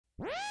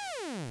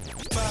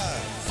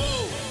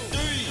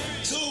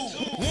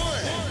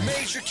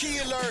your key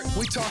alert.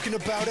 We talking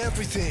about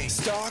everything.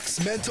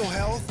 Stocks, mental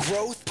health,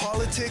 growth,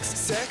 politics,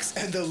 sex,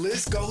 and the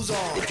list goes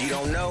on. If you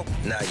don't know,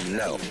 now you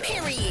know.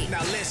 Period.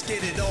 Now let's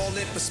get it all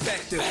in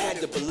perspective. I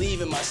had to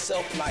believe in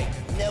myself like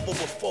never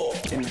before.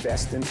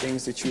 Invest in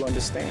things that you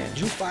understand.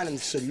 You finding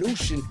the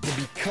solution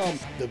to become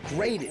the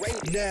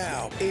greatest.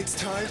 Now, it's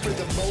time for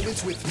the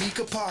Moments with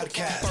Mika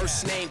podcast.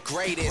 First name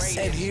greatest.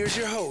 And here's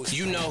your host,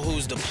 You know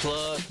who's the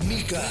plug.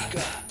 Mika.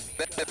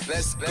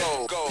 Let's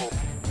go.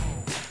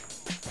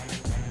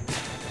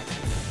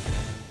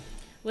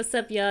 What's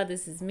up, y'all?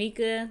 This is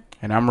Mika.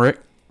 And I'm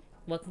Rick.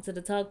 Welcome to the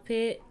Talk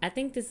Pit. I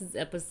think this is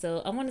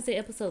episode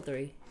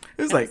 3.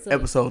 It's like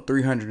episode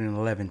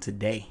 311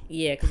 today.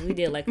 Yeah, because we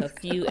did like a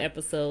few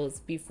episodes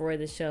before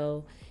the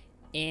show.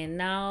 And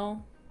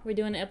now we're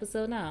doing an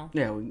episode now.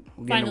 Yeah, we're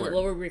finally,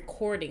 well, we're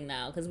recording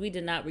now because we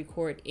did not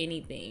record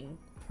anything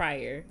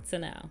prior to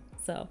now.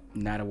 So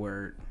not a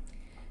word.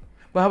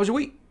 Well, how was your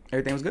week?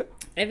 Everything was good?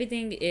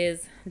 Everything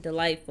is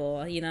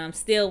delightful. You know, I'm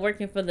still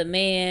working for the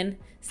man,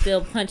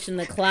 still punching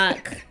the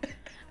clock.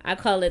 I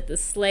call it the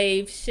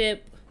slave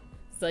ship.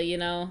 So, you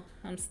know,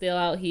 I'm still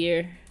out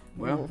here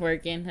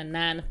working a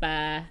 9 to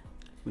 5.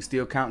 We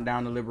still count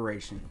down to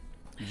liberation.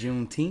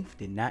 Juneteenth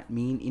did not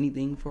mean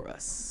anything for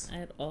us.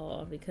 At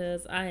all,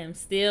 because I am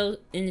still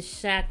in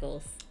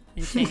shackles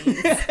and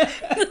chains.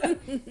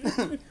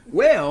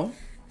 Well,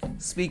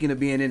 speaking of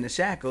being in the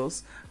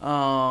shackles,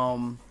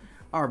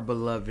 our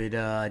beloved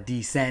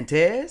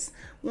DeSantis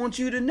wants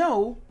you to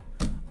know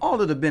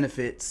all of the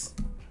benefits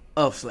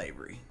of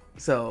slavery.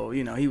 So,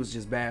 you know, he was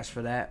just bashed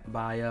for that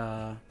by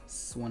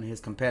one of his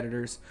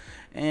competitors.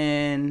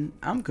 And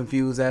I'm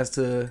confused as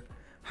to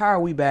how are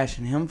we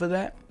bashing him for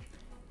that?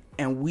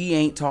 And we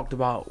ain't talked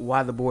about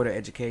why the Board of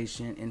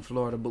Education in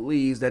Florida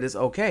believes that it's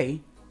okay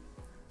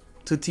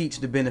to teach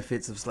the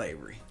benefits of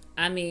slavery.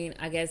 I mean,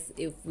 I guess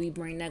if we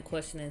bring that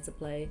question into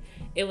play,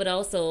 it would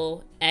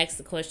also ask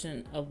the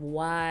question of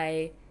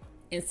why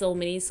in so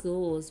many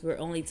schools we're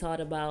only taught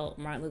about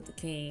Martin Luther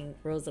King,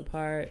 Rosa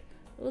Parks,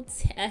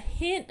 a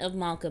hint of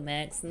Malcolm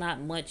X,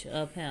 not much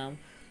of him,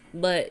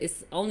 but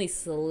it's only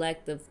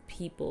selective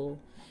people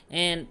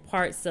and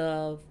parts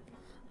of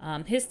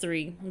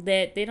history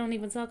that they don't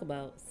even talk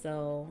about.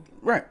 So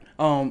right,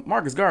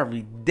 Marcus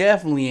Garvey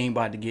definitely ain't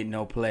about to get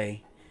no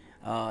play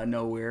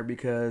nowhere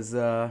because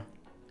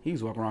he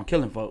was walking around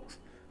killing folks.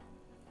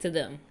 To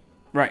them.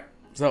 Right.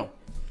 So,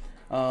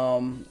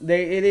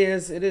 it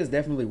is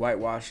definitely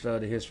whitewashed, the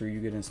history you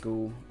get in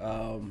school,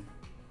 and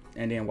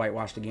then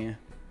whitewashed again,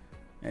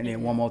 and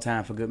then one more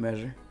time for good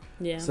measure.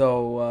 Yeah.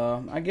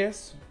 So, I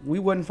guess we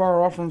wasn't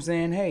far off from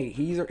saying, hey,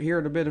 here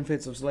are the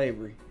benefits of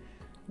slavery.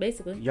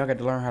 Basically. Y'all got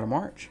to learn how to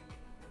march.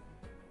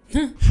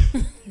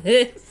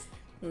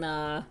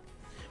 Nah.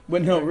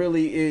 But no,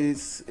 really,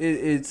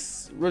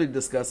 it's really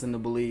disgusting to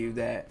believe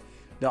that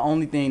the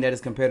only thing that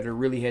his competitor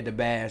really had to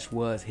bash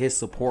was his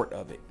support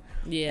of it.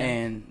 Yeah.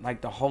 And,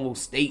 like, the whole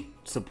state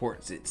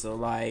supports it. So,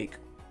 like,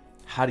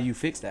 how do you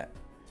fix that?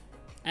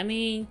 I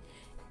mean,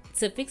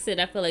 to fix it,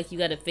 I feel like you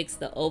got to fix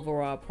the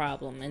overall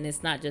problem. And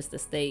it's not just the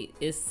state.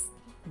 It's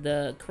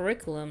the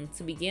curriculum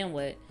to begin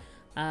with.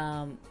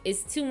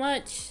 It's too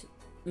much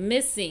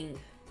missing,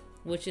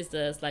 which is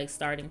the, like,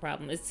 starting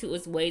problem.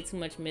 It's way too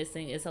much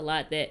missing. It's a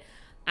lot that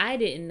I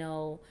didn't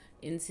know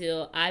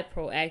until I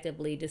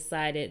proactively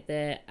decided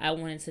that I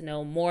wanted to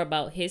know more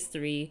about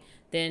history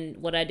than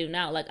what I do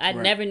now. Like, I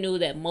never knew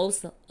that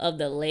most of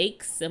the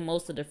lakes and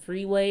most of the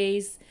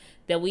freeways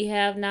that we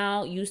have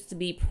now used to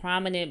be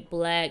prominent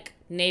black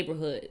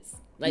neighborhoods.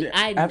 Like,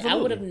 yeah, I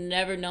would have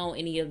never known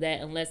any of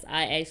that unless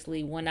I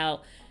actually went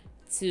out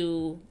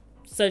to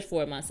search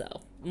for it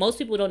myself. Most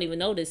people don't even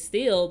know this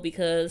still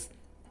because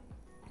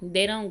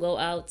they don't go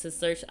out to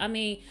search. I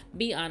mean,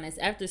 be honest,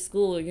 after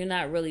school, you're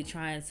not really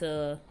trying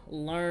to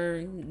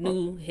learn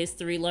new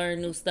history,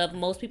 learn new stuff.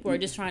 Most people are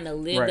just trying to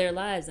live their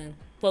lives and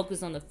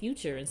focus on the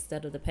future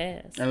instead of the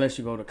past. Unless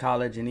you go to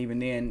college, and even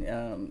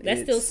then,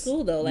 that's still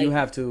school though. Like, you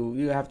have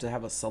to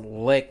have a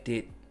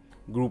selected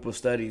group of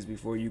studies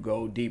before you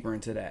go deeper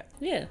into that.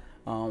 Yeah.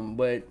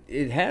 But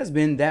it has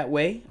been that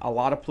way. A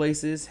lot of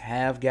places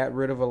have got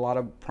rid of a lot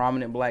of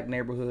prominent black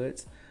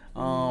neighborhoods.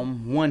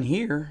 One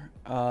here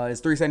is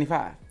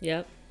 375.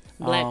 Yep.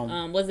 Black.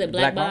 Was it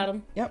Black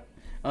Bottom? Yep.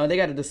 They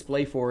got a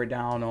display for it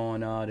down on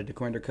the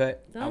DeQuinder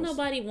Cut. Don't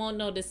nobody want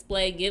no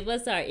display. Give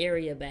us our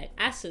area back.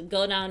 I should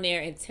go down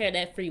there and tear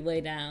that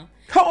freeway down.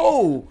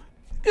 Oh,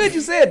 good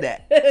you said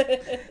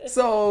that.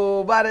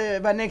 So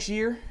by next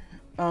year,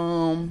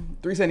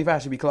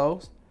 375 should be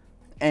closed.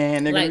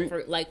 And they're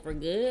for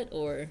good,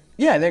 or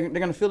they're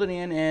gonna fill it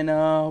in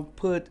and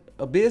put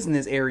a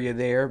business area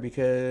there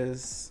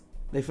because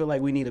they feel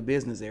like we need a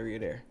business area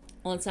there.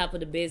 On top of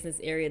the business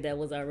area that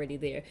was already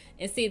there.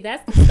 And see,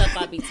 that's the stuff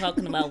I be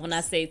talking about when I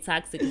say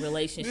toxic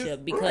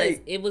relationship, because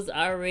it was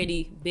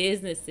already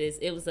businesses.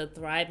 It was a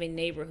thriving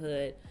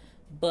neighborhood,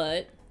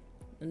 but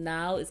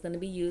now it's going to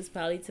be used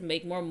probably to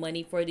make more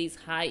money for these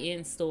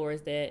high-end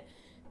stores that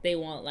they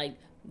want. Like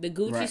the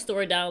Gucci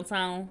store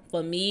downtown,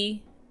 for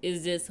me,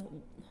 is just,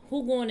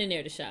 who going in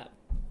there to shop?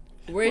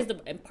 Where's the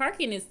and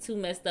parking is too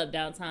messed up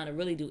downtown to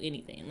really do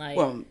anything. Like,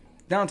 Well,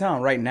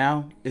 downtown right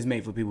now is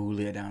made for people who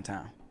live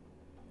downtown.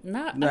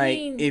 not Like, I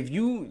mean, if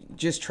you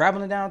just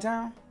traveling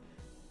downtown,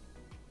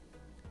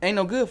 ain't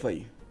no good for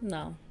you.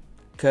 no.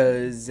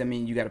 Because, I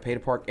mean, you got to pay to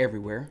park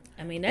everywhere.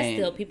 I mean, that's And-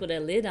 still people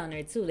that live down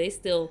there too. They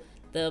still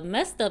the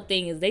messed up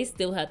thing is they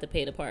still have to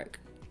pay to park.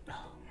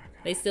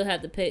 They still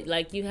have to pay,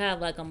 like, you have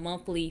like a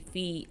monthly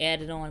fee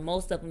added on.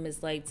 Most of them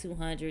is like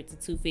 $200 to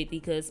 $250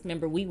 because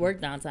remember we work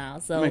downtown,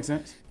 so Makes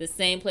sense. the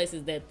same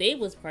places that they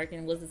was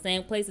parking was the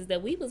same places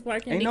that we was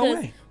parking Ain't no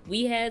because way.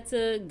 we had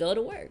to go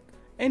to work.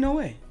 Ain't no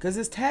way. Because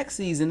it's tax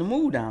season to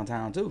move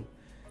downtown, too.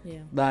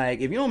 Yeah,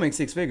 Like, if you don't make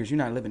 6 figures, you're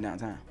not living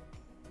downtown.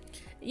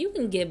 you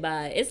can get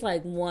by. It's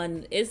like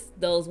it's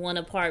those one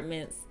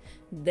apartments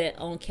that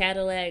on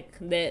Cadillac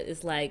that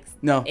is like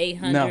No.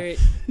 800,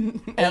 No.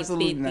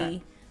 Absolutely not.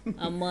 850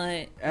 a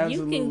month. You can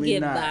Absolutely get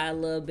not. by a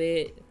little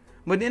bit.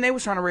 But then they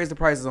was trying to raise the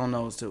prices on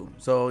those, too.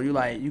 So, you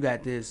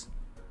got this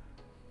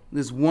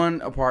one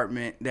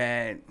apartment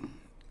that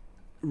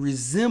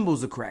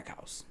resembles a crack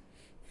house.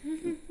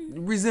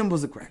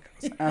 Resembles a crack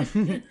house.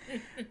 I'm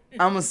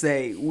gonna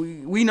say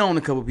we known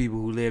a couple people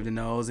who lived in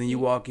those, and you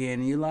walk in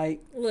and you're like,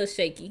 A little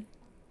shaky.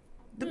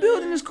 the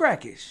building is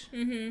crackish.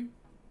 Mm-hmm.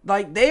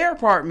 Like their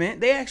apartment,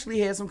 they actually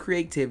had some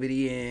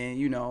creativity, and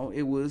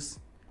it was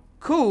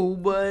cool,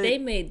 but They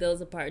made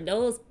those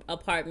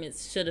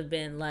apartments should have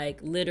been like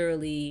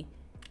literally.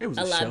 it was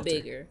a lot shelter.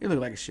 bigger. It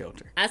looked like a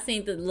shelter. I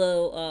seen the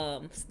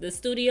little the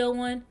studio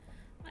one.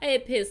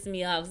 It pissed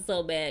me off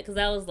so bad because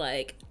I was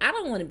like, I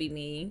don't want to be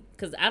mean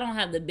because I don't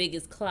have the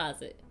biggest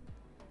closet,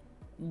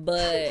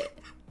 but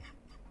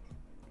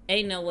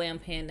ain't no way I'm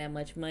paying that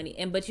much money.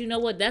 But you know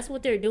what? That's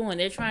what they're doing.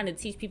 They're trying to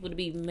teach people to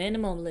be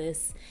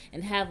minimalist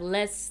and have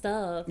less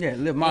stuff. Yeah,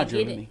 live and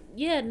get modularly. it.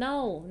 Yeah,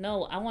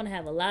 no. I want to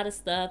have a lot of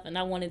stuff, and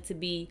I want it to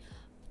be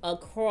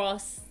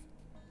across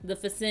the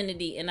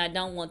vicinity, and I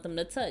don't want them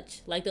to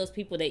touch. Like those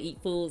people that eat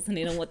foods and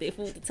they don't want their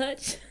food to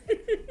touch.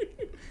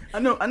 I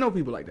know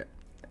people like that.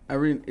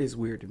 It's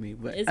weird to me,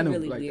 but It's I know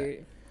really people like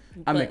weird.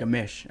 that. I make But- a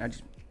mesh. I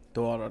just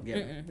throw it all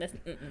together.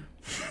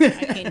 I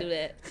can't do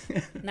that.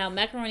 Now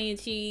macaroni and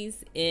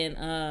cheese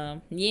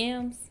and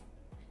yams,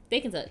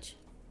 they can touch.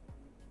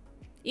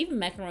 Even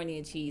macaroni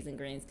and cheese and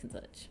greens can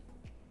touch.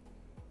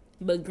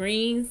 But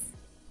greens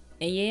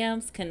and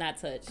yams cannot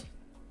touch.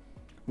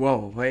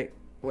 Whoa, wait.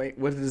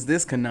 What is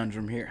this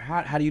conundrum here?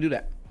 How do you do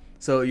that?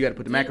 So you got to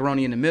put the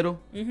macaroni in the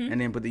middle,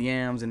 and then put the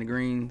yams and the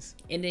greens.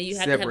 And then you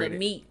have to have Separate a it.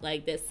 meat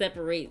like that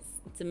separates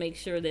to make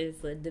sure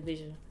there's a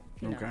division.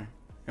 you know. Okay.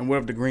 And what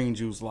if the green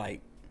juice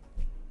like?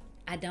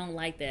 I don't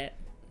like that.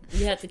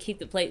 You have to keep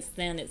the plate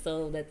standard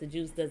so that the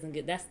juice doesn't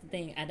get. That's the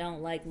thing. I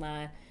don't like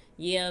my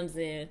yams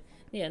and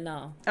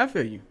no. I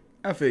feel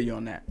you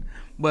on that.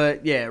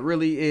 But yeah,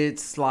 really,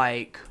 it's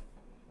like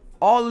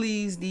all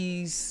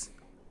these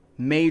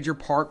major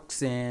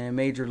parks and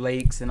major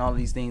lakes and all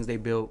these things they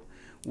built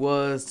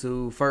was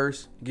to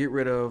first get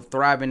rid of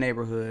thriving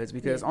neighborhoods,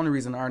 because only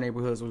reason our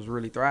neighborhoods was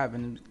really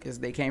thriving is because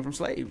they came from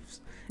slaves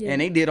and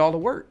they did all the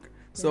work.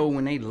 So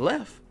when they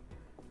left,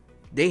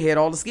 they had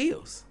all the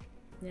skills.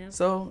 Yeah.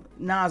 So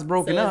now it's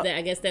broken So up.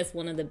 I guess that's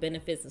one of the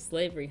benefits of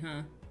slavery,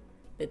 huh?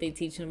 That they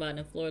teaching about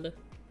in Florida.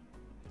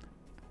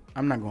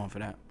 I'm not going for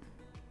that.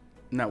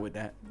 Not with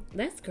that.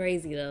 That's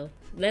crazy though.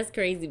 That's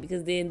crazy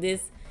because then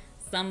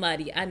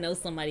I know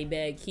somebody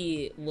bad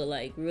kid will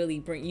like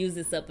really use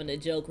this up in a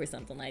joke or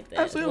something like that.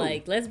 Absolutely.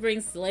 Like let's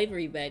bring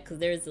slavery back because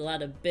there's a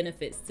lot of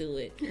benefits to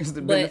it. Here's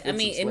the But benefits I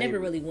mean, of it never slavery.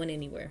 really went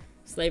anywhere.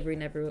 Slavery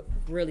never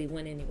really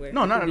went anywhere.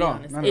 No, not to at be all.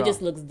 honest. Not at It all.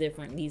 just looks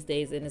different these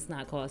days, and it's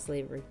not called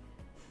slavery.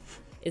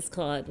 It's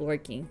called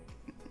working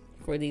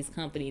for these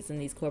companies and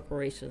these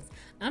corporations.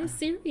 I'm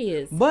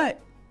serious.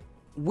 But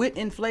with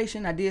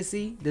inflation, I did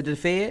see that the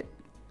Fed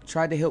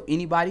tried to help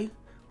anybody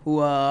who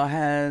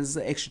has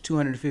an extra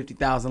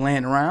 $250,000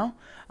 laying around.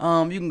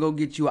 You can go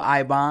get you an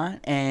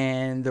I-bond,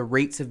 and the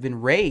rates have been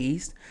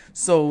raised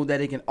so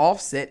that it can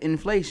offset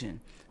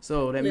inflation.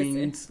 So that Listen.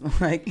 means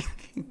like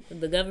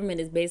The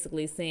government is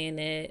basically saying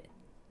that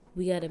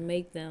we got to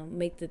make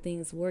the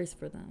things worse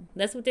for them.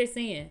 That's what they're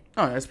saying.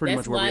 oh, that's pretty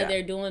That's much where why we're they're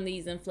at. doing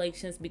these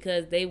inflations,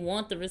 because they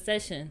want the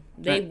recession.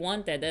 They Right.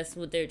 want that. That's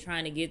what they're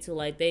trying to get to.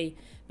 Like they've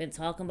been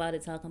talking about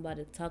it.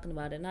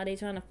 Now they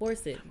trying to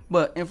force it.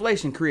 But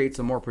inflation creates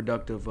a more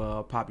productive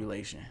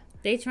population.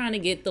 They trying to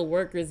get the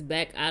workers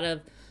back out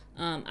of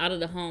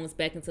the homes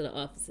back into the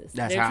offices.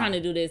 That's They're how. trying to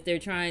do this. They're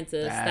trying to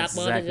That's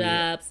stop all exactly the it.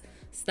 jobs,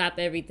 stop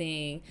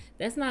everything.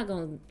 That's not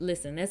gonna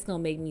listen. That's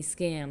gonna make me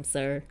scam,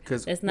 sir.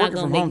 Because That's not working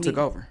gonna from make home me took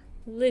over.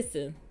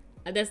 listen.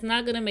 That's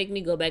not gonna make me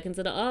go back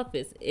into the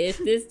office. If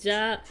this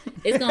job,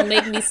 it's gonna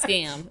make me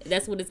scam.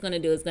 That's what it's gonna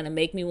do. It's gonna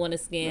make me want to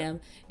scam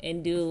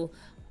and do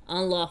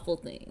unlawful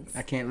things.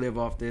 I can't live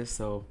off this,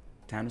 so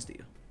time to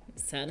steal.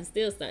 It's time to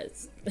still start.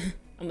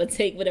 I'm gonna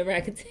take whatever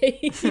I can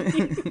take.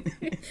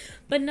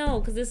 But no,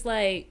 because it's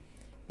like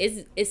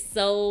it's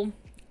so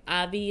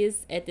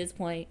obvious at this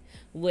point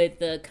with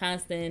the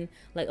constant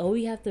like, oh,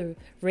 we have to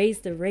raise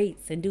the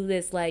rates and do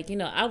this. Like,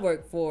 I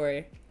work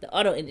for the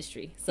auto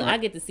industry. So I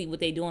get to see what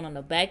they doing on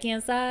the back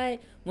end side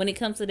when it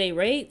comes to their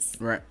rates.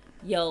 Right.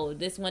 Yo,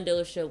 this one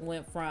dealership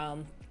went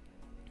from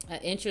an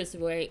interest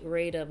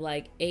rate of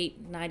like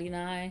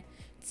 $8.99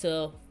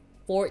 to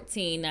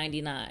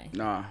 $14.99.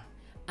 Nah.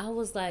 I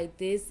was like,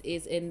 this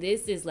is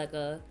like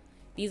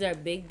these are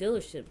big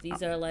dealerships.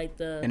 These are like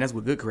And that's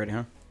with good credit,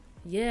 huh?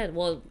 yeah,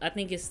 well, I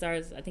think it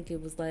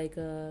was like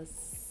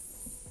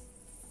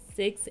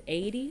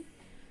 680.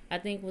 I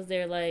think was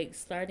their like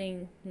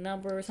starting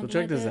number or something. So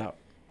check this out.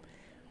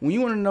 When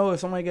you want to know if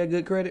somebody got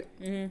good credit,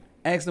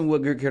 ask them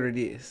what good credit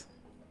is.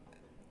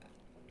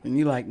 And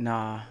you're like,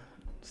 nah,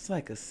 it's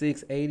like a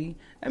 680.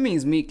 That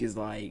means Meek is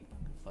like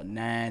a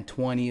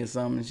 920 or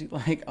something. She's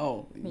like,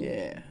 oh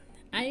yeah.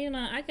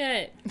 I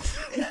got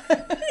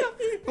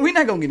We're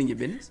not gonna get in your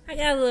business. I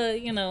got a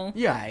little,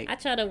 Yeah, right. I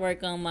try to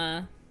work on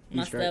my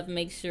straight. stuff,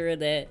 make sure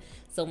that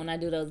so when I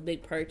do those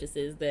big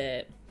purchases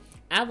that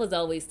I was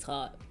always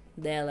taught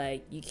that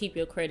like you keep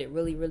your credit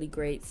really, really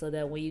great so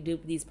that when you do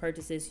these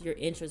purchases, your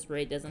interest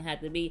rate doesn't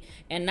have to be.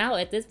 And now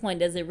at this point,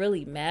 does it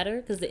really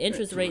matter? Because the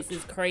interest rates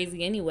is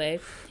crazy anyway.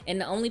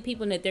 And the only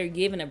people that they're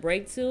giving a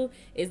break to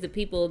is the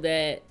people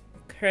that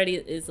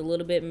credit is a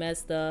little bit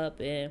messed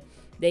up and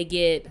they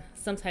get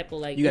some type of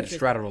like. You got to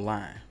straddle the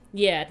line.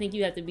 Yeah, I think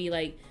you have to be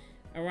like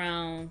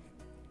around.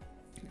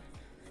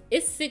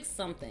 It's 6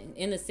 something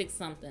in the 6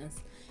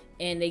 somethings.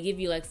 And they give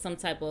you like some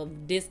type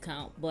of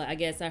discount, but I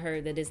guess I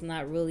heard that it's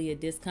not really a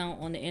discount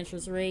on the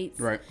interest rates.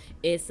 Right.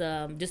 It's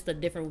just a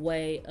different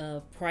way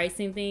of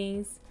pricing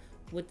things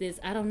with this.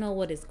 I don't know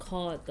what it's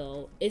called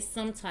though. It's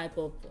some type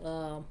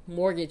of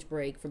mortgage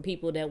break for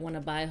people that want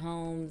to buy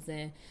homes,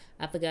 and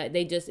I forgot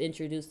they just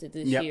introduced it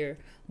this year.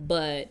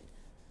 But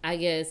I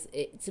guess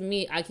to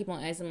me, I keep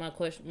on asking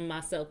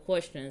myself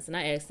questions, and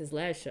I asked this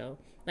last show.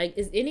 Like,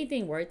 is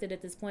anything worth it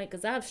at this point?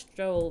 Because I've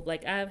strove,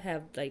 like, I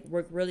have, like,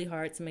 worked really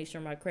hard to make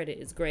sure my credit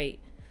is great.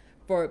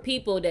 For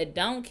people that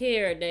don't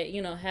care,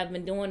 that, have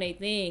been doing their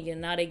thing, and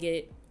now they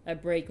get a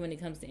break when it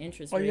comes to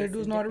interest rates. All you gotta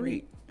do is know how to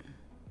read.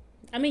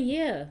 I mean,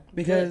 yeah.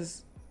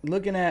 Because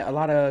looking at a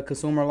lot of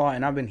consumer law,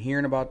 and I've been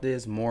hearing about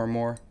this more and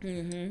more,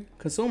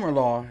 consumer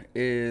law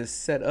is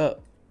set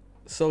up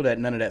so that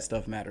none of that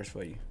stuff matters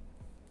for you.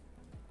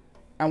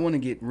 I want to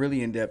get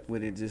really in depth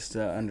with it just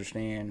to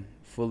understand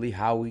fully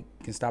how we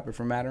can stop it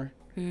from mattering.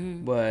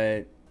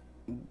 But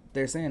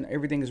they're saying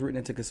everything is written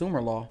into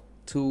consumer law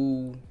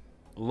to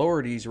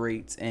lower these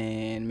rates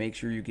and make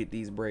sure you get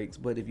these breaks.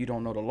 But if you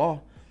don't know the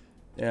law,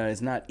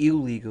 it's not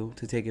illegal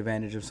to take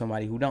advantage of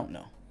somebody who don't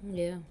know.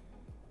 Yeah,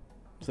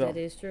 So that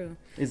is true.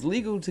 It's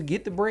legal to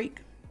get the break,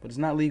 but it's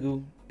not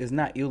legal. It's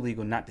not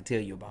illegal not to tell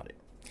you about it.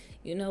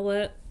 You know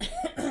what?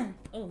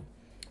 Oh,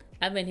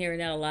 I've been hearing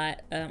that a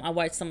lot. I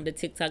watch some of the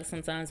TikToks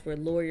sometimes where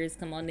lawyers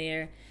come on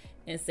there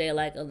and say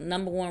like a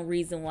number one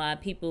reason why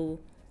people,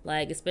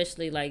 like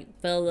especially like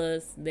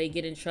fellas, they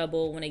get in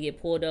trouble when they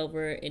get pulled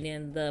over and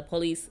then the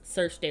police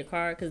search their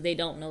car because they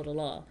don't know the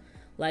law.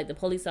 Like the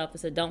police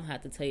officer don't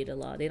have to tell you the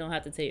law. They don't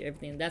have to tell you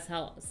everything. That's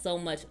how so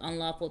much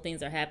unlawful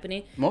things are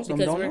happening. Most of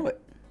them don't know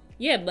it.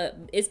 Yeah, but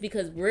it's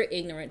because we're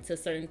ignorant to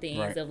certain things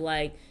Right. of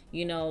like,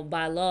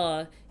 by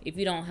law, if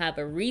you don't have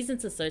a reason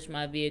to search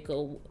my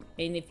vehicle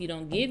and if you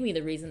don't give me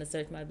the reason to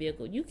search my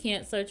vehicle, you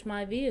can't search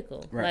my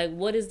vehicle. Right. Like,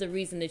 what is the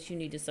reason that you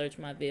need to search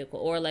my vehicle?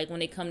 Or like when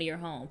they come to your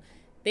home,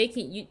 they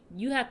can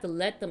you have to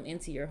let them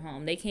into your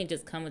home. They can't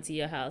just come into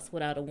your house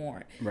without a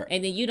warrant. Right.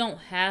 And then you don't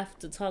have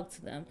to talk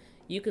to them.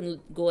 You can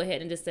go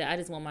ahead and just say, I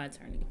just want my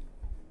attorney.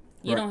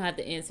 You Right. don't have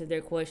to answer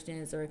their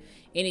questions or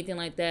anything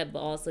like that, but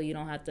also you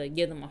don't have to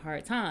give them a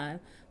hard time.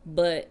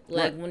 But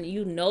like Right. when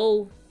you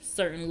know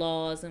certain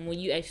laws and when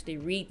you actually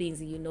read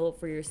things and you know it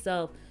for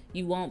yourself,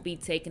 you won't be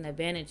taken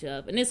advantage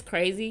of. And it's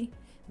crazy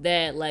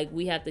that like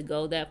we have to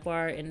go that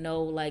far and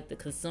know like the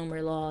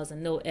consumer laws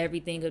and know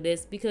everything of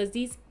this, because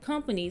these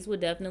companies will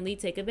definitely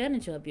take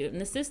advantage of you.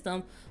 And the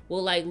system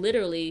will like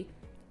literally,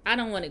 I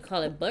don't want to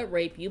call it butt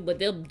rape you, but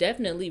they'll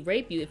definitely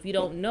rape you if you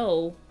don't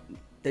know.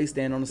 They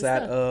stand on the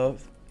side stuff.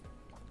 of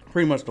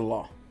pretty much the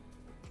law.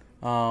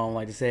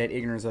 Like I said,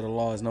 ignorance of the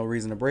law is no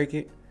reason to break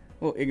it.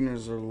 Well,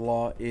 ignorance of the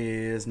law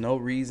is no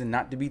reason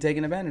not to be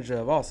taken advantage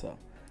of also.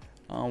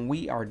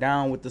 We are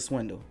down with the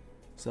swindle.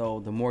 So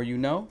the more you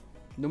know,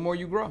 the more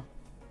you grow.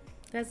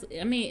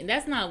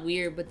 That's not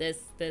weird, but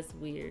that's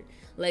weird.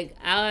 Like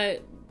I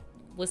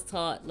was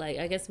taught, like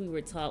I guess we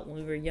were taught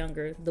when we were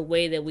younger, the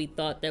way that we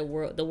thought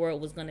that the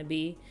world was gonna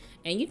be.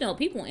 And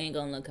people ain't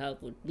gonna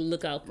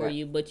look out for Right.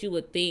 you, but you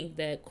would think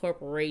that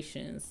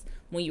corporations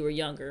when you were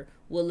younger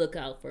will look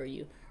out for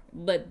you.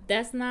 But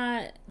that's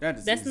not That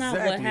is that's not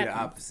what exactly the happens.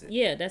 opposite.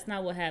 Yeah, that's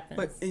not what happens.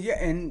 But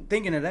yeah, and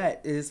thinking of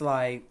that, it's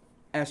like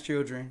as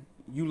children,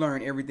 you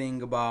learn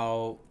everything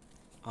about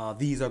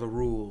these are the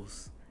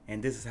rules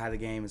and this is how the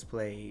game is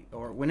played.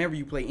 Or whenever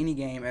you play any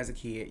game as a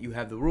kid, you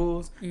have the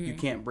rules. You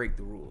can't break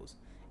the rules.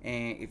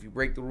 And if you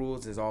break the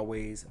rules, there's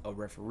always a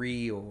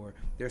referee or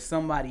there's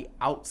somebody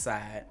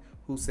outside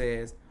who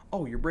says,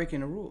 "Oh, you're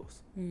breaking the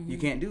rules. You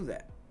can't do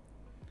that."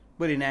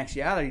 But in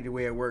actuality, the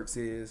way it works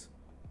is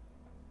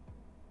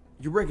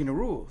you're breaking the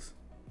rules.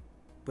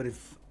 But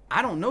if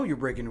I don't know you're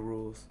breaking the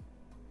rules,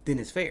 then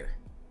it's fair.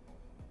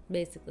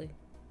 Basically.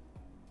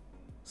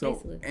 So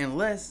Basically.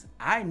 unless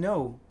I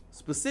know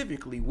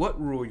specifically what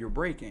rule you're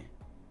breaking,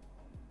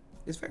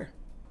 it's fair.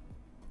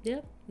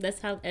 Yep.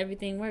 That's how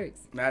everything works.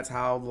 That's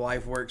how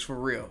life works for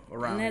real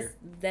around And here.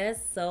 that's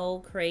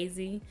so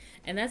crazy.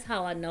 And that's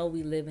how I know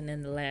we living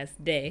in the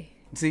last day.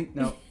 See,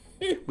 no,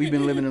 we've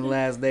been living in the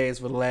last days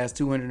for the last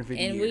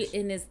 250 And years.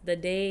 it's the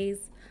days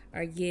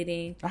are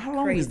getting How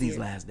long is these crazier.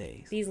 last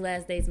days? These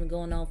last days been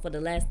going on for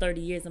the last 30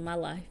 years of my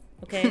life.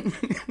 Okay.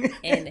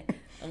 And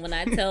when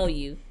I tell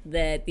you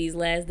that these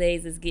last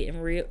days is getting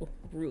real,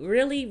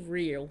 really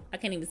real. I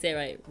can't even say it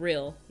right.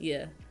 Real.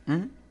 Yeah.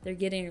 Mm-hmm. They're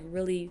getting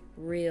really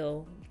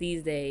real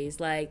these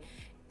days. Like,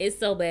 it's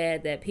so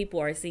bad that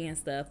people are seeing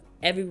stuff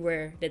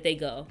everywhere that they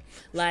go.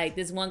 Like,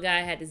 this one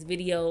guy had this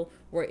video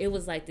where it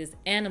was like this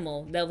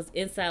animal that was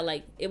inside,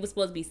 like, it was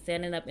supposed to be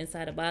standing up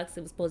inside a box.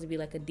 It was supposed to be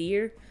like a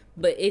deer,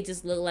 but it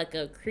just looked like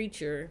a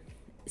creature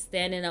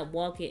standing up,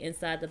 walking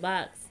inside the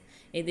box.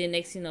 And then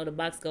next you know, the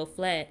box go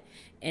flat,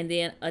 and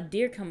then a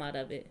deer come out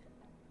of it.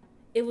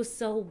 It was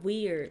so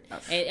weird.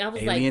 And I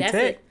was Alien like,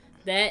 tech.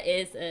 that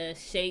is a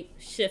shape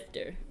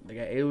shifter. They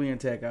got alien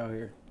tech out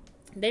here.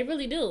 They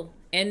really do.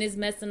 And it's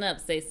messing up.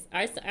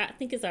 I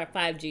think it's our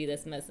 5G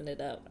that's messing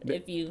it up.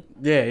 If you...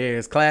 Yeah,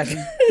 it's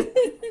clashing.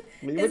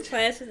 It's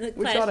clashing.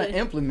 We try to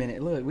implement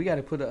it. Look, we got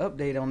to put an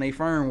update on their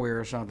firmware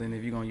or something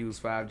if you're going to use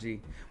 5G.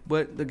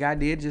 But the guy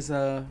did just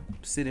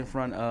sit in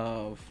front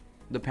of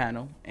the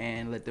panel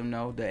and let them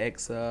know, the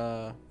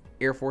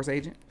ex-Air Force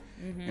agent,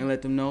 and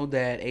let them know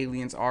that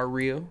aliens are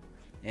real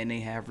and they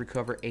have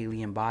recovered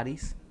alien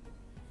bodies.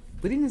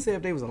 But he didn't say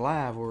if they was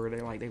alive or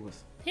they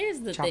was Here's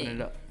the chopping thing.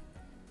 it up.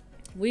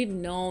 We've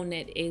known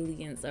that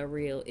aliens are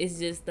real. It's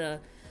just the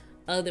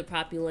other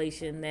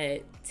population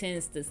that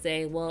tends to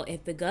say, well,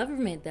 if the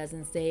government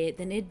doesn't say it,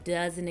 then it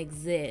doesn't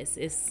exist.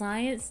 If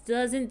science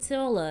doesn't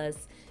tell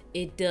us,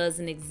 it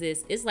doesn't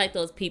exist. It's like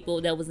those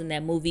people that was in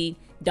that movie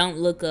Don't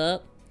Look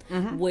Up,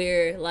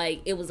 where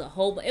like it was a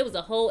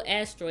whole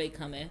asteroid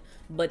coming,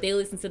 but they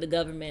listened to the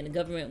government. The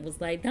government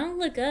was like, don't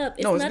look up.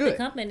 It's nothing good.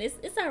 coming.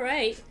 It's all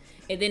right.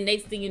 And then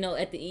next thing you know,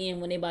 at the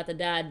end, when they about to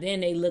die, then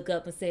they look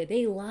up and say,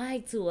 they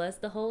lied to us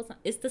the whole time.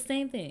 It's the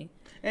same thing.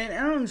 And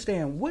I don't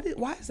understand,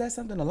 why is that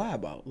something to lie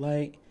about?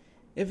 Like,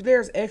 if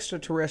there's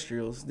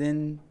extraterrestrials,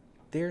 then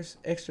there's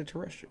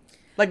extraterrestrials.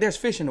 Like, there's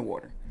fish in the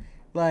water.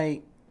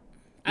 Like,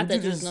 I would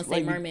thought you was going to say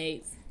like,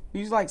 mermaids.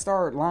 You just, like,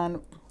 start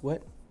lying.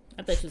 What?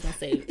 I thought you was going to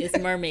say it's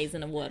mermaids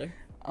in the water.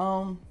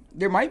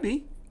 There might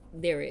be.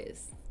 There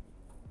is.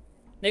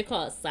 They're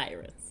called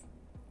sirens.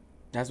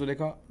 That's what they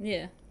call it?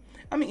 Yeah.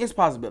 I mean, it's a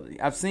possibility.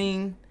 I've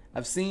seen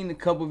a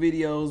couple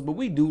videos, but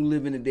we do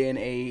live in a day and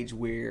age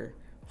where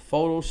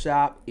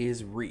Photoshop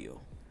is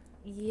real.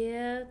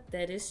 Yeah,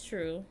 that is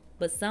true.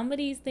 But some of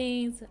these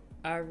things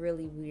are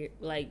really weird,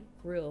 like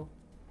real.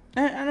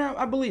 And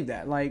I believe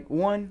that. Like,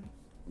 one,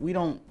 we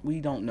don't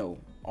know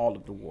all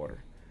of the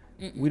water.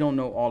 We don't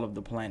know all of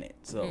the planet.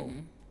 So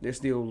there's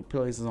still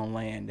places on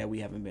land that we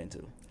haven't been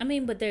to. I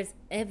mean, but there's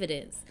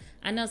evidence.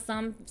 I know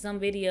some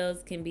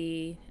videos can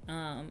be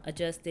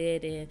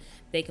adjusted and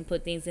they can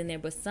put things in there,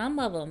 but some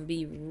of them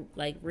be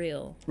like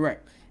real. Right.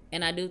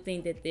 And I do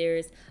think that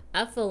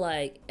I feel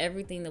like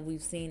everything that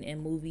we've seen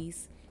in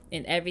movies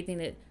and everything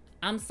that,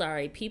 I'm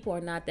sorry, people are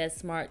not that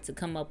smart to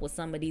come up with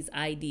some of these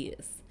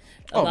ideas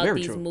about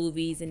very these true.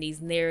 movies and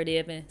these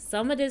narrative. And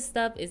some of this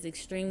stuff is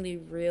extremely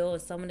real.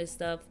 And some of this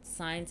stuff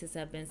scientists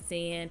have been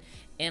seeing.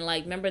 And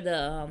like, remember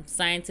the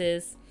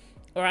scientist,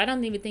 or I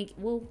don't even think,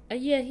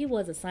 yeah, he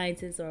was a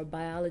scientist or a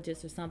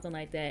biologist or something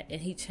like that.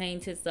 And he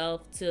changed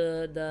himself to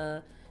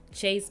the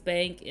Chase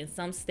Bank in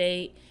some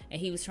state. And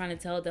he was trying to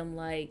tell them,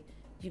 like,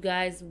 you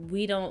guys,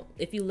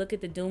 if you look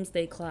at the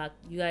doomsday clock,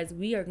 you guys,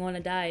 we are going to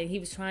die. And he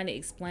was trying to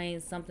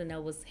explain something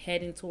that was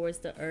heading towards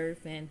the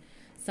earth and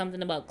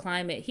something about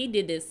climate. He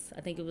did this,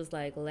 I think it was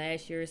like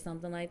last year or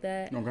something like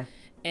that. Okay.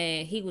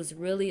 And he was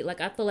really, like,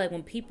 I feel like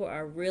when people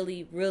are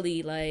really,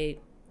 really,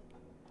 like,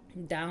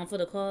 down for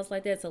the cause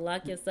like that, to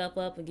lock yourself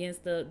up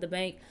against the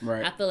bank,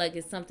 Right. I feel like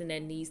it's something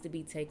that needs to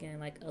be taken,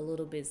 like, a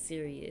little bit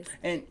serious.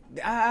 And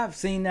I've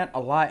seen that a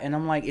lot, and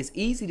I'm like, it's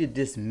easy to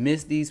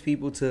dismiss these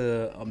people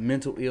to a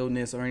mental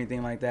illness or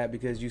anything like that,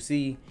 because you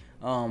see,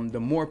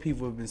 the more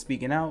people have been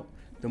speaking out,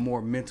 the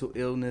more mental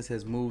illness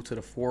has moved to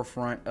the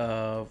forefront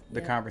of the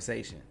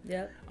conversation.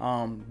 Yep.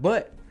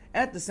 But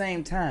at the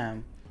same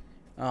time,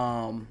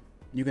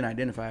 you can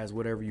identify as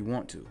whatever you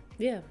want to.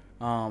 Yeah.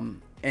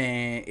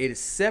 And it is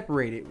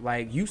separated.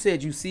 Like, you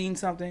said you seen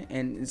something,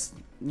 and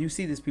you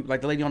see this people,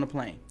 like the lady on the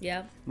plane.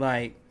 Yeah.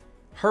 Like,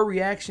 her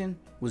reaction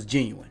was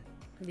genuine.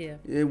 Yeah.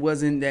 It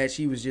wasn't that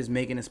she was just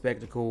making a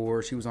spectacle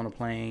or she was on a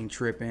plane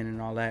tripping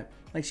and all that.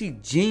 Like, she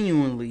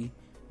genuinely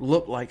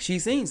looked like she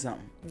seen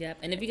something. Yep.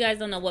 And if you guys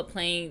don't know what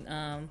plane,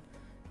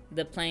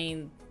 the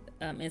plane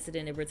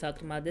incident that we're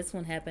talking about. This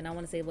one happened, I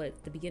want to say,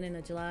 the beginning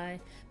of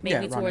July?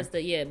 Maybe Yeah, towards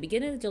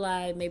beginning of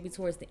July, maybe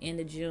towards the end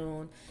of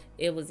June.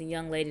 It was a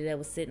young lady that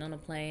was sitting on a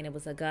plane. It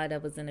was a guy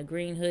that was in a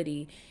green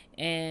hoodie,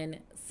 and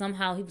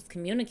somehow he was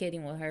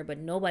communicating with her, but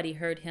nobody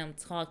heard him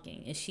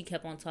talking, and she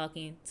kept on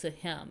talking to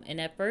him.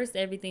 And at first,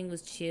 everything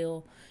was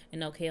chill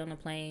and okay on the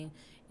plane,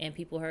 and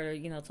people heard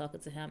her, talking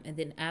to him. And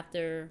then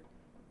after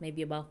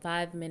maybe about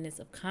 5 minutes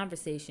of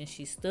conversation,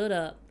 she stood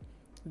up,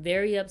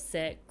 very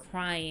upset,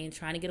 crying,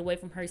 trying to get away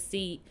from her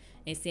seat,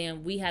 and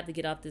saying, we have to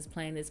get off this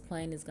plane. This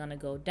plane is going to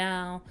go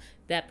down.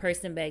 That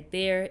person back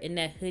there in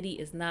that hoodie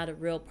is not a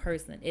real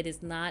person. It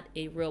is not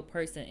a real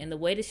person. And the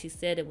way that she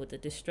said it, with the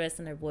distress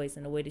in her voice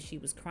and the way that she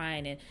was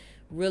crying and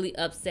really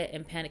upset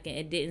and panicking,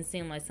 it didn't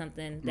seem like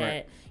something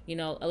that,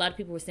 a lot of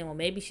people were saying, well,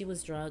 maybe she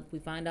was drunk. We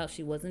find out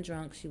she wasn't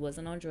drunk. She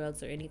wasn't on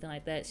drugs or anything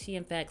like that. She,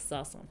 in fact,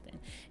 saw something.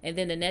 And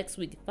then the next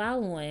week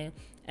following,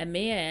 a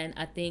man,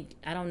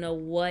 I don't know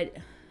what,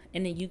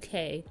 in the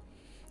UK,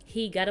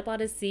 he got up out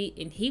of his seat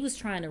and he was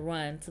trying to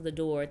run to the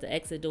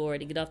exit door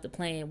to get off the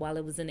plane while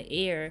it was in the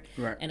air.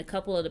 Right. And a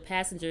couple of the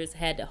passengers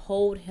had to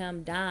hold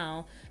him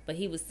down, but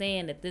he was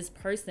saying that this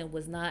person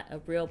was not a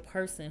real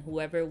person,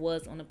 whoever it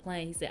was on the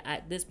plane. He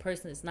said, this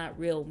person is not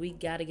real. We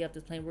got to get off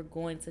this plane. We're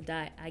going to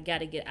die. I got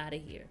to get out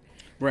of here.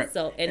 Right.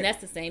 So, and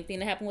that's the same thing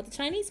that happened with the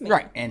Chinese man.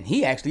 Right. And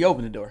he actually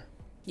opened the door.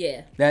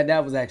 Yeah. That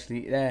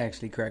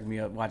actually cracked me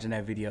up watching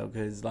that video,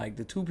 because like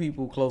the two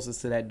people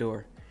closest to that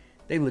door,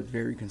 they looked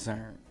very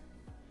concerned.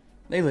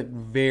 And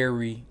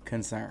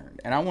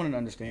I wanted to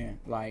understand,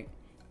 like,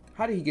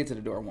 how did he get to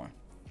the door, one?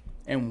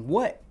 And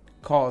what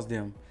caused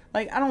them?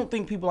 Like, I don't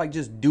think people, like,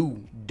 just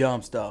do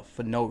dumb stuff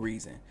for no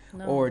reason.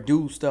 No. Or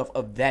do stuff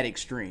of that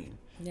extreme.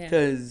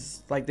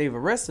 Because, like, they've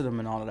arrested him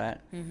and all of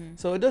that. Mm-hmm.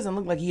 So it doesn't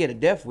look like he had a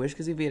death wish,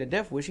 because if he had a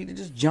death wish, he'd have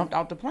just jumped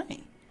out the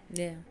plane.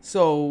 Yeah.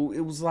 So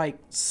it was like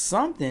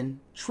something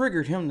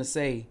triggered him to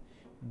say,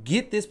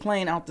 get this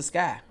plane out the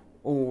sky.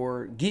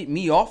 Or get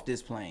me off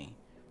this plane.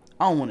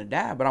 I don't want to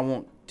die, but I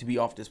want to be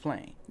off this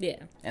plane.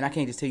 Yeah. And I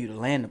can't just tell you to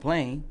land the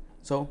plane.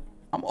 So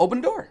I'm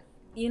open the door.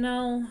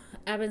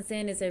 I've been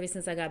saying this ever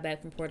since I got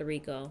back from Puerto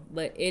Rico,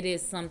 but it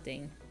is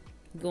something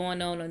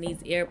going on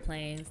these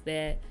airplanes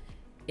that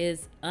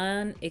is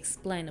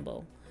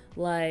unexplainable.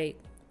 Like,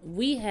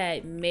 we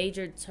had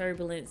major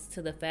turbulence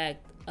to the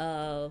fact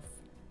of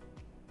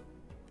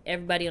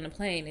everybody on the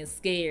plane is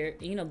scared.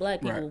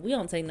 Black people, we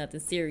don't take nothing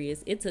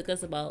serious. It took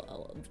us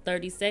about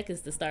 30 seconds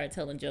to start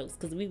telling jokes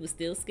because we were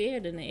still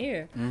scared in the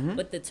air. Mm-hmm.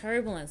 But the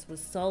turbulence was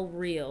so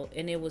real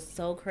and it was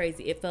so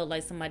crazy. It felt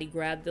like somebody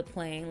grabbed the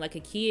plane, like a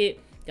kid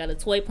got a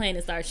toy plane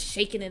and started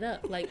shaking it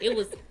up. Like, it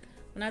was,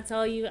 when I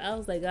tell you, I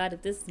was like, God,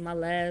 if this is my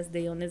last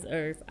day on this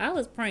earth, I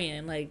was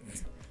praying. Like,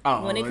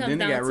 when it comes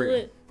down to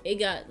it,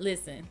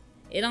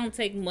 it don't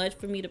take much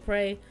for me to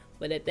pray.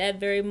 But at that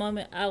very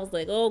moment, I was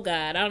like, oh,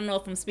 God, I don't know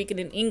if I'm speaking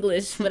in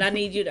English, but I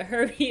need you to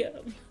hurry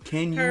up.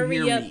 Can you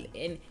hurry up me?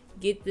 And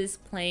get this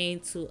plane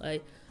to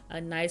a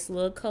nice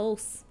little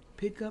coast.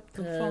 Pick up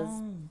the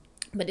phone.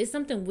 But it's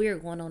something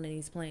weird going on in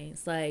these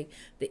planes. Like,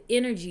 the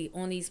energy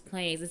on these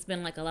planes, it's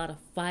been like a lot of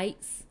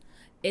fights.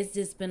 It's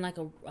just been like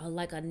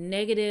a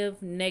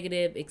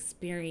negative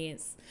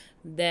experience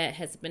that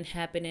has been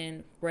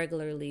happening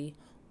regularly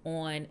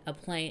on a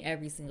plane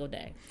every single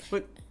day.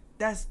 But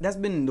that's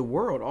been in the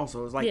world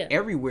also. It's like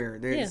everywhere.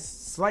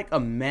 There's like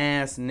a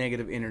mass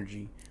negative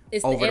energy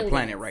over the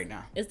planet right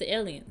now. It's the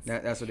aliens.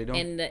 That's what they're doing.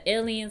 And the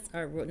aliens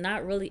are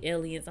not really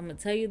aliens. I'm going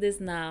to tell you this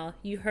now.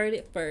 You heard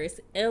it first.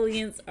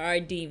 Aliens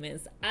are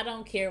demons. I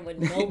don't care what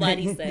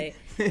nobody say.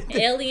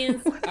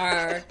 Aliens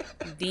are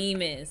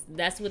demons.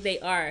 That's what they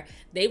are.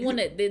 They want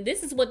to.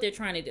 This is what they're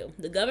trying to do.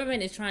 The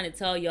government is trying to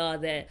tell y'all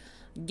that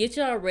get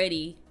y'all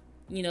ready.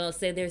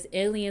 Say there's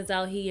aliens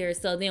out here.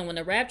 So then when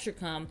the rapture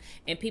come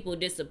and people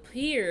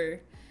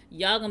disappear,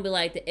 y'all gonna be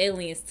like, the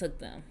aliens took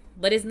them.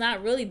 But it's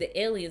not really the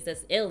aliens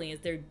that's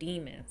aliens. They're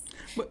demons.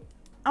 But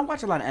I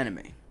watch a lot of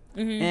anime.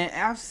 Mm-hmm. And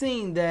I've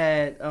seen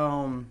that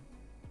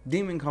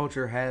demon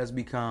culture has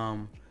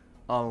become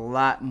a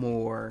lot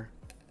more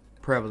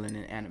prevalent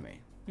in anime.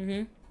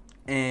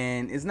 Mm-hmm.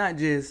 And it's not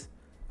just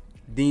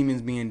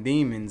demons being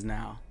demons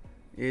now.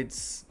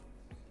 It's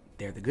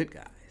they're the good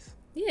guys.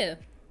 Yeah.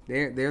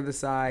 They're the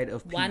side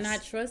of peace. Why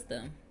not trust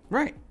them?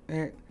 Right.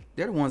 They're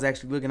the ones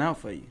actually looking out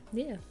for you.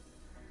 Yeah.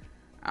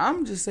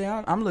 I'm just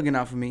saying, I'm looking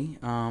out for me.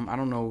 I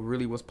don't know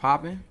really what's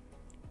popping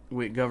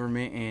with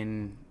government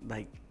and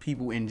like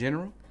people in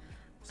general.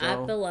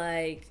 So I feel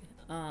like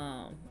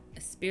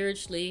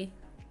spiritually,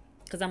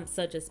 because I'm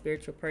such a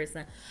spiritual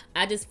person,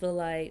 I just feel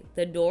like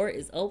the door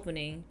is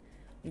opening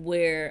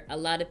where a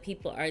lot of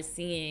people are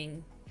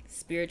seeing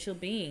spiritual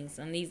beings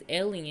and these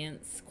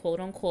aliens, quote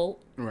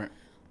unquote. Right.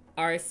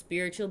 Are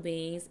spiritual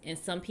beings, and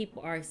some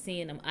people are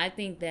seeing them. I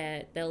think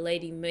that the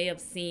lady may have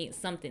seen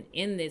something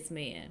in this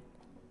man,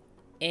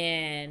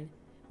 and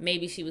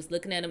maybe she was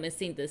looking at him and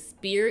seeing the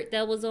spirit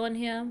that was on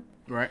him.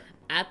 Right.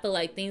 I feel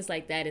like things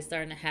like that is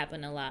starting to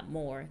happen a lot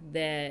more.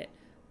 That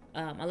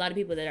a lot of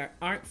people that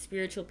aren't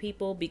spiritual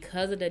people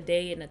because of the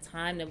day and the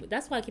time.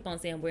 That's why I keep on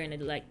saying we're in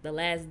the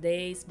last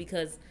days,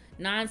 because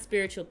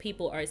non-spiritual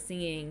people are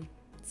seeing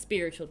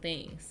spiritual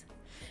things.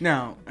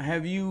 Now,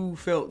 have you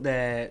felt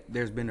that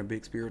there's been a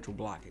big spiritual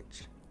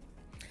blockage?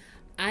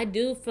 I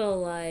do feel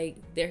like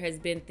there has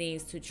been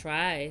things to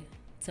try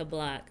to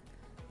block,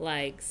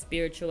 like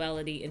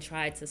spirituality, and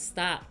try to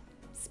stop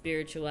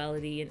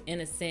spirituality in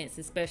a sense,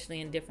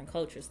 especially in different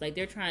cultures. Like,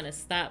 they're trying to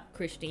stop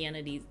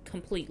Christianity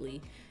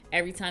completely.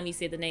 Every time you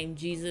say the name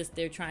Jesus,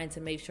 they're trying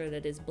to make sure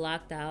that it's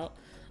blocked out.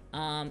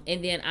 And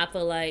then I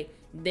feel like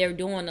they're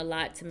doing a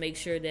lot to make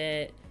sure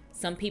that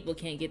some people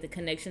can't get the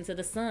connection to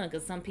the sun,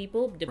 because some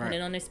people,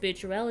 depending on their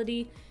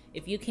spirituality,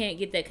 if you can't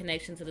get that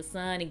connection to the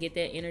sun and get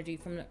that energy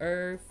from the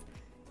earth,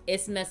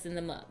 it's messing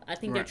them up. I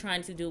think they're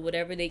trying to do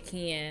whatever they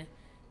can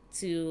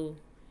to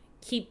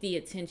keep the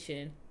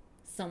attention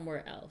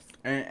somewhere else.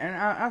 And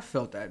I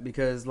felt that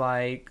because,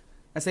 like,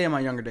 I say in my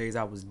younger days,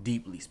 I was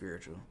deeply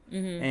spiritual.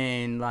 Mm-hmm.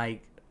 And,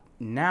 like,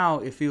 now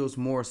it feels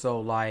more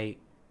so like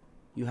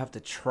you have to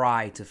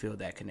try to feel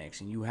that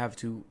connection. You have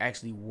to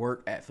actually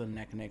work at feeling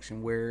that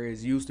connection,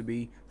 whereas it used to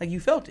be like you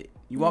felt it.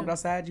 You walked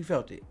outside, you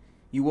felt it.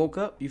 You woke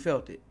up, you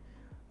felt it.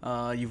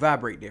 You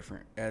vibrate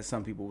different, as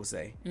some people would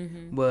say.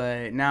 Mm-hmm.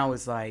 But now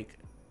it's like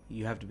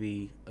you have to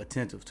be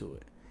attentive to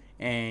it.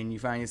 And you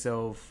find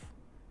yourself,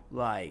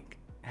 like,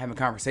 having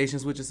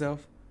conversations with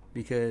yourself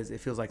because it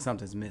feels like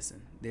something's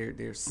missing.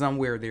 There's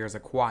somewhere there's a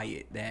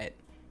quiet that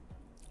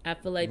I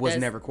feel like was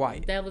never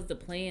quiet. That was the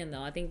plan,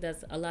 though. I think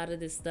that's a lot of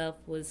this stuff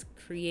was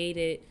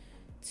created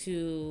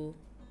to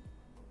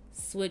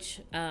switch,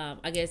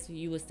 I guess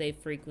you would say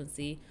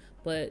frequency,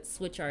 but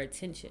switch our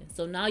attention.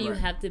 So now you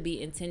have to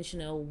be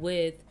intentional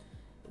with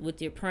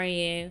your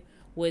praying,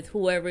 with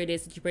whoever it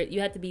is that you pray.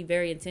 You have to be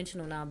very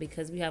intentional now,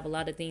 because we have a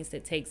lot of things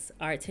that takes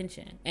our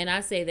attention. And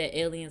I say that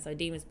aliens are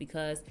demons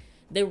because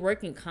they're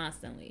working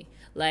constantly.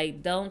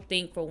 Like, don't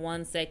think for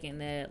 1 second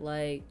that,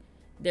 like,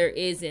 there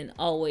isn't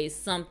always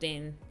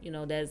something,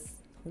 that's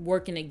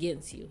working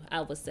against you,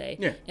 I would say.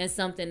 Yeah. And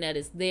something that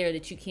is there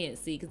that you can't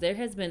see. Because there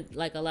has been,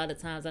 like, a lot of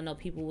times I know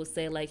people will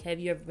say, like, have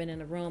you ever been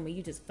in a room and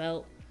you just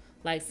felt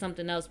like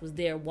something else was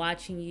there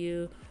watching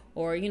you?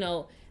 Or, I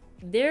feel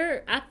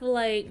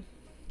like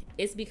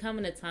it's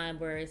becoming a time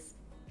where it's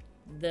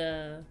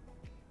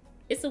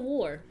a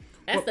war.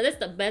 That's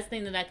the best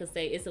thing that I could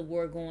say. It's a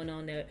war going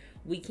on that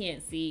we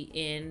can't see,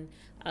 in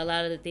a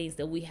lot of the things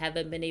that we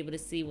haven't been able to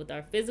see with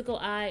our physical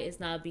eye is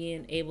not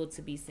being able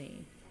to be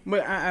seen.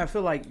 But I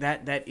feel like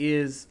that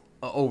is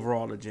an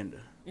overall agenda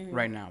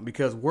right now,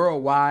 because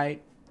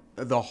worldwide,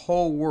 the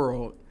whole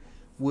world,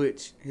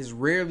 which has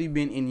rarely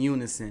been in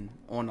unison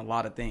on a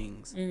lot of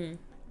things,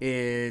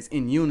 is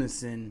in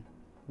unison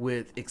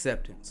with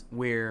acceptance,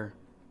 where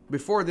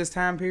before this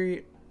time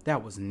period,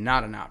 that was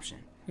not an option.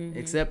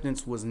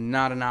 Acceptance was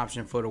not an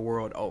option for the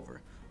world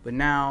over. But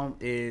now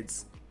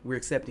we're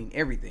accepting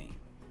everything.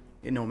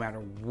 And no matter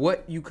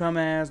what you come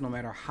as, no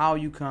matter how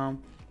you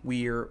come,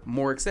 we're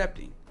more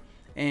accepting.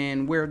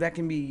 And where that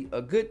can be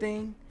a good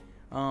thing,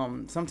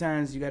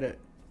 sometimes you got to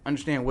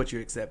understand what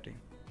you're accepting.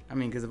 I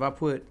mean, because if I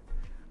put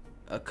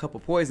a cup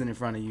of poison in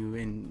front of you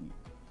and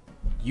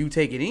you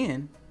take it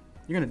in,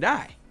 you're going to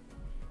die.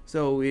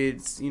 So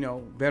it's,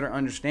 better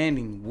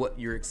understanding what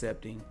you're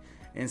accepting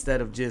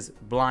instead of just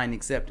blind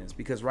acceptance,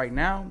 because right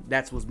now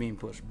that's what's being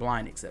pushed,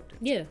 blind acceptance.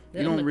 Yeah,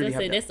 you don't really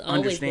have to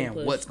understand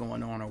what's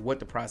going on or what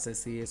the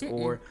process is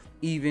or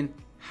even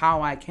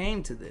how I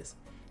came to this.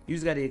 You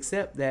just got to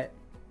accept that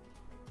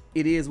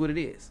it is what it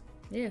is.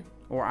 Yeah.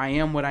 Or I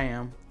am what I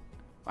am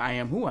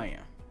who I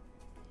am.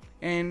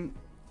 And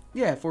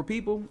yeah, for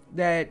people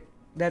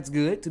that's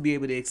good to be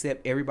able to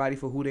accept everybody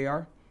for who they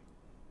are,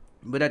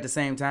 but at the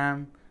same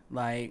time,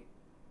 like,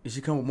 it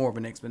should come with more of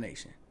an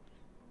explanation.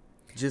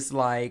 Just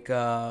like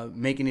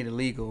making it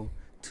illegal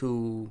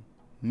to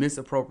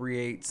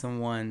misappropriate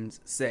someone's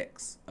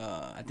sex.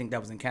 I think that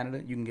was in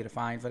Canada. You can get a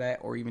fine for that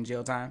or even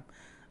jail time.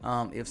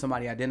 If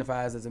somebody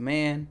identifies as a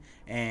man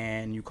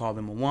and you call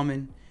them a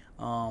woman,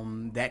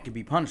 that could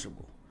be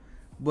punishable.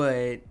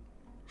 But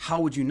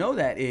how would you know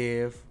that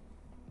if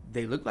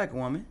they look like a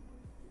woman,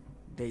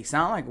 they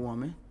sound like a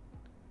woman,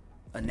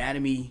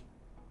 anatomy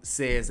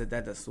says that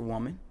that's a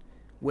woman,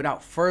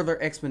 without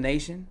further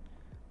explanation?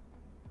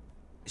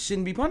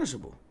 Shouldn't be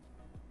punishable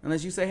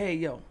unless you say, hey,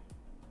 yo,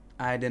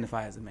 I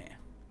identify as a man.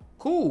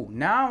 Cool.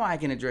 Now I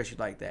can address you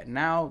like that.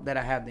 Now that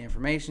I have the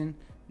information,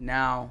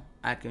 now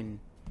I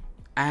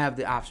have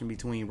the option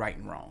between right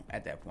and wrong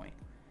at that point.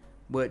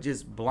 But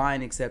just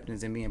blind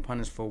acceptance and being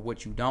punished for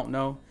what you don't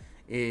know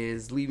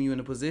is leaving you in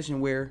a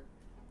position where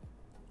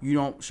you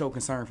don't show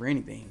concern for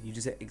anything. You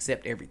just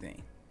accept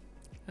everything.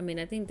 I mean,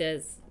 I think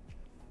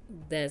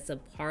that's a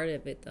part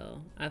of it,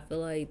 though. I feel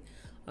like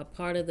a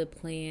part of the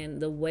plan,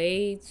 the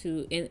way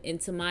to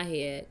into my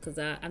head, because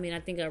I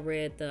think I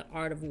read The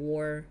Art of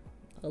War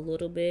a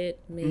little bit,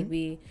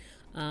 maybe,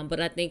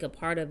 but I think a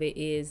part of it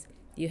is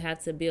you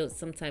have to build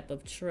some type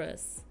of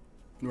trust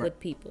with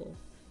people.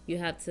 You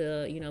have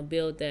to,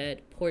 build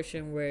that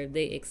portion where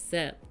they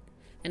accept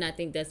And I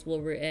think that's where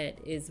we're at,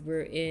 is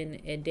we're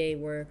in a day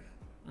where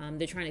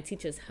they're trying to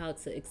teach us how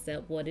to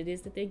accept what it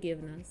is that they're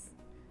giving us,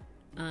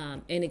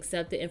 and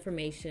accept the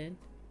information,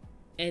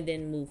 and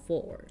then move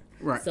forward.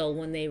 Right. So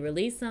when they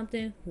release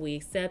something, we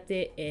accept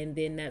it, and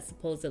then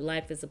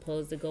life is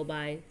supposed to go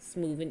by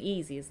smooth and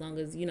easy, as long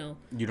as, You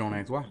don't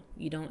ask why.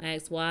 you don't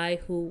ask why,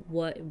 who,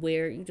 what,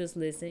 where. You just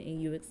listen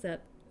and you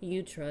accept.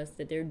 You trust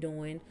that they're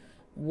doing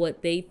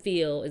what they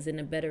feel is in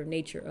a better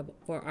nature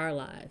for our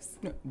lives.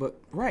 No, but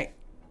right,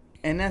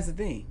 and that's the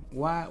thing.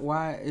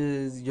 Why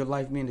is your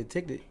life being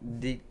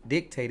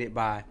dictated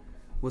by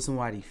what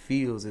somebody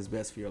feels is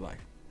best for your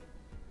life?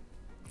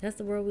 That's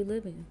the world we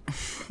live in.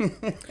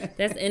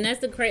 That's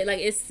the crazy. Like,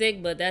 it's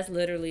sick, but that's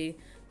literally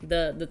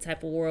the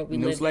type of world we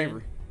live New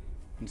slavery.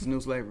 It's new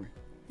slavery.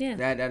 in.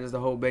 Yeah. That is the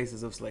whole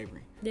basis of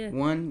slavery. Yeah.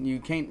 One, you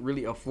can't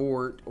really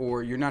afford,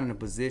 or you're not in a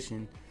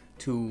position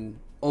to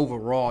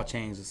overall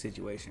change the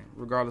situation.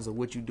 Regardless of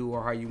what you do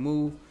or how you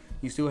move,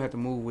 you still have to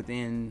move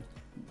within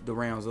the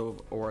realms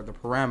of, or the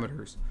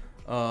parameters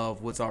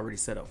of, what's already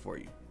set up for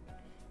you.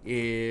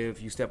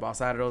 If you step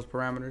outside of those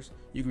parameters,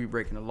 you can be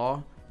breaking the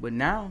law. But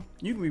now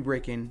you can be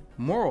breaking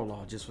moral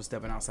law just for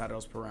stepping outside of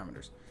those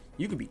parameters.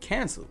 You can be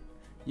canceled.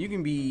 You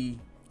can be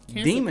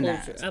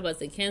demonized. Culture. I about to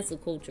say cancel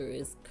culture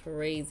is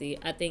crazy.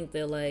 I think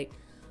that, like,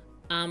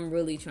 I'm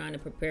really trying to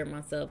prepare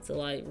myself to,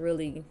 like,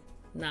 really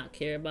not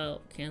care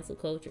about cancel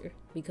culture,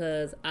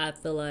 because I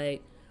feel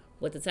like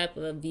with the type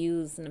of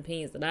views and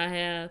opinions that I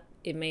have,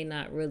 it may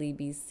not really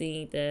be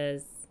seen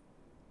as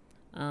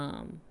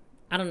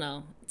I don't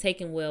know,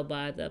 taken well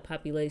by the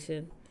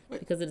population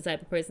because of the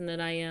type of person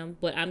that I am.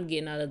 But I'm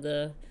getting out of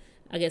the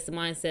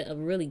mindset of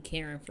really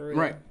caring for real.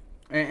 Right.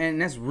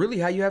 And that's really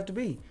how you have to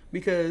be,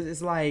 because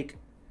it's like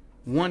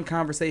one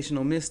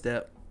conversational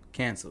misstep,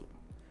 canceled.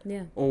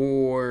 Yeah.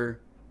 Or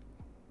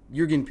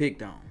you're getting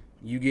picked on.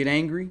 You get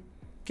angry,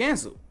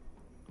 canceled.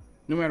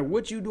 No matter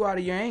what you do out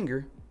of your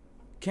anger,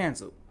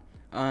 canceled.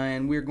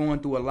 And we're going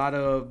through a lot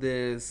of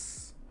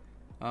this.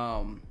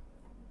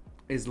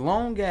 As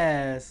long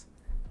as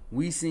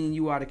we seen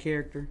you out of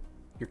character,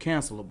 you're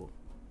cancelable.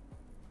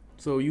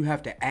 So you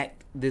have to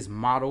act this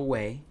model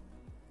way,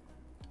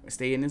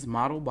 stay in this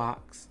model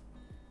box,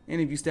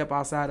 and if you step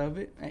outside of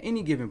it, at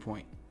any given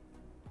point,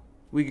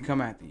 we can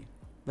come after you.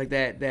 Like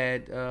that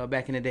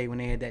back in the day when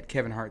they had that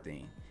Kevin Hart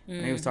thing.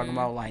 And they was talking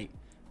about, like,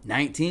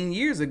 19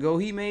 years ago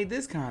he made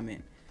this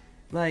comment.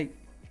 Like,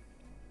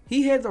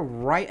 he had the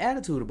right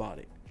attitude about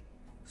it.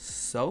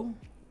 So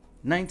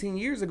 19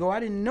 years ago, I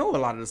didn't know a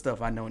lot of the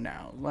stuff I know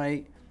now.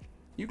 Like,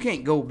 you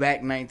can't go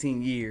back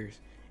 19 years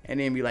and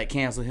then be like,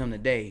 cancel him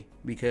today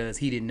because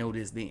he didn't know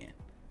this then.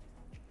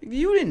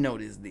 You didn't know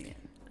this then.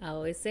 I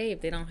always say,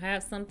 if they don't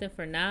have something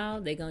for now,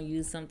 they're going to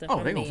use something Oh,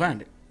 from they're going to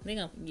find it. They're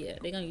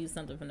going to use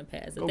something from the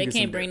past. Go If they get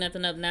can't some bring dirt.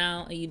 nothing up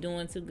now and you're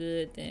doing too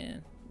good,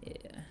 then,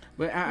 yeah.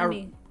 But I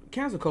mean,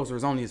 cancel culture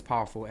is only as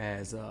powerful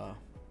as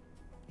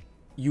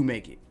you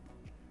make it.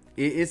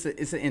 It's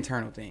an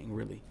internal thing,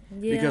 really.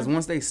 Yeah. Because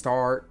once they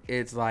start,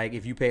 it's like,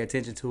 if you pay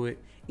attention to it,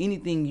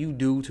 anything you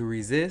do to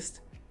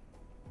resist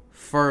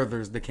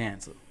furthers the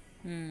cancel.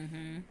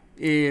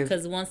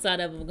 because one side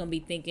of them gonna be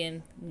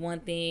thinking one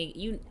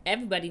thing.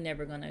 Everybody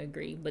never gonna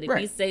agree, but if you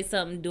Right. say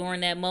something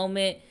during that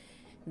moment,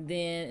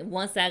 then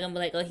one side gonna be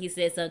like, "Oh, he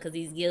said something because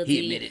he's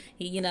guilty." He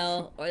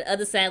admitted. Or the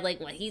other side like,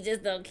 "Well, he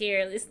just don't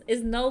care."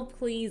 It's no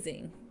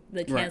pleasing the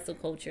Right. cancel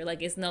culture.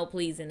 Like, it's no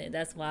pleasing it.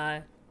 That's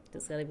why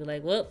just gotta be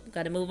like, "Well,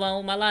 gotta move on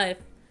with my life."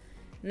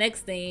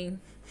 Next thing.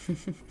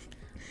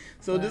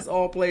 So this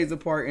all plays a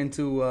part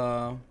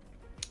into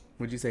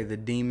would you say the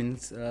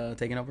demons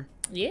taking over?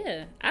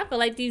 Yeah, I feel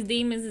like these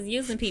demons is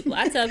using people.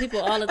 I tell people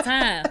all the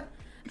time.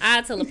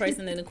 I tell a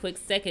person in a quick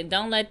second,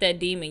 don't let that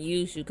demon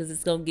use you, because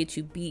it's gonna get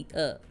you beat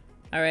up.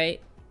 All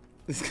right,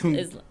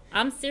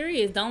 I'm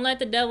serious. Don't let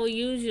the devil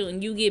use you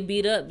and you get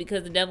beat up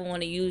because the devil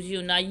want to use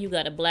you. Now you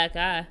got a black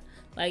eye.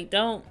 Like,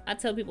 don't. I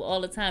tell people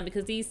all the time,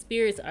 because these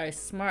spirits are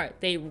smart.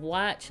 They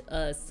watch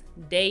us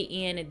day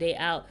in and day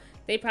out.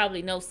 They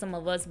probably know some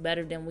of us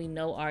better than we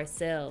know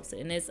ourselves,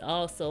 and it's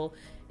also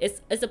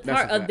it's a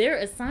part of their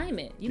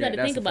assignment. You got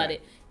to think about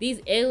it.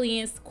 These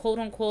aliens, quote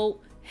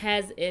unquote,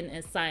 has an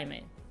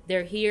assignment.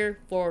 They're here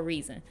for a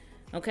reason,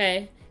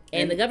 okay?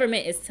 And the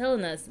government is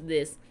telling us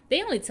this.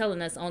 They only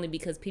telling us only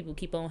because people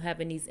keep on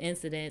having these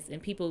incidents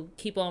and people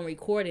keep on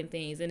recording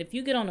things. And if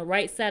you get on the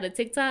right side of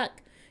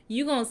TikTok,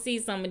 you're going to see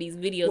some of these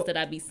videos that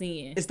I be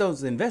seeing. It's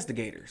those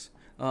investigators.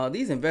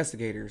 These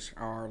investigators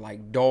are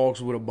like dogs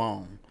with a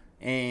bone.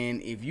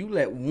 And if you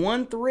let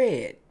one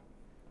thread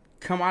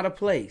come out of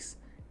place,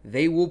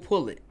 they will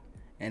pull it.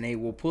 And they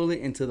will pull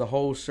it until the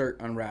whole shirt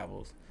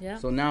unravels. Yeah.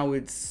 So now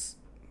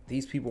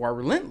these people are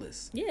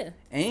relentless. Yeah.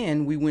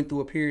 And we went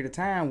through a period of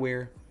time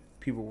where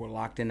people were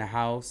locked in the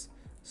house.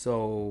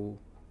 So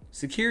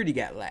security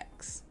got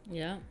lax.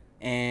 Yeah.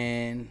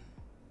 And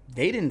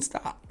they didn't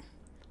stop.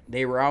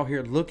 They were out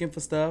here looking for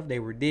stuff. They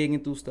were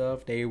digging through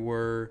stuff. They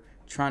were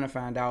trying to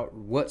find out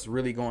what's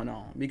really going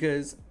on.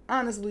 Because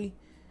honestly,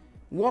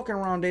 walking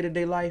around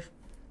day-to-day life,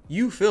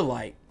 you feel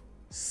like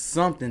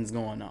something's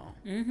going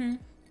on.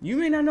 You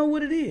may not know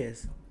what it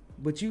is,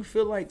 but you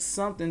feel like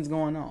something's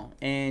going on,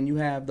 and you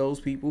have those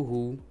people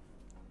who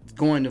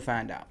going to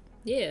find out.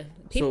 Yeah,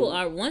 people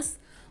are once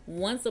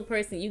a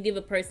person, you give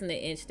a person an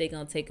inch, they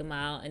gonna take a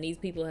mile, and these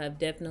people have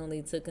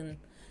definitely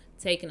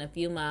taken a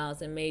few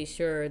miles and made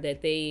sure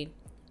that they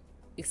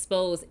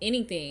expose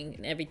anything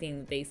and everything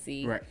that they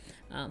see. Right.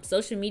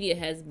 Social media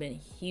has been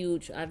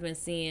huge. I've been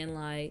seeing,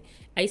 like,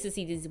 I used to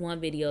see these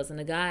one videos, and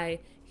the guy,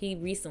 he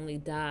recently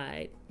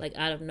died, like,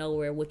 out of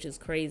nowhere, which is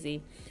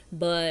crazy.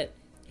 But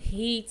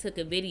he took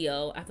a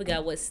video, I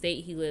forgot what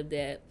state he lived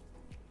at,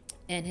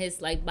 and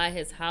his, like, by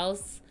his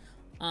house,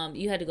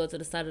 you had to go to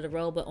the side of the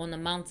road, but on the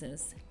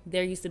mountains,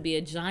 there used to be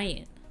a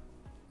giant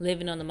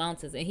living on the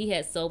mountains, and he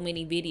had so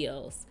many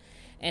videos.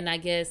 And I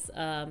guess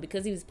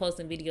because he was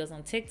posting videos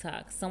on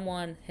TikTok,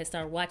 someone had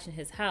started watching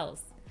his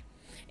house,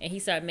 and he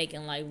started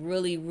making, like,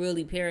 really,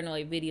 really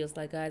paranoid videos,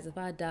 like, guys, if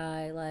I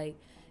die, like,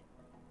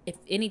 if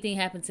anything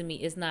happened to me,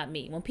 it's not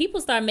me. When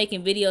people start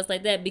making videos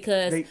like that,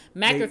 because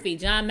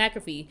John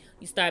McAfee,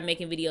 you start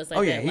making videos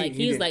like that. Like,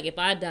 he was like, if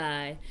I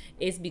die,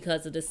 it's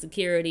because of the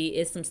security.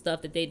 It's some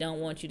stuff that they don't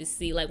want you to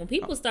see. Like, when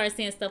people start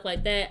saying stuff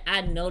like that,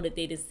 I know that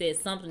they just said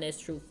something that's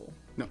truthful.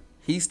 No,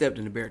 he stepped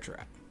in the bear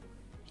trap.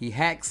 He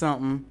hacked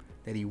something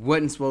that he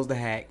wasn't supposed to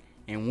hack,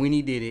 and when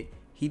he did it,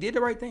 he did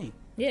the right thing.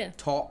 Yeah.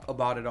 Talk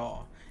about it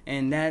all.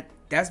 And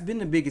that's been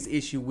the biggest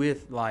issue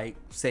with, like,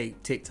 say,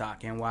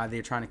 TikTok, and why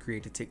they're trying to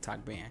create the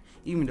TikTok ban.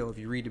 Even though if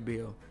you read the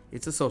bill,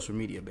 it's a social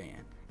media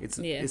ban. It's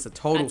a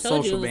total social ban. I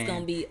told you it was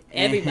going to be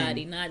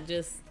everybody, not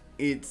just...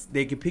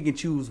 They can pick and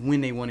choose when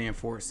they want to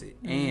enforce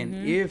it. Mm-hmm.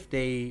 And if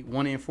they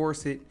want to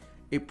enforce it,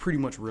 it pretty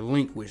much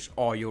relinquish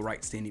all your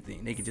rights to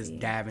anything. They can just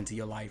dive into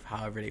your life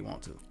however they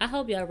want to. I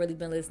hope y'all really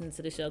been listening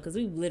to the show, because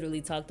we've literally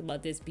talked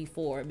about this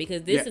before,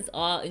 because this is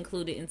all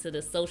included into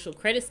the social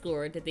credit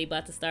score that they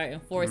about to start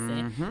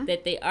enforcing,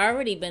 that they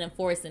already been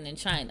enforcing in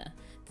China.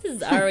 This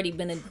has already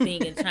been a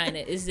thing in China.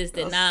 It's just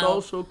that now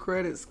social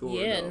credit score.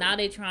 Yeah, now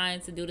they're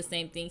trying to do the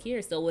same thing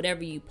here. So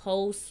whatever you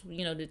post,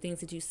 the things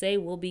that you say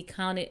will be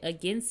counted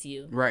against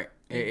you. Right.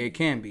 It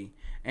can be.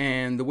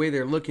 And the way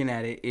they're looking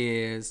at it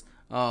is...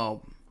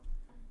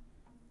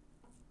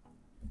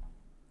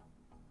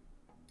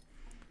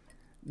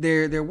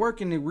 They're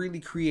working to really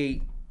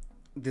create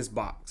this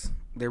box.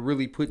 They're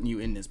really putting you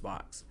in this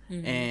box.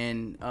 Mm-hmm.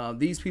 And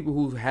these people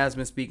who has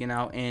been speaking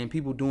out and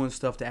people doing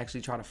stuff to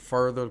actually try to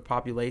further the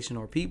population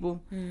or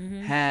people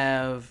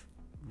have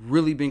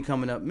really been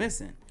coming up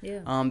missing.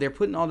 Yeah. They're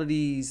putting all of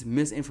these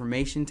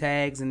misinformation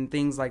tags and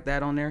things like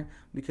that on there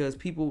because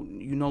people,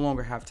 you no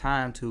longer have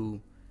time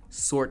to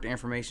sort the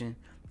information.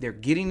 They're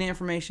getting the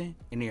information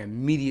and they're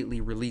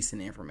immediately releasing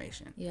the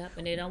information. Yep,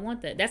 and they don't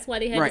want that. That's why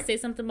they had to say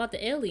something about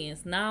the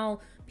aliens.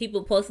 Now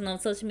people posting on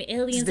social media,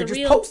 aliens are real. They're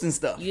just posting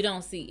stuff. You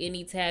don't see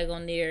any tag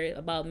on there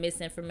about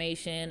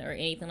misinformation or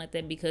anything like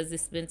that because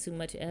it's been too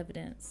much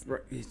evidence.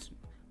 Right.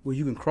 Well,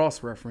 you can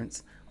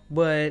cross-reference,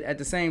 but at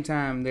the same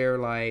time, they're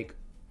like,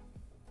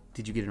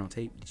 did you get it on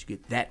tape? Did you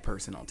get that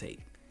person on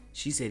tape?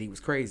 She said he was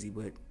crazy,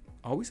 but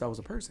all we saw was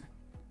a person.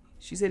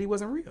 She said he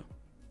wasn't real.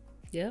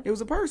 Yep. It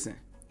was a person.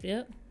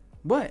 Yep.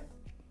 But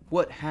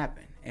what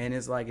happened? And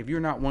it's like, if you're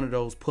not one of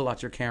those pull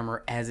out your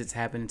camera as it's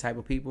happening type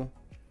of people,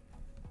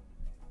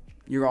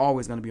 you're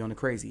always going to be on the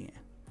crazy end.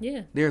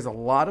 Yeah. There's a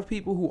lot of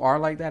people who are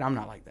like that. I'm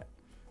not like that.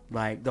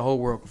 Like, the whole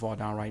world could fall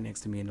down right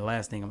next to me, and the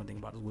last thing I'm going to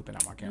think about is whipping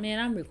out my camera. Man,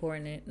 I'm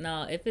recording it.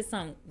 No, if it's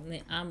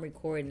something, I'm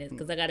recording it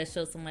because I got to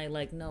show somebody,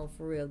 like, no,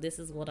 for real, this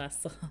is what I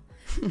saw.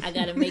 I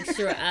got to make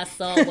sure I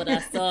saw what I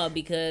saw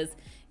because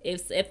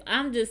if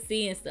I'm just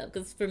seeing stuff,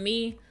 because for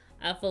me,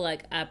 I feel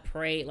like I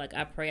pray.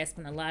 I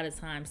spend a lot of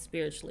time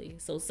spiritually.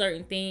 So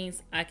certain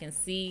things I can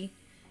see,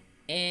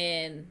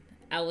 and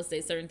I would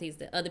say certain things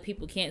that other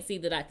people can't see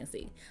that I can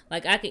see.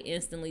 Like, I can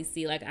instantly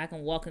see, like, I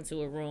can walk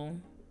into a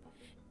room,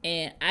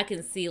 and I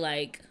can see,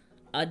 like,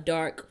 a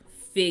dark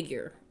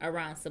figure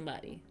around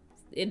somebody.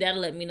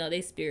 That'll let me know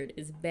their spirit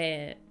is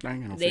bad. I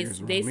ain't got no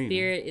Their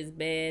spirit is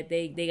bad.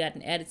 They got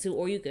an attitude,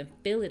 or you can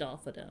feel it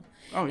off of them.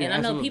 Oh, yeah, and I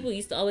know absolutely. people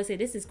used to always say,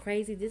 this is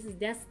crazy.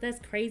 That's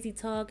crazy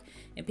talk.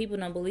 And people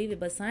don't believe it.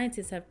 But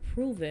scientists have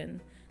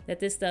proven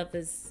that this stuff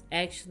is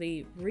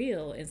actually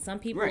real. And some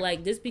people,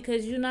 like, just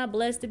because you're not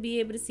blessed to be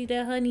able to see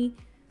that honey,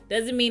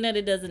 doesn't mean that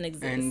it doesn't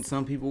exist. And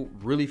some people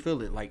really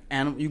feel it. Like,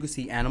 you can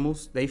see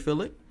animals, they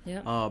feel it.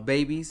 Yep.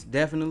 Babies,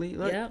 definitely.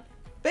 Like, yep.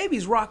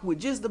 Babies rock with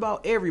just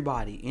about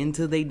everybody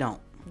until they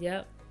don't.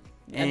 Yep.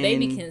 A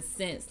baby can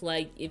sense,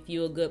 like, if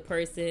you're a good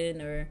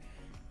person, or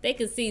they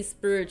can see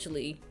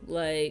spiritually,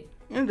 like.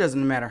 And it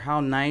doesn't matter how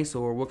nice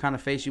or what kind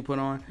of face you put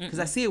on, because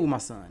I see it with my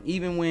son.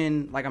 Even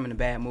when, like, I'm in a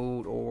bad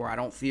mood or I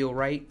don't feel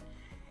right,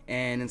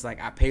 and it's like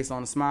I paste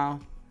on a smile,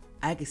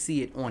 I can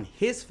see it on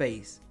his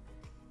face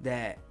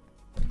that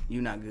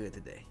you're not good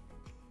today.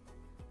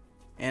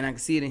 And I can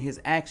see it in his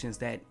actions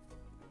that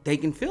they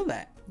can feel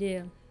that.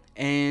 Yeah.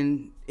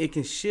 And it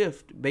can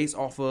shift based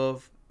off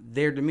of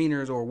their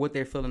demeanors or what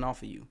they're feeling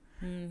off of you.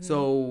 Mm-hmm.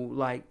 So,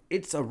 like,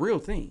 it's a real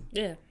thing.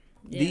 Yeah.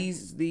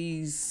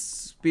 These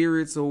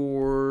spirits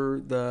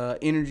or the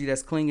energy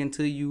that's clinging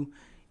to you,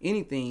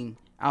 anything,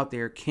 out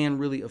there can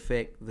really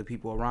affect the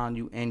people around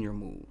you and your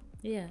mood.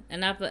 Yeah,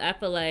 and I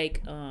feel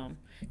like,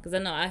 because I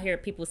know I hear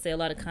people say a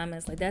lot of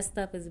comments like that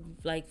stuff is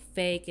like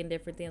fake and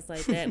different things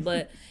like that.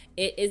 But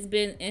it's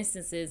been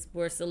instances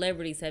where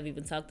celebrities have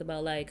even talked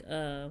about like,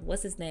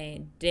 what's his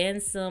name,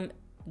 Dansum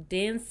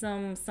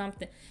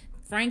something,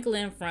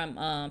 Franklin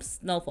from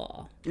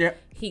Snowfall. Yeah,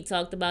 he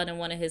talked about in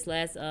one of his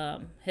last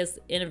his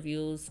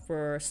interviews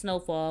for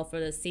Snowfall for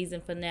the season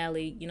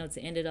finale.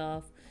 To end it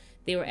off.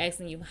 They were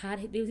asking you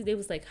they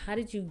was like, how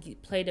did you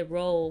play the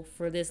role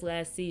for this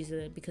last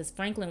season? Because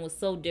Franklin was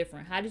so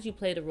different. How did you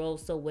play the role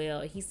so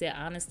well? He said,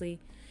 honestly,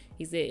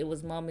 it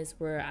was moments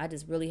where I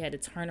just really had to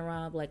turn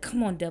around, like,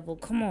 come on, devil,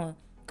 come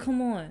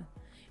on.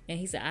 And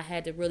he said, I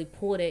had to really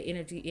pull that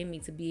energy in me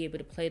to be able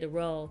to play the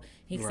role.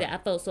 He said, I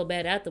felt so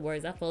bad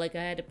afterwards. I felt like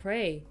I had to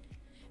pray.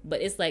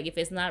 But it's like, if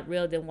it's not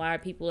real, then why are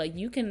people like,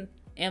 you can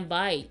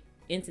invite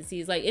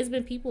entities. Like, it's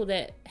been people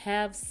that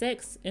have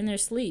sex in their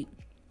sleep.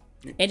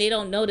 And they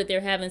don't know that they're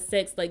having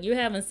sex. Like, you're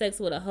having sex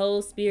with a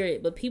whole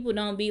spirit. But people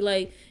don't be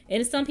like...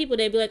 And some people,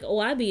 they be like, oh,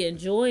 I be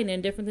enjoying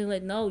and different things.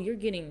 Like, no, you're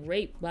getting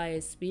raped by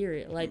a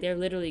spirit. Like, they're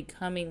literally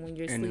coming when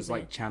you're sleeping. And it's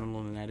like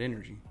channeling that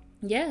energy.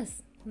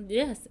 Yes.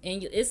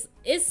 And it's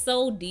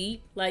so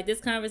deep. Like, this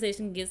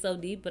conversation gets so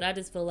deep. But I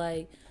just feel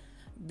like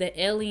the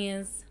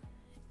aliens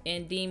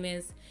and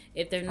demons,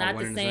 if they're not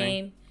the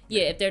same...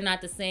 Yeah, if they're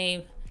not the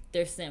same,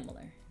 they're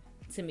similar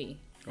to me.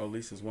 Or at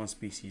least there's one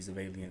species of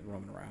alien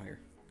roaming around here.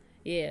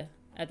 Yeah,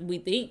 we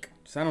think.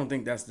 So I don't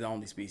think that's the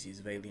only species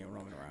of alien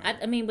roaming around.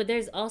 I mean, but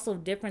there's also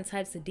different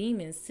types of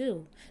demons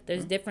too.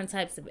 There's different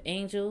types of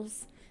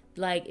angels.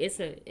 Like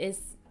it's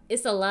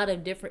a lot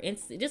of different.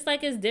 Just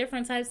like it's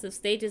different types of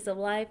stages of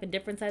life and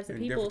different types of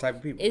people. Different type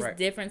of people. It's right.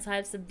 different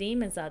types of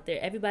demons out there.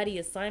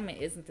 Everybody's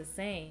assignment isn't the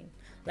same.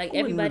 Like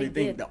I wouldn't everybody really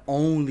think the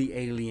only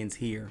aliens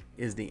here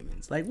is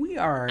demons. Like we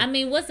are.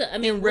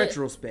 In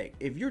retrospect,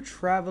 if you're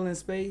traveling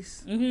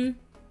space. Mm-hmm.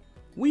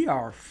 We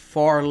are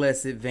far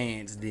less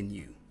advanced than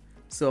you.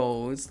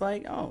 So it's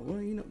like, oh,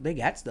 well, they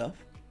got stuff.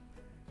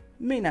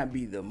 May not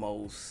be the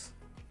most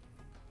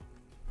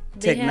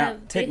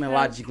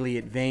technologically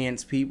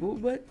advanced people,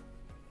 but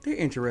they're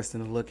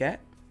interesting to look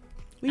at.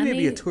 We may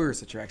be a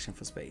tourist attraction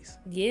for space.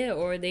 Yeah,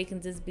 or they can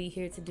just be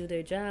here to do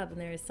their job and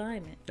their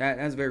assignment.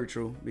 That's very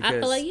true. Because I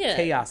feel like,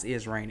 chaos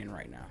is reigning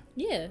right now.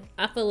 Yeah.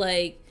 I feel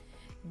like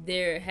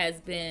I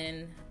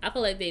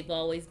feel like they've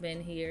always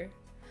been here.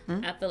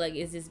 I feel like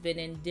it's just been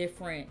in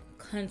different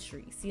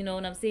countries. You know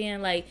what I'm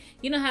saying? Like,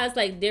 you know how it's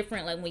like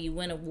different, like when you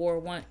win a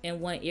war in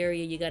one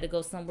area, you got to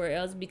go somewhere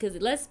else. Because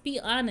let's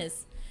be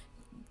honest,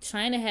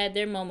 China had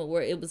their moment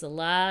where it was a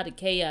lot of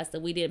chaos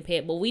that we didn't pay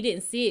it, but we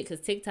didn't see it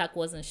because TikTok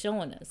wasn't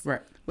showing us. Right.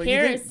 But you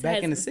think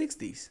back in the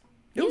 60s,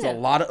 there was a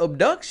lot of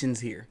abductions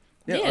here.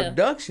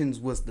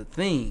 Abductions was the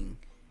thing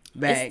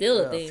back in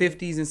the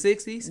 50s and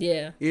 60s.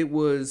 Yeah. It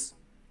was,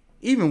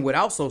 even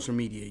without social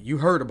media, you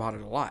heard about it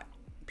a lot.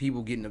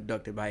 People getting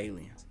abducted by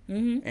aliens.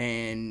 Mm-hmm.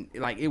 And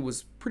like it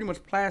was pretty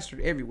much plastered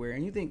everywhere.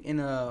 And you think in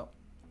an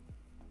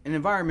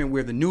environment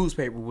where the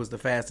newspaper was the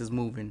fastest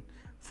moving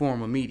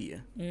form of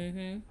media,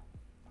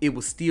 it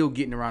was still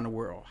getting around the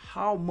world.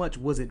 How much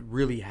was it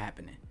really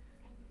happening?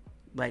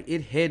 Like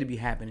it had to be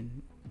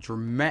happening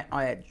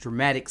at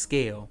dramatic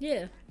scale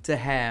to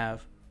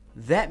have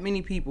that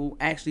many people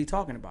actually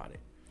talking about it.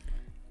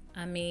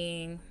 I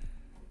mean,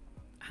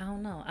 I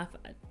don't know.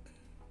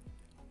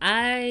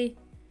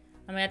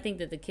 I think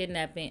that the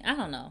kidnapping, I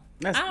don't know.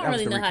 I don't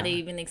really know how to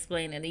even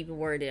explain it, even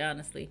word it,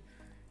 honestly.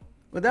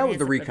 But that was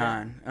the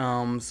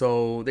recon.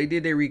 So they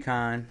did their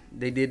recon.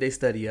 They did their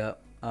study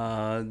up.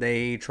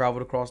 They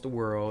traveled across the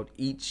world.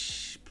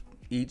 Each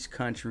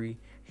country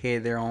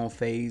had their own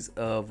phase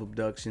of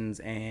abductions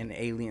and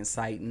alien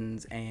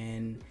sightings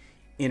and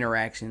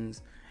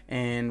interactions.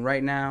 And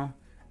right now,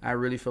 I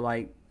really feel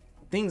like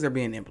things are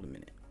being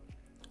implemented.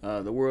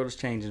 The world is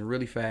changing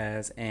really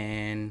fast,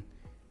 and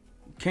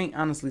can't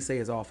honestly say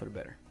it's all for the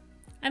better.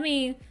 I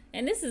mean,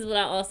 and this is what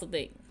I also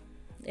think,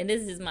 and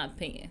this is my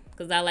opinion,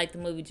 because I like the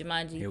movie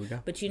Jumanji. Here we go.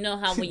 But you know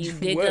how when you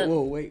dig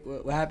wait,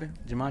 what happened?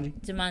 Jumanji?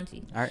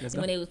 All right, let's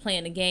go. When they was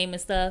playing the game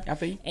and stuff, I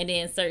feel you. And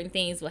then certain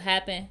things would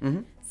happen.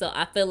 Mm-hmm. So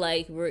I feel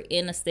like we're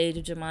in a stage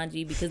of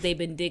Jumanji because they've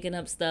been digging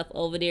up stuff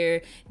over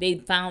there. They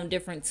found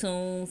different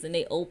tombs and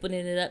they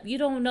opening it up. You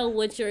don't know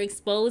what you're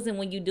exposing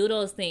when you do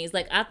those things.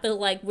 Like I feel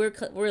like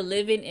we're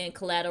living in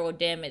collateral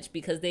damage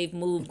because they've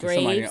moved graves.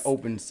 Somebody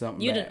opened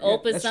something. You didn't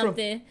open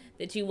something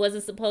that you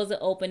wasn't supposed to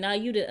open. Now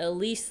you did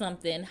unleash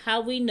something.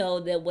 How we know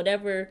that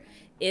whatever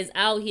is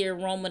out here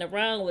roaming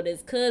around with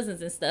his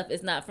cousins and stuff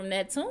is not from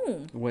that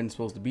tomb? It wasn't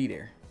supposed to be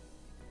there.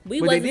 We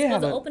wasn't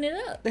supposed to open it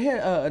up. They had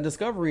a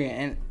discovery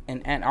in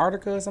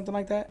Antarctica or something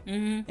like that.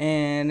 Mm-hmm.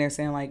 And they're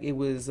saying like it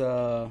was,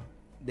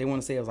 they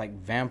want to say it was like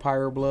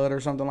vampire blood or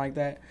something like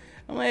that.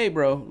 I'm like, hey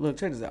bro, look,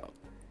 check this out.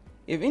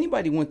 If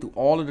anybody went through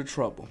all of the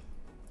trouble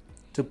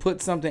to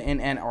put something in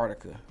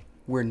Antarctica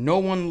where no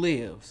one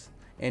lives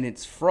and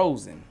it's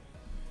frozen,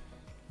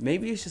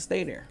 maybe it should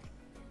stay there.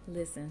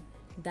 Listen,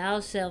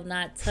 Thou shalt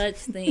not touch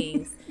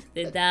things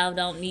that thou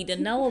don't need to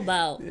know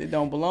about. It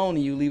don't belong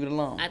to you. Leave it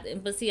alone.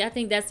 But see, I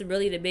think that's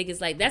really the biggest,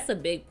 like, that's a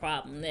big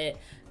problem that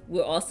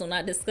we're also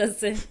not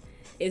discussing,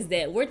 is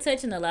that we're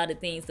touching a lot of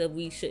things that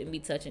we shouldn't be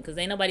touching, because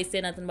ain't nobody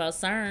said nothing about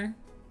CERN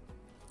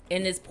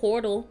in this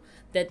portal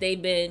that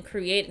they've been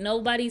creating.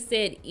 Nobody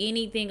said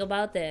anything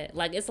about that.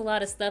 Like, it's a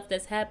lot of stuff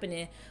that's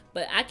happening,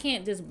 but I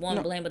can't just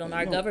blame it on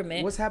our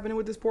government. What's happening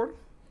with this portal?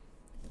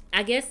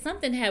 I guess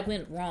something had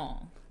went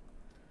wrong.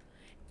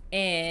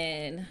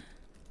 And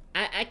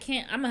I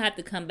can't, I'm gonna have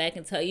to come back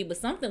and tell you, but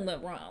something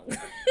went wrong.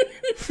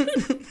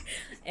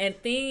 And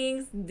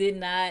things did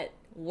not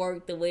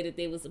work the way that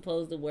they were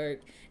supposed to work.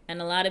 And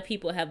a lot of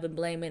people have been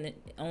blaming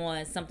it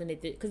on something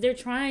that did, because they're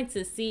trying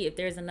to see if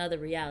there's another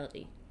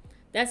reality.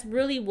 That's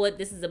really what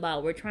this is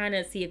about. We're trying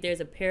to see if there's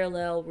a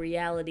parallel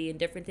reality and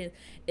different things.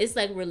 It's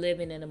like we're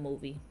living in a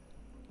movie.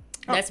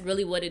 That's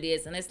really what it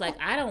is. And it's like,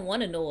 I don't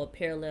want to know a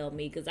parallel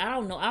me, because I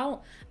don't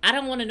know. I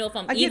don't want to know if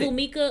I'm evil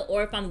Mika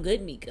or if I'm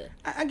good Mika.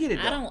 I get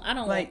it, though. I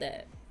don't like, want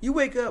that. You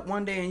wake up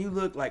one day and you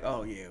look like,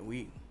 oh yeah,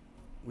 we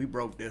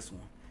broke this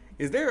one.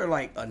 Is there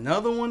like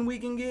another one we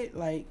can get?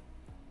 Like,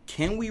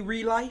 can we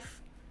relife?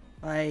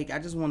 Like, I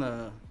just want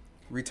to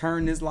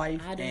return this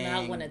life. I do and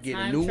not want to get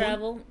time a new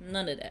travel. One.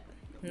 None of that.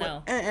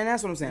 No. And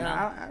that's what I'm saying. No.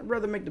 I'd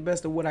rather make the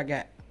best of what I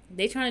got.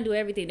 They trying to do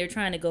everything. They're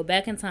trying to go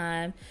back in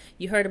time.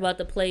 You heard about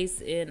the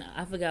place in,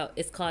 I forgot,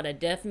 it's called a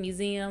death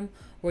museum,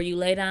 where you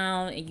lay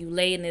down and you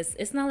lay in this,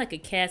 it's not like a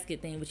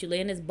casket thing, but you lay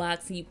in this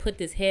box and you put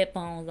this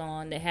headphones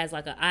on that has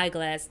like an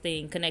eyeglass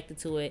thing connected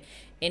to it,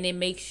 and it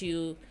makes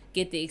you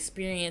get the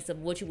experience of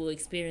what you will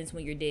experience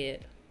when you're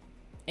dead.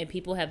 And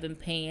people have been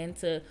paying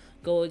to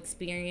go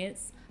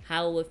experience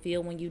how it would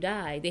feel when you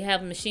die. They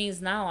have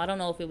machines now, I don't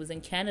know if it was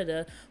in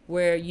Canada,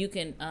 where you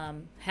can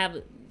have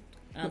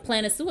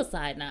plan a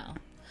suicide now.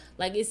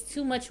 Like, it's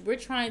too much. We're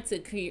trying to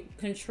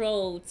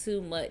control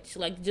too much.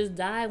 Like, just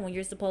die when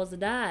you're supposed to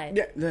die.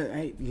 Yeah,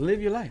 hey,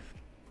 live your life.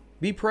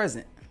 Be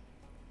present.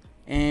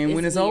 And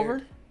when it's weird.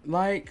 over,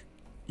 like,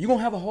 you're going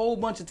to have a whole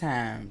bunch of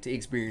time to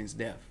experience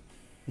death.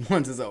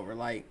 Once it's over,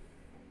 like,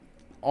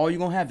 all you're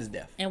going to have is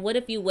death. And what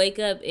if you wake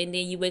up and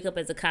then you wake up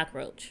as a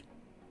cockroach?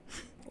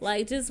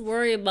 Like, just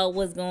worry about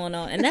what's going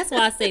on. And that's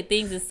why I say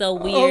things is so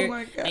weird. Oh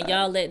my God. And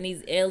y'all letting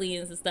these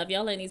aliens and stuff,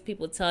 y'all letting these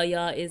people tell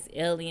y'all it's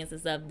aliens and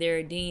stuff.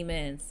 They're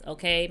demons,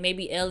 okay?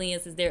 Maybe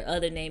aliens is their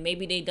other name.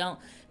 Maybe they don't.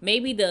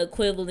 Maybe the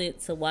equivalent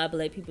to why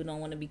black people don't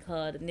want to be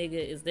called a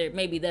nigga is their,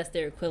 maybe that's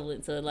their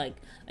equivalent to like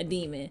a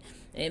demon.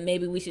 And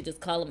maybe we should just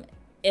call them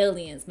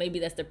aliens. Maybe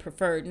that's their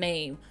preferred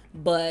name.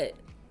 But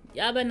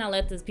y'all better not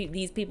let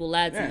these people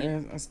lie to you. Yeah,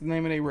 that's the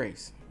name of their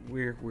race.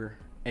 We're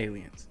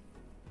aliens.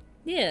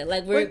 Yeah,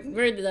 like we're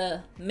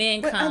the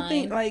mankind. But I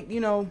think, like, you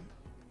know,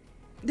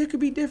 there could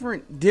be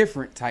different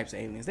types of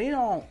aliens. They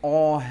don't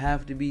all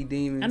have to be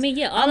demons. I mean,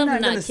 yeah, all of them are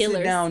not killers. I'm not gonna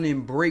sit down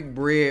and break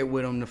bread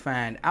with them to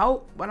find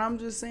out. But I'm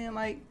just saying,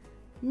 like,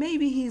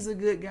 maybe he's a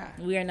good guy.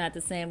 We are not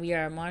the same. We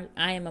are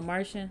I am a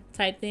Martian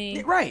type thing.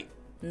 Yeah, right.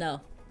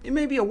 No. It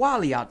may be a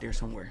Wally out there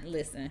somewhere.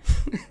 Listen,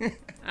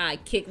 I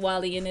kick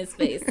Wally in his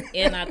face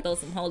and I throw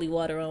some holy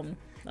water on him.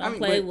 Don't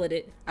play with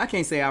it. I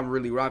can't say I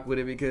really rock with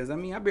it, because I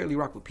mean I barely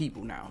rock with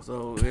people now,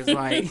 so it's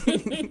like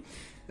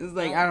it's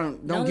like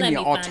don't give me an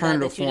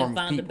alternative form of people.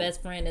 Found the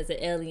best friend as an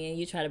alien.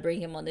 You try to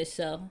bring him on this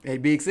show. Hey,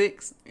 Big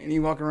Six, and he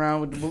walking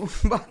around with the balloon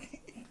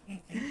body.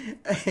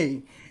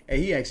 hey,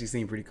 he actually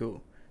seemed pretty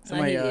cool.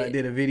 Somebody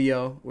did a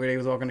video where they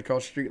was walking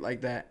across the street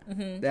like that.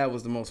 Mm-hmm. That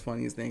was the most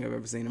funniest thing I've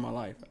ever seen in my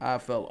life. I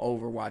fell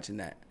over watching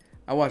that.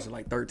 I watched it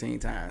like 13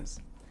 times.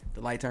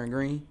 The light turned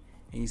green,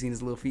 and you seen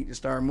his little feet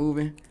just start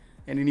moving.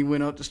 And then he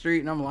went up the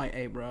street, and I'm like,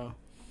 hey, bro,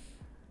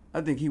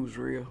 I think he was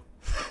real.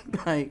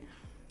 Like,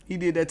 he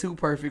did that too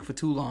perfect for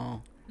too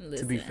long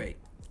to be fake.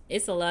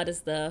 It's a lot of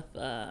stuff.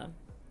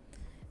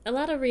 A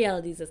lot of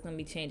realities that's going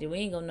to be changing. We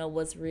ain't going to know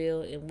what's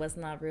real and what's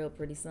not real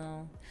pretty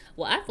soon.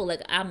 Well, I feel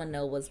like I'm going to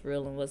know what's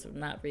real and what's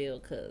not real,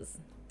 because...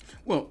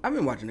 Well, I've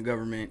been watching the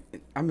government.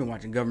 I've been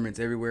watching governments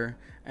everywhere.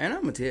 And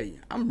I'm going to tell you,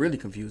 I'm really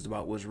confused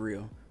about what's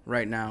real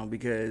right now,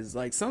 because,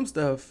 like, some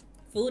stuff...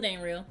 Food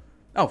ain't real.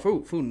 Oh,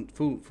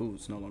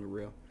 food's no longer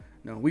real.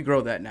 No, we grow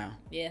that now.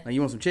 Yeah. Like,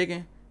 you want some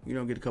chicken? You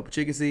don't get a couple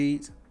chicken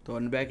seeds, throw it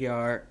in the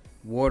backyard,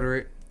 water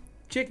it,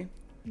 chicken.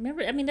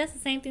 Remember, I mean, that's the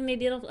same thing they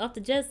did off the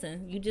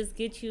Jetson. You just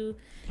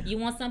you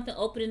want something,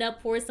 open it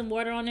up, pour some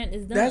water on it,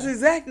 it's done. That's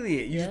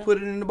exactly it. You just put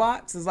it in the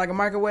box. It's like a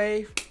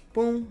microwave.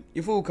 Boom,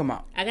 your food come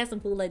out. I got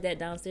some food like that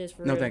downstairs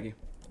for No, real. thank you.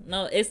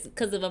 No, it's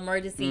because of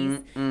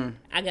emergencies.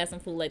 I got some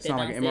food like that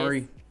downstairs. Sound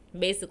like MRE.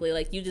 Basically,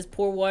 like, you just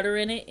pour water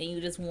in it and you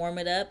just warm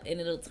it up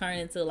and it'll turn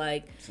into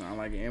like... Sound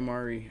like an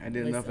MRE. I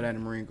did enough of that in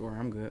the Marine Corps.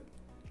 I'm good.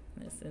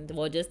 Listen,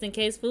 well, just in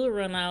case food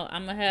run out,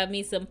 I'm going to have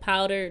me some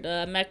powdered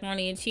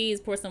macaroni and cheese,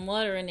 pour some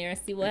water in there and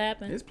see what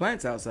happens. There's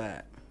plants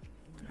outside.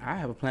 I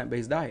have a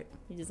plant-based diet.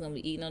 You're just going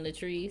to be eating on the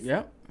trees?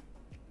 Yep.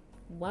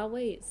 Why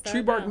wait?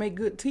 Tree bark make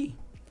good tea.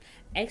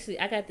 Actually,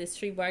 I got this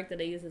tree bark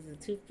that I use as a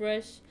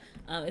toothbrush.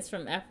 It's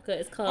from Africa.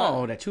 It's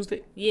called... Oh, that chew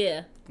stick?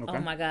 Yeah. Okay. Oh,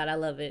 my God. I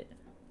love it.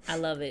 I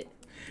love it.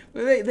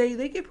 But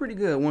they get pretty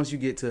good once you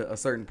get to a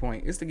certain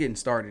point. It's the getting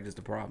started is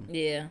the problem.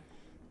 Yeah.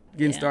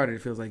 Getting started,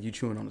 it feels like you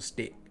chewing on a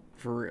stick.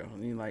 For real.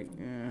 And you're like,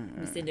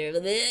 You sit there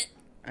with it.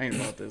 I ain't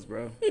about this,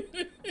 bro.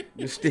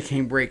 Your stick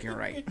ain't breaking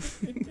right.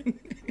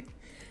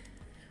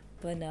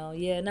 But no,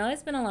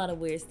 it's been a lot of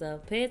weird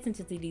stuff. Pay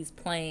attention to these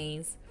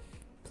planes.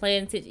 Pay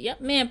attention.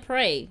 Yep, man,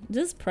 pray.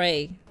 Just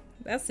pray.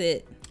 That's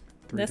it.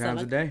 3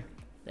 times a day.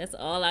 That's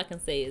all I can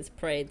say is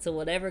pray to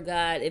whatever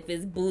God. If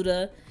it's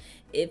Buddha,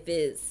 if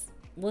it's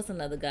what's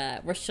another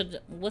God? What's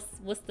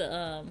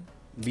the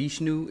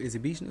Vishnu? Is it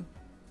Vishnu?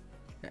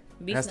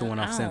 That's the one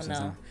off Simpsons,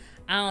 huh?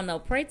 I don't know.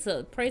 Pray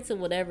to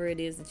whatever it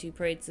is that you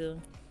pray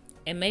to,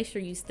 and make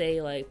sure you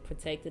stay like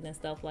protected and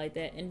stuff like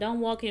that, and don't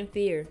walk in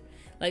fear.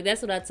 Like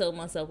that's what I told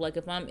myself. Like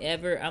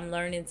I'm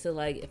learning to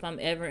if I'm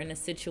ever in a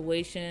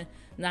situation,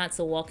 not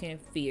to walk in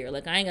fear.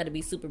 Like I ain't got to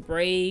be super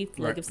brave.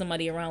 Like right. If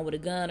somebody around with a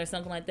gun or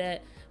something like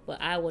that,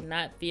 but I will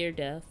not fear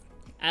death.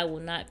 I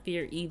will not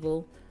fear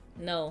evil.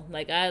 No,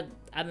 like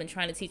I've been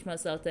trying to teach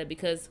myself that,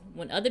 because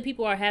when other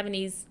people are having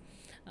these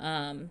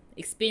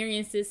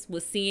experiences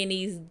with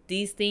seeing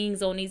these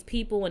things on these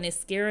people and it's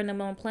scaring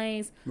them on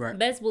planes, right.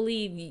 Best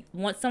believe you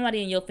want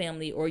somebody in your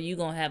family or you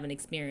gonna have an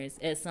experience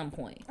at some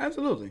point.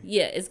 Absolutely.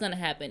 Yeah, it's gonna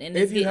happen. And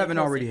if you haven't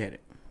already had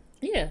it.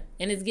 Yeah,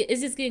 and it's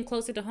just getting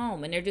closer to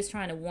home, and they're just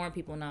trying to warn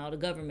people now, the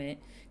government,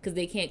 because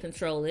they can't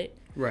control it.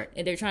 Right.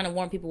 And they're trying to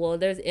warn people, well,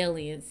 there's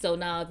aliens. So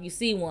now if you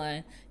see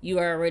one, you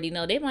already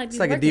know they might be. It's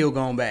like a deal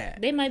gone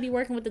bad. They might be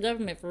working with the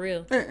government for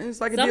real. Yeah,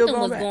 it's like a deal gone bad.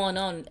 Something was going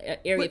on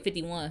at Area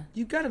 51.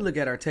 You got to look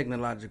at our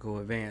technological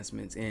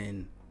advancements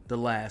in the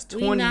last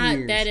 20 years. We're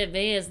not that years.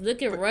 advanced.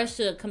 Look at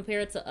Russia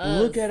compared to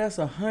us. Look at us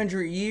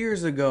 100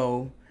 years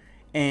ago.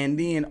 And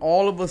then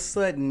all of a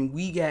sudden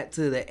we got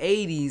to the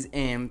 80s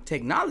and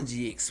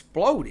technology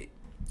exploded.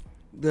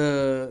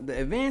 The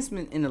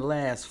advancement in the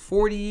last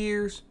 40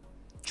 years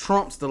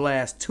trumps the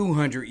last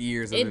 200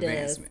 years of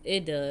advancement.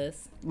 It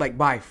does. Like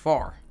by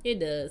far. It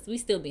does. We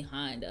still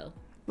behind though.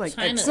 Like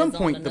China at some is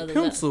point on the another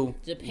pencil level.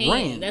 Japan,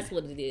 ran. that's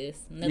what it is.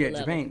 Another level.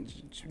 Japan.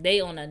 They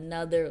on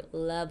another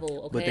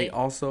level, okay? But they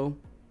also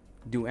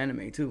do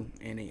anime too.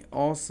 And they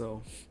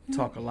also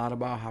talk a lot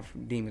about how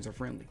demons are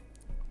friendly.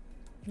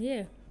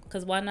 Yeah.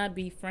 Because why not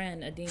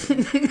befriend a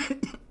demon?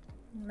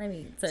 Let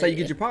me tell you. So you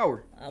get your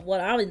power. I'm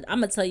going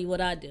to tell you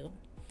what I do.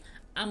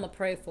 I'm going to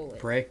pray for it.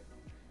 Pray.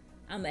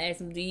 I'm going to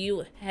ask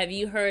him, have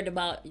you heard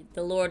about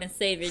the Lord and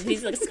Savior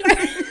Jesus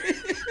Christ?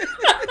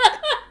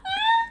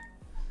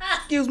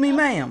 Excuse me,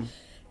 ma'am.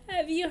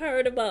 Have you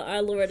heard about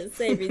our Lord and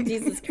Savior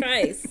Jesus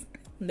Christ?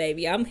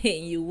 Baby, I'm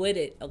hitting you with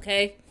it,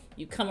 okay?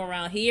 You come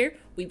around here,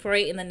 we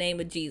pray in the name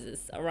of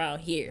Jesus around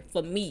here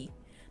for me.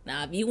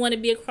 Now, if you want to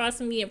be across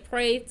from me and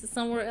pray to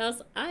somewhere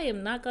else, I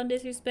am not going to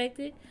disrespect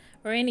it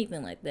or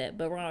anything like that.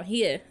 But around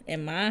here,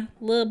 in my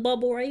little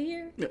bubble right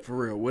here. Yeah, for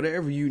real.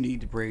 Whatever you need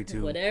to pray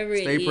to. Whatever it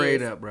is. Stay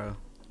prayed up, bro.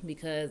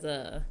 Because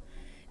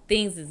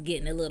things is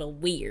getting a little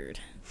weird.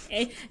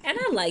 And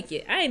I like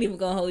it. I ain't even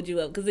going to hold you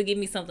up because it give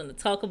me something to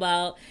talk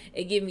about.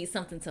 It give me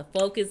something to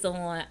focus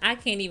on. I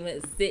can't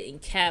even sit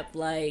and cap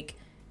like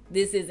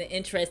this isn't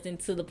interesting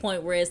to the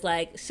point where it's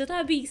like, should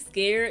I be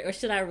scared or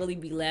should I really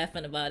be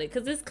laughing about it?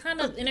 Because it's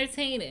kind of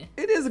entertaining.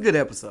 It is a good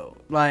episode.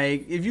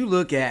 Like, if you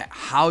look at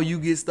how you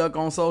get stuck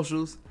on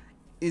socials,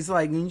 it's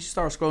like when you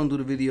start scrolling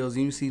through the videos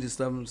and you see the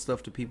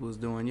stuff the people is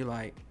doing, you're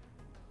like,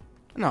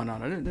 no,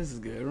 this is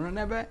good. Run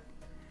that back.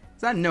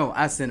 So I know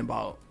I sent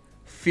about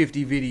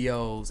 50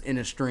 videos in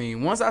a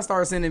stream. Once I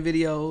start sending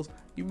videos,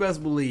 you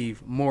best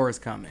believe more is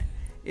coming.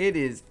 It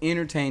is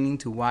entertaining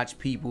to watch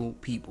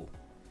people.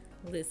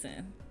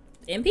 Listen.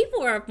 And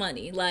people are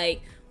funny.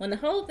 Like, when the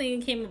whole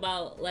thing came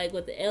about, like,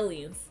 with the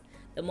aliens,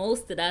 the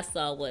most that I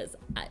saw was,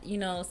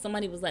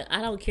 somebody was like,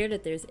 I don't care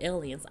that there's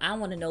aliens. I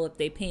want to know if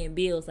they paying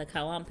bills like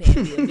how I'm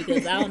paying bills.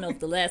 Because I don't know if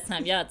the last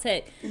time y'all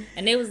checked.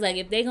 And they was like,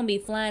 if they going to be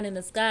flying in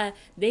the sky,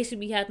 they should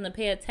be having to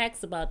pay a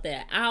tax about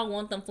that. I don't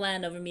want them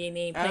flying over me and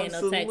they ain't paying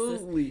no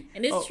taxes.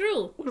 And it's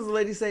true. What does the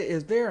lady say?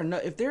 If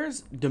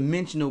there's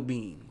dimensional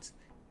beings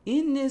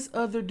in this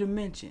other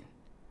dimension,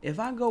 if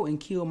I go and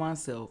kill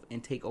myself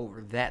and take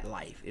over that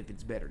life, if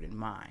it's better than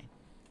mine,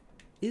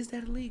 is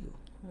that illegal?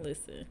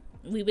 Listen,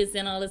 we've been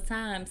saying all this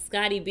time,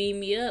 Scotty beat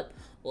me up.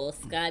 Well,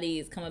 Scotty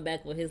is coming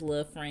back with his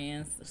little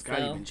friends.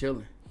 Scotty been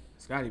chilling.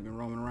 Scotty been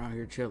roaming around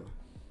here chilling.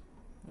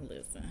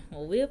 Listen,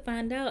 well, we'll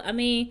find out. I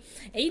mean,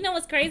 and you know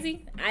what's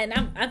crazy?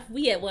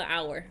 We at 1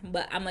 hour,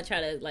 but I'm going to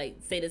try to,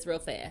 say this real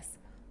fast.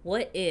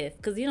 What if,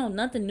 because,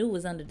 nothing new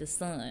was under the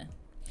sun.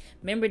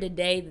 Remember the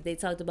day that they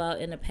talked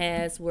about in the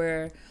past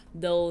where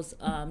those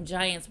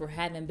giants were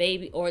having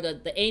baby, or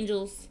the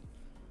angels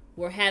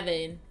were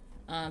having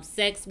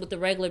sex with the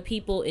regular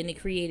people and they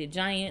created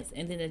giants,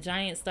 and then the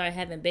giants started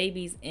having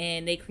babies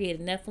and they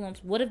created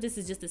Nephilims? What if this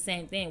is just the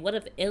same thing? What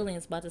if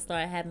aliens about to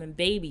start having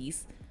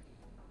babies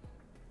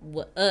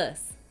with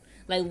us?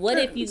 Like, what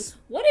if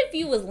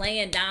you was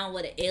laying down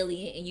with an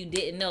alien and you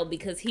didn't know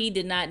because he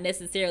did not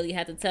necessarily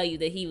have to tell you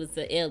that he was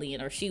the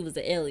alien or she was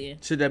the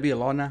alien? Should that be a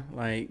law now?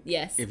 Like,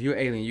 yes. If you're an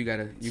alien, you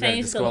gotta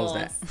Change disclose the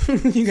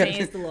that. you gotta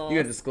Change the laws. You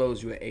gotta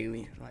disclose you're an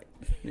alien. Like,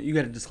 you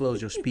gotta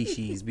disclose your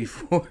species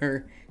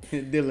before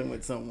dealing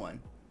with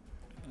someone.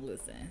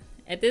 Listen,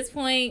 at this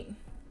point,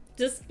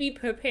 just be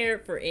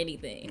prepared for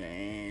anything.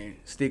 Man,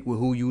 stick with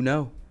who you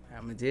know.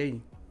 I'm gonna tell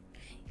you.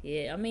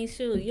 Yeah, I mean,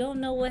 shoot, you don't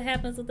know what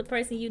happens with the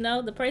person you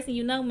know. The person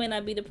you know may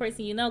not be the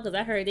person you know, because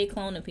I heard they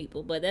cloning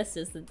people, but that's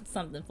just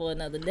something for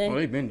another day. Well,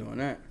 they've been doing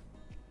that.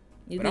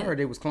 But I heard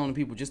they was cloning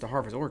people just to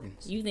harvest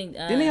organs. You think?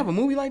 Didn't they have a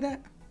movie like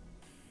that?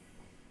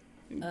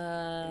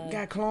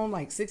 Got cloned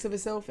like 6 of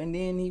himself, and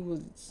then he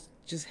was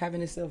just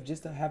having himself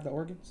just to have the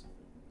organs.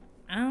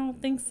 I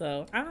don't think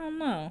so. I don't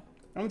know.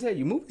 I'm gonna tell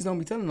you, movies don't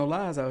be telling no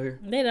lies out here.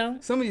 They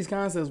don't. Some of these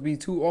concepts be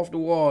too off the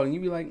wall, and you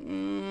be like,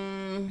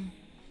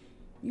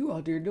 you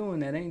out there doing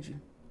that, ain't you?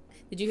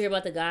 Did you hear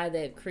about the guy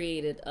that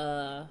created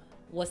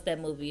what's that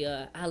movie?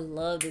 I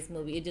love this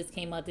movie. It just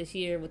came out this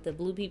year with the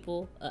blue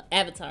people,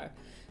 Avatar.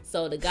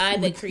 So the guy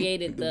that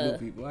created the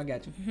blue people, I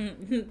got you.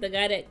 The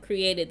guy that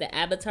created the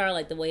Avatar,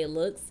 like the way it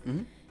looks,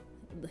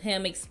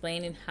 him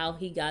explaining how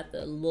he got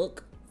the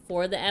look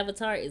for the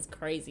Avatar is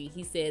crazy.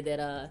 He said that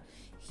I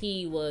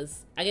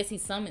guess he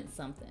summoned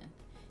something,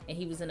 and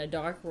he was in a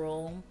dark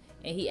room,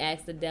 and he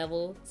asked the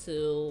devil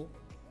to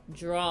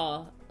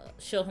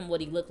show him what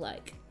he looked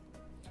like.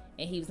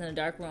 And he was in a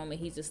dark room, and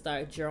he just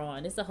started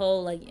drawing. It's a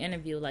whole like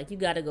interview. Like, you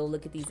got to go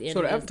look at these interviews.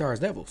 So the Avatar is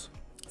devils.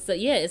 So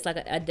yeah, it's like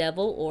a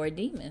devil or a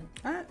demon.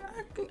 I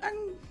can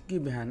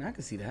get behind that. I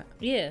can see that.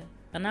 Yeah.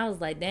 And I was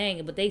like,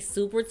 dang, but they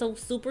super tall.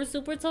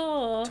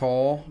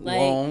 Tall, like,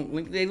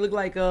 long. They look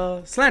like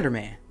Slender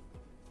Man.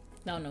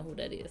 I don't know who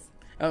that is.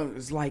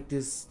 It's like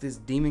this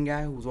demon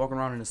guy who was walking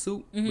around in a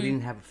suit, but he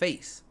didn't have a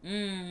face.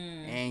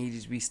 And he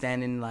just be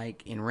standing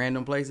like in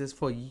random places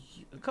for a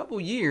couple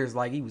years.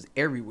 Like, he was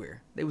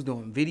everywhere. They was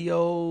doing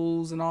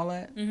videos and all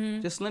that.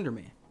 Just Slender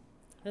Man.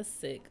 That's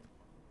sick.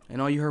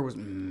 And all you heard was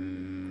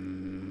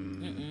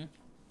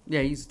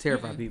Yeah, he used to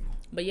terrify people.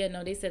 But yeah,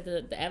 no, they said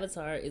the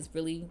Avatar is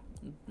really,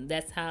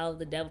 that's how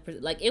the devil,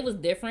 like, it was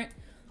different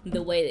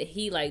the way that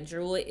he like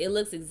drew it. It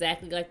looks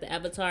exactly like the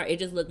Avatar. It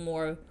just looked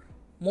more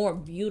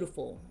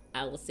beautiful,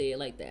 I would say it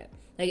like that.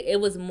 Like, it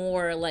was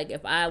more like,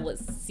 if I would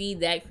see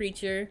that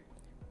creature,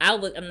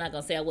 I'm not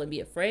gonna say I wouldn't be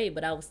afraid,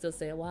 but I would still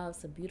say, wow,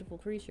 it's a beautiful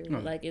creature.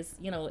 Like, it's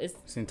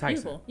It's enticing.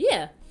 beautiful.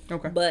 Yeah.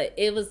 Okay. But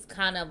it was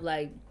kind of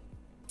like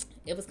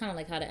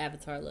how the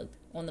Avatar looked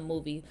on the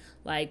movie,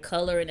 like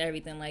color and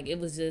everything. Like, it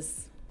was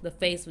just, the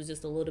face was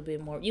just a little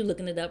bit more. You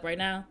looking it up right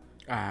now?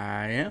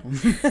 I am.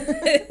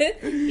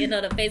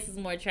 The face is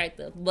more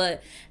attractive,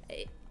 but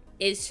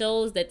it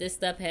shows that this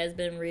stuff has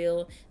been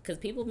real, because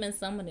people have been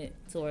summoning it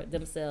toward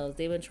themselves.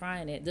 They've been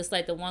trying it. Just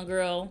like the one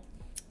girl.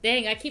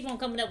 Dang, I keep on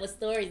coming up with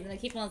stories, and I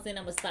keep on saying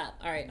I'm gonna stop.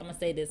 All right, I'm gonna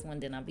say this one,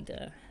 then I'll be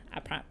done.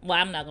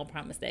 I'm not gonna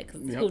promise that,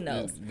 because who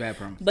knows? Bad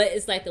promise. But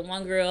it's like the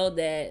one girl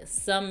that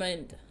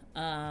summoned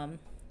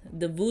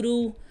the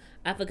voodoo.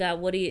 I forgot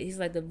what he's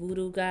like, the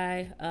voodoo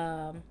guy.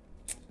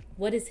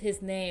 What is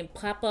his name?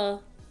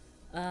 Papa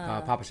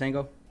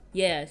Shango?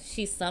 Yeah,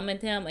 she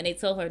summoned him, and they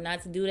told her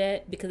not to do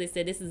that because they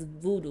said this is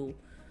voodoo.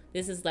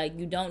 This is like,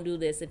 you don't do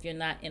this if you're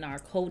not in our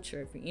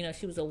culture.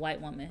 She was a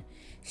white woman.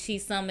 She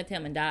summoned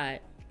him and died.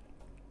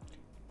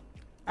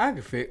 I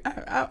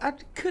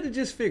could have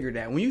just figured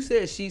that. When you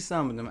said she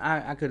summoned him,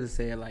 I could have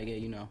said like,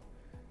 hey,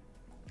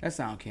 that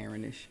sounds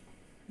Karen-ish.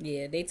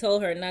 Yeah, they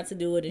told her not to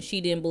do it, and she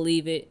didn't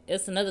believe it.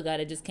 It's another guy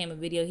that just came a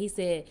video. He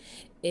said,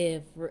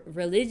 if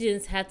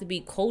religions have to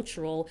be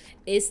cultural,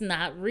 it's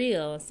not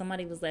real.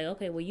 Somebody was like,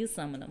 okay, well, you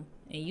summon them,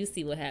 and you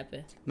see what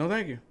happened. No,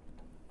 thank you.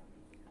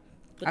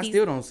 But I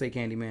still don't say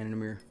Candyman in the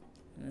mirror.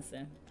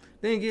 Listen.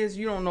 Thing is,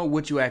 you don't know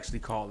what you actually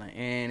calling,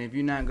 and if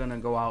you're not gonna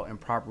go out and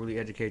properly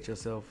educate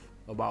yourself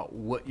about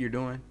what you're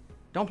doing,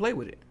 don't play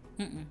with it.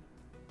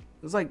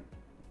 It's like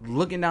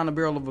looking down the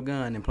barrel of a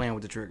gun and playing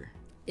with the trigger.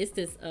 It's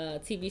this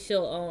TV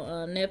show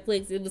on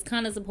Netflix. It was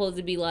kind of supposed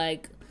to be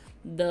like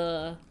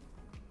the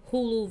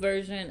Hulu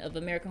version of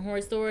American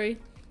Horror Story,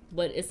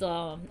 but it's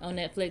on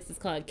Netflix. It's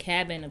called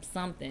Cabin of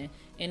Something.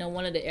 And on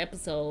one of the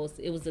episodes,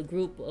 it was a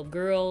group of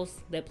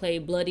girls that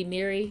played Bloody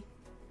Mary,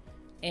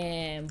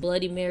 and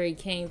Bloody Mary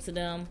came to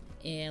them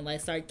and like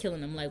started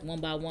killing them like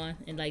one by one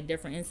in like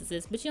different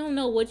instances. But you don't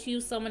know what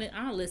you summoned.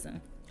 I don't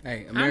listen.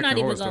 Hey, American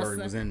Horror Story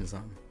was into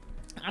something.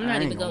 I'm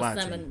not even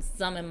gonna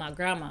summon my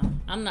grandma.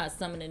 I'm not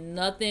summoning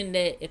nothing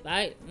that if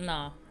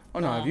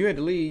you had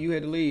to leave, you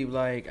had to leave.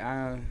 Like,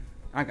 I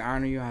can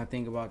honor you. I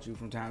think about you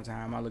from time to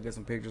time. I look at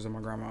some pictures of my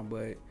grandma,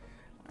 but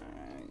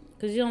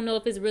because you don't know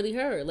if it's really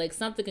her. Like,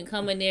 something can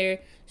come in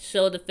there,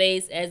 show the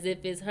face as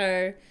if it's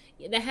her.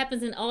 That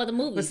happens in all the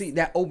movies. But see,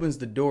 that opens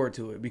the door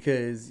to it,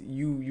 because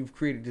you've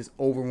created this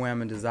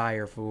overwhelming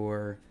desire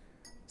for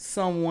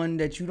someone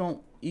that you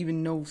don't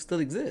even know still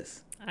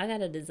exists. I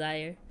got a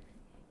desire.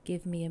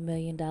 Give me $1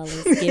 million.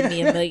 Give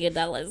me $1 million.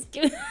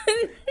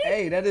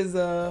 Hey, that is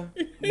the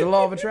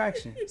law of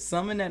attraction.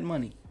 Summon that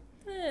money.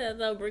 Yeah,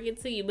 they'll bring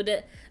it to you.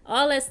 But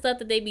all that stuff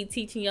that they be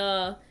teaching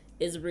y'all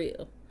is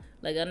real.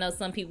 Like, I know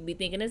some people be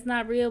thinking it's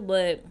not real,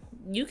 but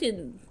you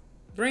can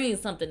bring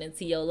something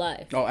into your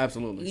life. Oh,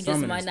 absolutely. You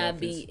just might not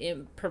be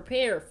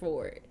prepared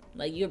for it.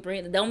 Like,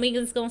 don't mean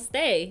it's going to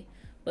stay.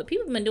 But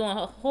people have been doing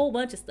a whole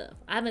bunch of stuff.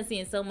 I've been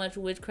seeing so much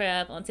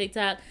witchcraft on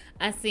TikTok.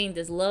 I've seen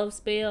this love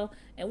spell.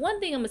 And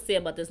one thing I'm going to say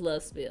about this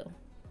love spell,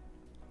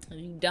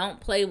 you don't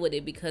play with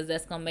it because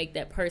that's going to make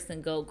that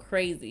person go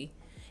crazy.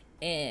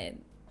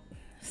 And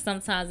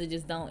sometimes it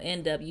just don't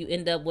end up. You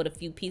end up with a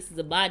few pieces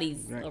of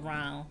bodies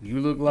around.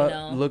 You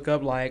look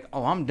up like,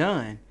 oh, I'm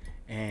done.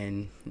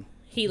 And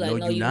he like,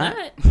 no, you're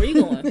not. Where you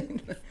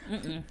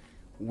going?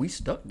 We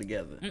stuck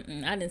together.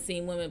 I done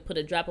seen women put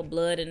a drop of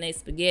blood in their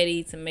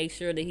spaghetti to make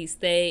sure that he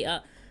stayed.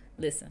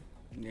 Listen.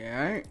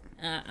 Yeah,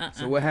 all right.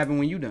 So what happened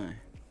when you done?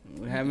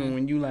 What happened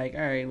when you like,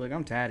 all right, look,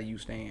 I'm tired of you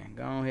staying.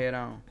 Go ahead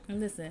on.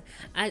 Listen,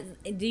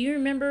 do you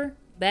remember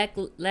back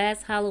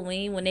last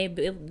Halloween when they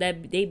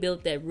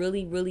built that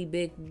really, really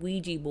big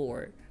Ouija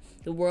board?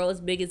 The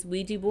world's biggest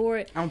Ouija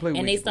board? I don't play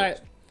Ouija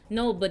boards.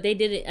 No, but they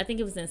did it, I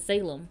think it was in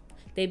Salem.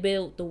 They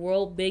built the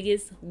world's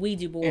biggest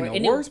Ouija board.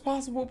 In the worst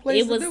possible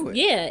place to do it.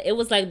 Yeah, it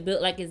was like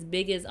built like as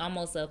big as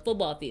almost a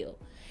football field.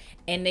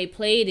 And they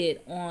played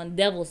it on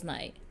Devil's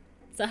Night.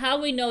 So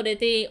how we know that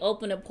they ain't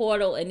opened a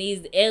portal and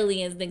these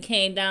aliens then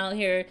came down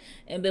here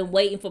and been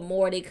waiting for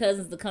more of their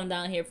cousins to come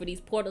down here for these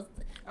portals?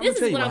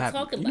 This is what I'm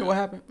talking about. You know what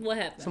happened? What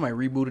happened? Somebody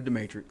rebooted the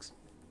Matrix.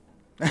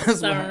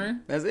 That's CERN.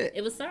 That's it.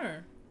 It was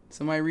CERN.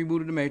 Somebody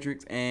rebooted the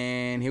Matrix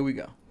and here we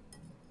go.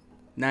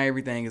 Now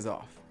everything is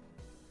off.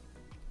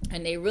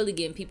 And they really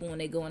getting people when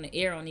they go in the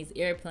air on these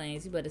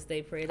airplanes. You better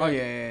stay prayed up. Oh,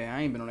 yeah.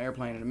 I ain't been on an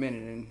airplane in a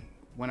minute. And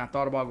when I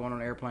thought about going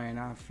on an airplane,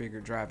 I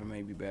figured driving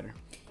may be better.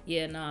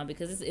 Yeah, no,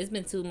 because it's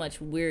been too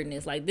much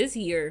weirdness. Like, this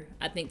year,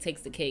 I think,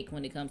 takes the cake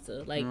when it comes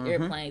to, like,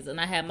 airplanes.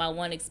 And I had my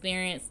one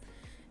experience.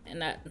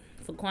 And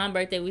for Quan's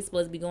birthday, we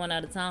supposed to be going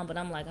out of town. But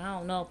I'm like, I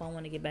don't know if I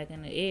want to get back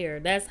in the air.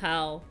 That's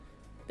how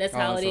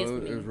it is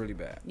for me. It was really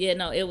bad. Yeah,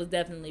 no, it was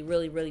definitely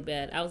really, really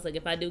bad. I was like,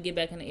 if I do get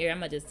back in the air, I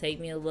might just pop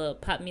me a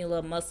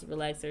little muscle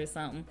relaxer or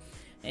something,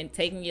 and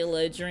take me a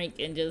little drink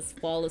and just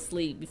fall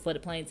asleep before the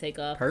plane take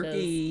off.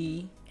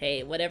 Perky.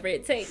 Hey, whatever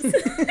it takes.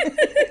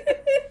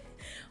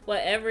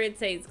 Whatever it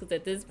takes, because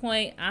at this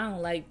point, I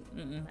don't like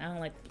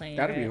the plane.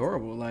 That'd be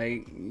horrible.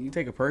 Like, you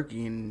take a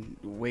perky and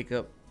wake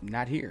up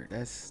not here.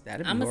 That'd be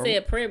horrible. I'm going to say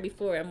a prayer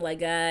before. I'm like,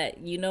 God,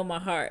 you know my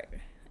heart.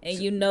 And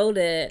you know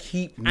that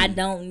I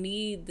don't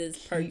need this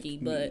perky,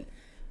 but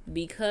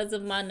because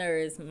of my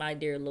nerves, my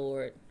dear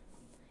Lord,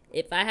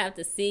 if I have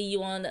to see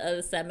you on the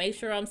other side, make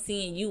sure I'm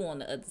seeing you on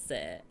the other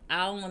side.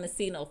 I don't want to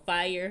see no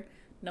fire,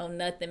 no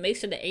nothing. Make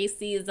sure the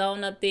AC is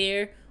on up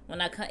there. When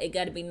I come, it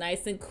got to be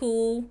nice and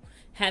cool.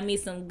 Have me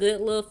some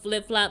good little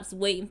flip-flops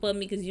waiting for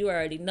me, because you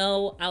already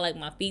know I like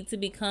my feet to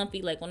be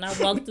comfy. Like, when I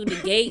walk through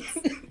the gates,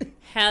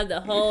 I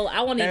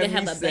won't even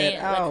have a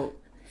band.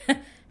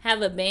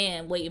 Have a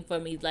band waiting for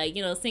me, like,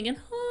 singing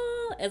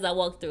as I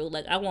walk through.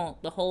 Like, I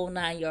want the whole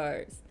 9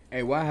 yards.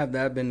 Hey, why have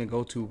that been the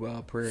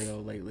go-to prayer though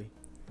lately?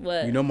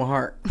 What? You know my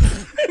heart.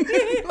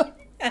 I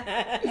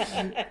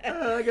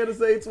gotta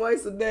say it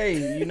twice a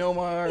day. You know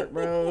my heart,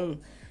 bro.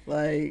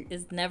 Like,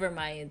 it's never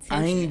my intention.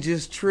 I ain't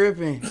just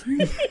tripping.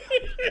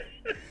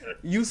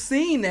 You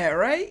seen that,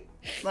 right?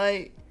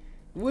 Like,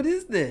 what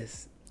is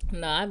this?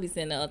 No, I be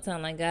saying that all the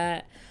time. Like,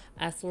 God,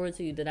 I swear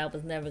to you that I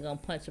was never going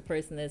to punch a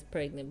person that's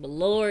pregnant. But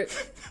Lord,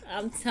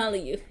 I'm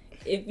telling you,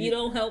 if you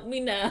don't help me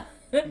now.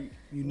 You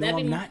know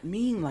I'm not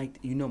mean like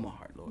that. You know my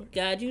heart, Lord.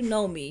 God, you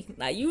know me.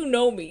 Like, you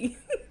know me.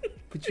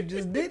 But you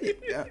just did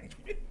it.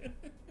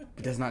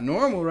 But that's not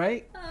normal,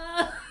 right?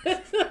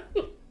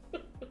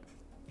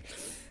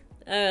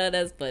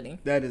 That's funny.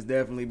 That has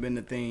definitely been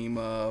the theme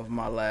of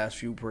my last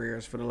few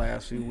prayers for the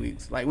last few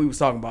weeks. Like, we was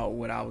talking about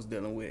what I was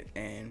dealing with,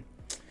 and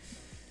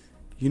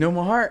you know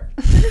my heart.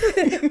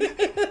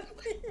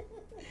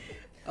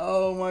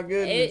 Oh my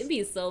goodness. It'd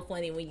be so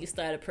funny when you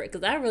start a prayer,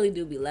 because I really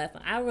do be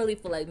laughing. I really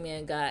feel like me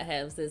and God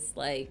have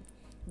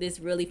this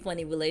really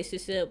funny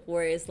relationship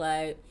where it's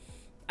like,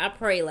 I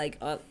pray like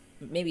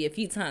maybe a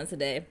few times a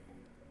day,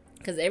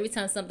 because every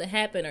time something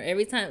happened, or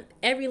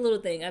every little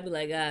thing, I'd be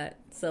like, God,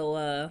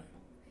 so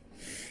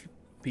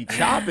be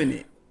chopping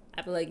it.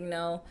 I'd be like,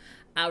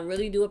 I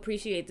really do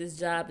appreciate this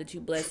job that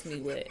you blessed me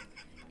with.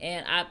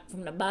 And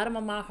from the bottom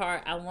of my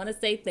heart, I want to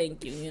say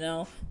thank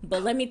you,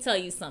 But let me tell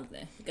you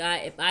something,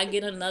 God. If I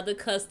get another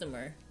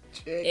customer,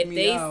 if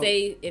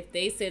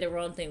they say the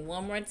wrong thing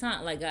one more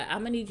time, like, God, I'm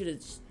gonna need you to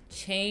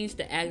change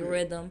the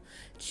algorithm,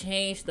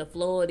 change the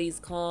flow of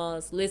these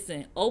calls.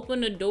 Listen,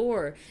 open the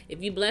door.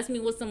 If you bless me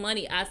with some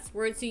money, I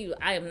swear to you,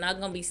 I am not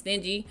gonna be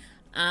stingy.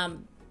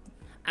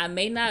 I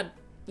may not,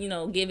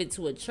 give it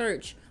to a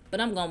church, but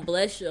I'm going to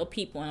bless your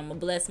people, and I'm going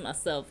to bless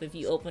myself if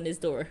you open this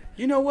door.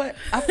 You know what?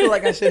 I feel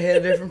like I should have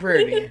had a different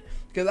prayer then.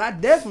 Because I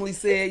definitely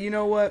said, you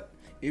know what?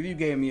 If you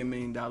gave me $1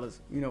 million,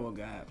 you know what,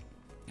 God?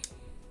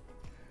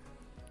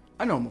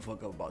 I know I'm going to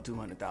fuck up about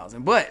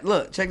 200,000. But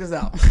look, check this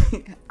out.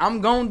 I'm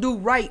going to do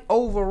right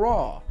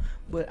overall.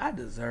 But I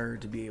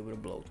deserve to be able to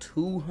blow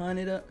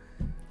 200 up.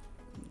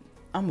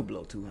 I'm gonna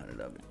blow 200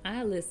 of it.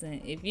 I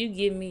listen. If you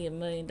give me $1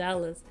 million,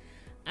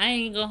 I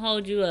ain't gonna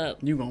hold you up.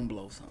 You gonna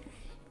blow something.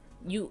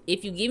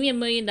 If you give me $1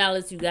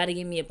 million, you got to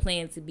give me a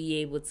plan to be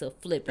able to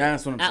flip it.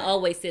 That's what I'm saying. I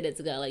always say that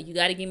to God. Like, you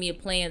got to give me a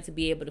plan to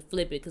be able to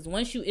flip it. Because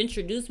once you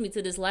introduce me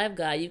to this life,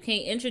 God, you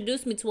can't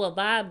introduce me to a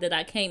vibe that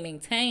I can't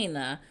maintain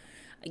now.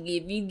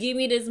 If you give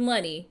me this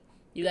money,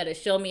 you got to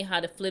show me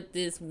how to flip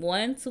this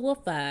 1 to a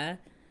 5,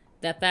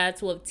 that 5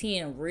 to a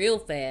 10 real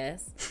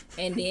fast,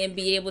 and then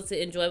be able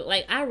to enjoy it.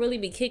 Like, I really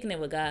be kicking it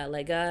with God.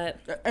 Like, God.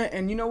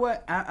 And you know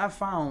what? I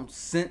found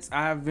since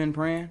I've been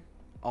praying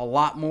a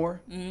lot more.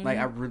 Like,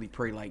 I really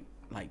pray like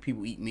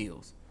people eat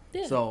meals.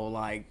 Yeah. So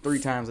like 3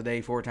 times a day,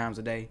 4 times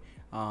a day,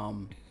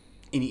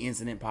 any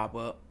incident pop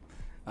up,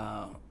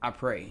 I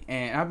pray.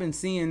 And I've been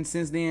seeing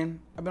since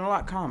then, I've been a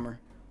lot calmer.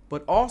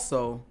 But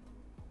also,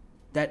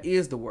 that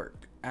is the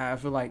work. I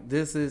feel like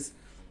this is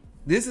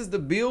the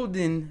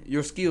building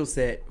your skill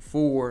set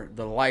for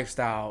the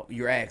lifestyle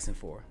you're asking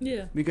for.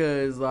 Yeah.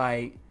 Because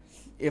like,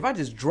 if I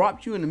just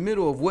dropped you in the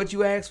middle of what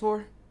you asked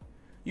for,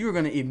 you're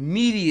going to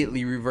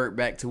immediately revert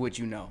back to what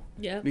you know.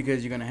 Yeah.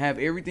 Because you're going to have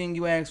everything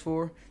you asked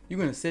for. You're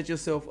going to set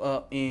yourself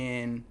up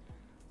in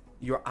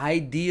your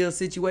ideal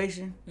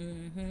situation,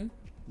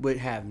 but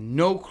have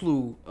no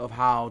clue of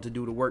how to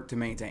do the work to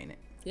maintain it.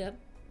 Yep.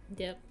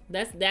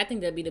 I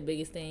think that'd be the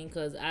biggest thing,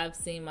 because I've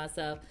seen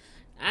myself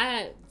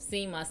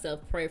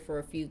pray for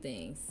a few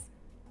things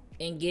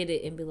and get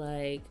it and be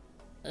like,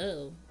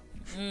 oh,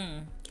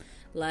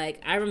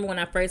 Like, I remember when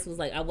I first was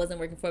like, I wasn't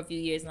working for a few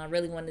years and I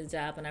really wanted a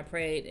job, and I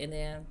prayed, and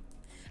then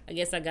I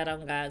guess I got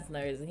on God's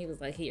nerves, and he was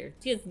like, here,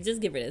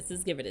 just give her this,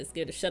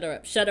 shut her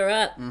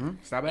up.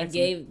 Stop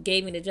asking. And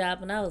gave me the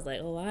job, and I was like,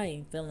 oh, I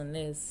ain't feeling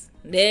this.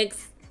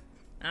 Next,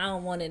 I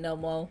don't want it no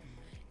more.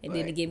 And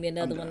then he gave me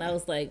another one. I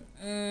was like,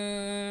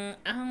 I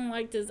don't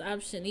like this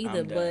option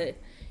either. But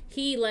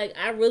he, like,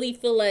 I really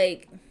feel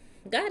like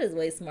God is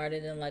way smarter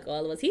than, like,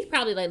 all of us. He's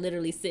probably, like,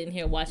 literally sitting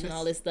here watching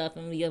all this stuff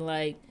and being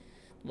like,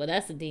 well,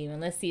 that's a demon.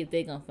 Let's see if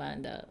they're going to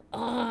find out.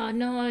 Oh,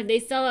 no, they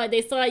saw it.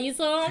 You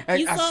saw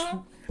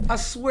him? I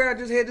swear I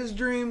just had this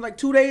dream like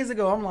 2 days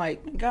ago. I'm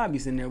like, God be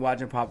sitting there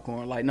watching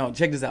popcorn. Like, no,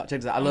 check this out.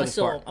 I love this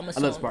part. I love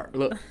this part.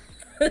 Look.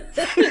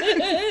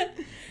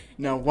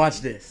 No, watch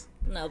this.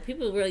 No,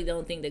 people really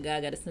don't think that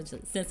God got a sense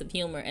of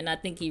humor, and I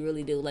think he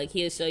really do. Like,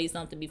 he'll show you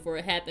something before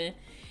it happened,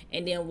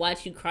 and then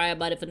watch you cry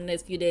about it for the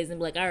next few days and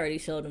be like, I already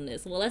showed him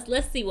this. Well,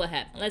 let's see what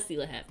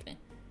happened.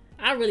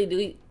 I really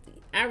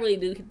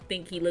do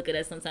think he look at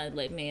us sometimes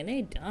like, man,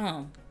 they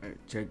dumb. Hey,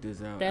 check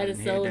this out. That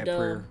is so dumb.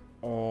 Prayer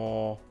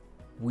all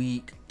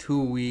week,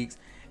 2 weeks.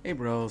 Hey,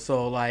 bro,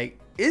 so, like,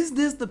 is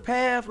this the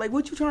path? Like,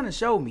 what you trying to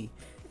show me?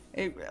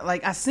 Hey,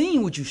 like, I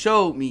seen what you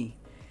showed me,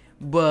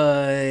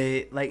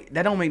 but, like,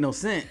 that don't make no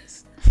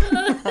sense.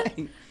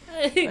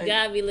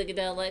 God be looking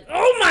down like,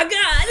 oh, my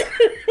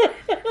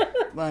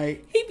God.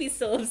 Like, he'd be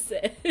so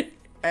upset.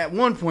 At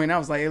one point, I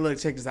was like, hey, look,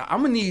 check this out.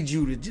 I'm going to need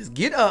you to just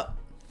get up,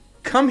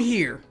 come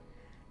here,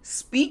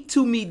 speak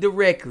to me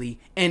directly,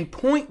 and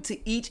point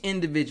to each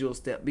individual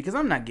step, because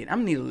I'm going to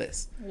need a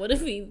list. What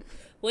if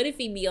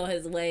he be on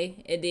his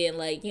way, and then,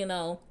 like, you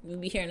know, we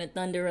be hearing the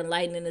thunder and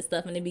lightning and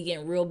stuff, and it be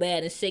getting real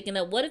bad and shaking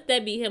up? What if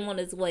that be him on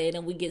his way, and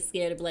then we get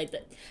scared and be like,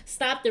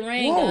 stop the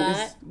rain,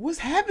 God. What's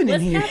happening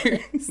here?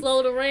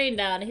 Slow the rain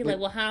down. And he's like,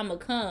 well, how I'm going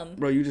to come?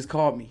 Bro, you just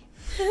called me.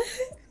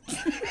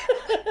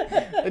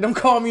 Don't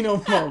call me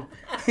no more.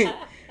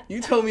 You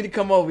told me to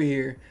come over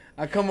here.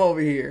 I come over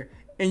here.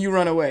 And you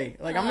run away.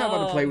 Like, I'm not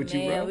about to play with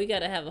you, bro. We got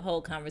to have a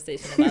whole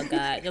conversation about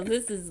God. Because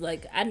this is,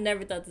 like, I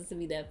never thought this would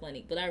be that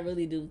funny. But I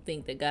really do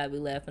think that God be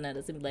laughing at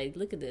us and be like,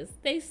 look at this.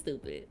 They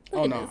stupid.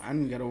 Look no. I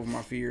didn't get over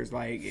my fears.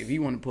 Like, if he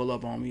want to pull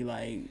up on me,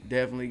 like,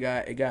 definitely,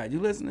 God, you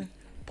listening?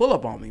 Pull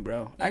up on me,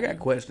 bro. Mm-hmm. I got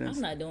questions.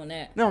 I'm not doing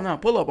that. No,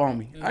 pull up on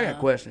me. No, I got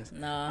questions.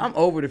 No. I'm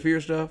over the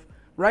fear stuff.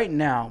 Right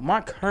now,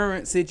 my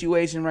current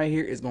situation right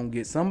here is going to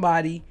get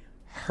somebody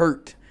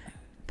hurt.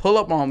 Pull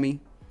up on me.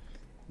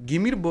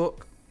 Give me the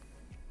book.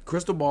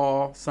 Crystal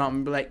ball,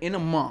 something, be like, in a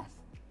month,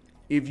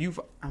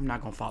 I'm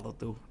not gonna follow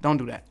through. Don't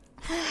do that.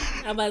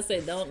 I'm about to say,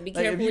 don't be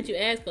careful what you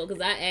ask for,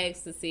 because I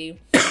asked to see.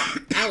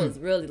 I was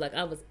really like,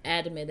 I was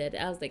adamant that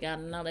I was like,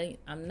 I'm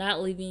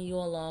not leaving you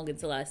alone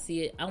until I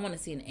see it. I want to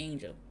see an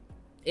angel.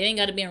 It ain't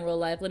got to be in real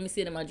life. Let me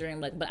see it in my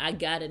dream. Like, but I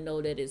gotta know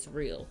that it's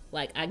real.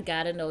 Like, I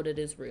gotta know that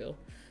it's real.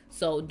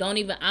 So I don't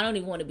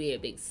even want to be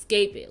able to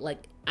escape it.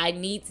 Like, I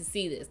need to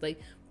see this. Like,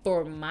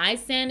 for my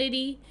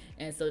sanity,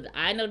 and so that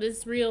I know this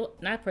is real.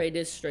 And I prayed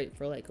this straight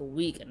for like a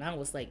week, and I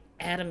was like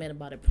adamant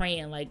about it,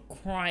 praying, like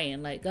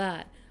crying, like,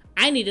 God,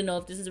 I need to know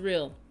if this is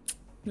real.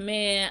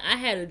 Man, I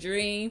had a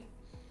dream.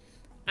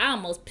 I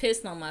almost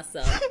pissed on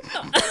myself.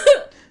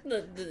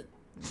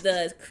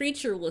 The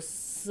creature was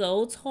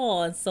so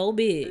tall and so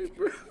big,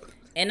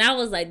 and I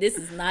was like, this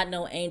is not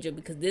no angel,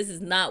 because this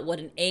is not what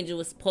an angel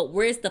was supposed.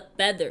 Where's the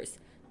feathers?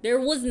 There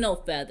was no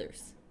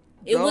feathers.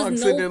 I'm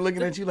sitting there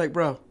looking at you like,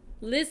 bro.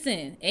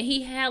 Listen, and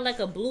he had like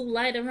a blue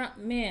light around.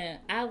 Man,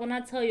 when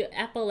I tell you,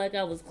 I felt like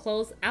I was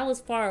close. I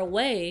was far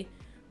away,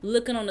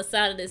 looking on the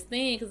side of this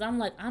thing, because I'm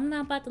like, I'm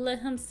not about to let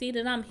him see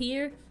that I'm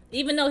here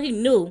even though he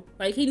knew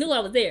I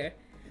was there.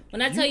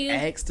 When I tell you,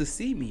 asked to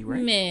see me,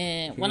 right?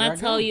 Man, Here when I go.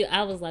 told you,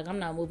 I was like, I'm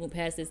not moving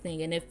past this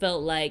thing, and it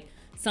felt like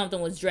something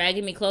was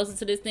dragging me closer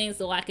to this thing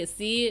so I could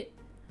see it.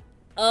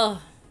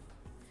 Oh,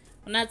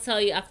 when I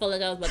tell you, I felt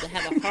like I was about to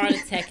have a heart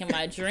attack in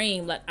my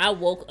dream. Like, I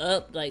woke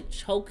up like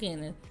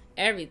choking and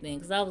everything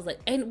because I was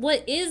like, "And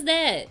what is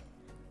that?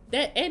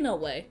 That ain't no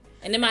way."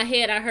 And in my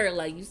head, I heard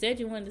like, "You said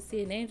you wanted to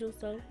see an angel,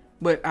 so."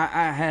 But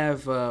I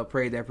have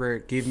prayed that prayer.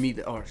 Give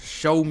me or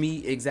show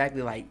me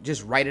exactly, like,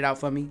 just write it out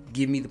for me.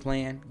 Give me the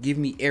plan. Give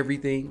me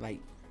everything.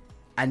 Like,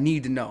 I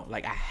need to know.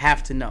 Like, I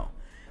have to know.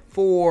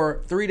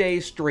 For 3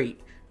 days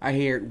straight, I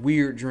had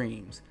weird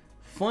dreams.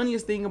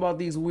 Funniest thing about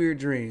these weird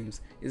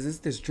dreams is it's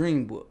this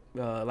dream book,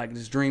 like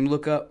this dream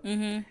lookup,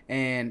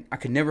 and I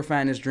could never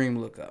find this dream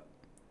lookup.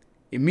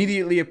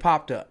 Immediately, it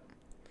popped up.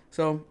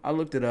 So I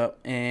looked it up,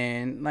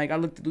 and like I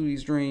looked through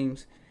these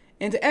dreams,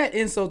 and to add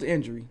insult to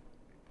injury,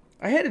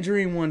 I had a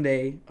dream one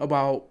day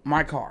about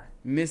my car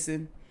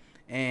missing,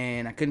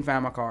 and I couldn't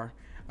find my car.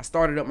 I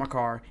started up my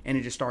car, and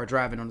it just started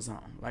driving on its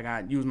own. Like,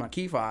 I used my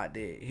key fob to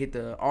hit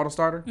the auto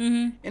starter,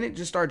 and it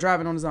just started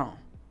driving on its own.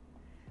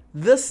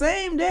 The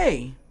same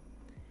day,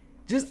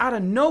 just out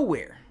of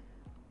nowhere,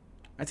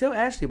 I tell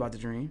Ashley about the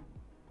dream,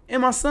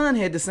 and my son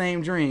had the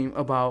same dream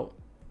about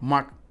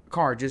my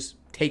car just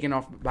taking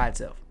off by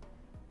itself.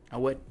 I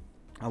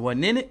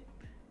wasn't in it,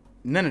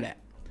 none of that.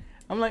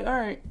 I'm like, all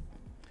right.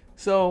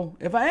 So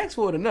if I ask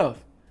for it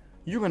enough,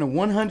 you're going to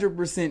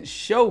 100%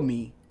 show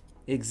me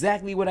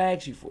exactly what I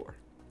asked you for.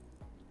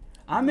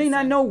 I may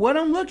not know what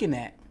I'm looking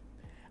at.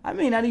 I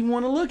may not even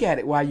want to look at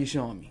it while you're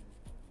showing me.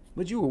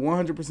 But you will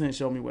 100%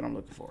 show me what I'm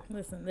looking for.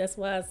 Listen, that's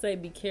why I say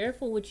be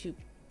careful what you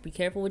want. Be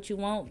careful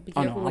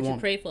what you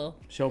pray for.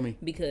 Show me.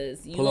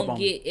 Because you Pull gonna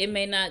get it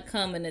may not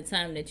come in the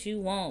time that you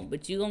want,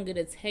 but you're gonna get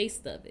a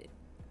taste of it.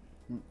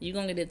 You're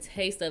gonna get a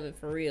taste of it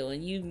for real.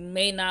 And you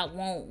may not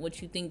want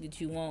what you think that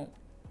you want.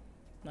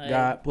 Like,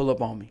 God, pull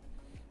up on me.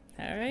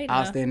 All right.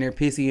 I'll stand there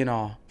pissy and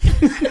all.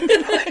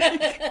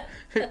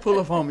 Pull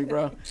up on me,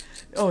 bro.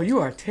 Oh, you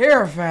are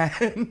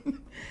terrified.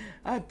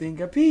 I think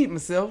I peed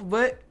myself,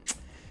 but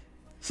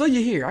so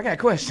you're here. I got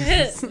questions.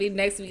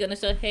 Next we're gonna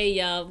show, hey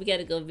y'all, we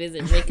gotta go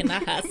visit Rick in the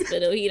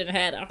hospital. He done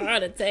had a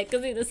heart attack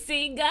because he done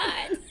seen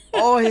God.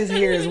 All his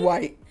hair is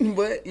white,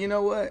 but you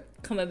know what?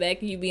 Coming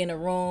back and you be in a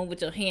room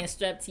with your hand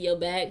strapped to your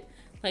back,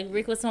 like,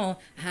 Rick, what's on?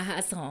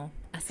 I saw him.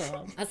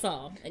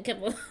 I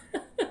kept on.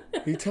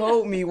 He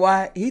told me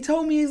why. He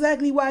told me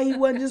exactly why he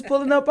wasn't just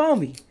pulling up on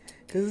me,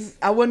 because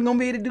I wasn't gonna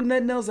be able to do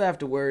nothing else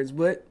afterwards.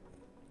 But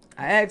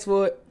I asked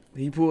for it.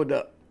 He pulled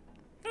up.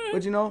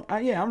 But you know,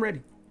 I'm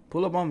ready.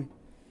 Pull up on me.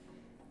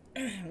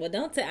 Well,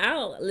 don't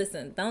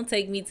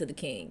take me to the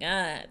king.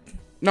 God.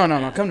 No.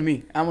 Come to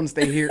me. I want to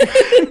stay here.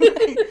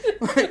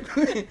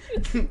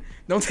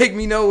 Don't take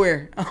me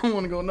nowhere. I don't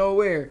want to go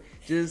nowhere.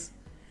 Just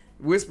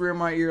whisper in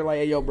my ear like,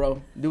 hey, yo,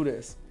 bro, do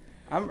this.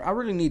 I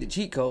really need a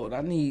cheat code.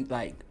 I need,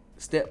 like,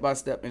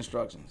 step-by-step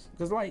instructions.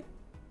 Because, like,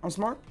 I'm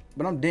smart,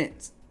 but I'm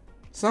dense.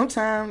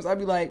 Sometimes I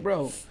be like,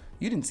 bro,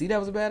 you didn't see that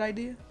was a bad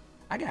idea?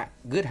 I got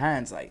good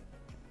hindsight.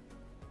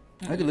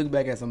 I could look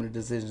back at some of the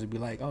decisions and be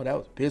like, oh, that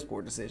was a piss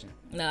poor decision.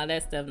 No,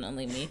 that's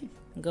definitely me.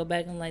 Go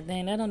back and like,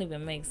 dang, that don't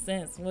even make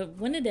sense.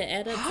 When did that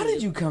add up? How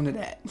did you come to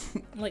that?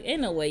 Like,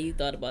 ain't no way you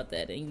thought about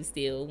that and you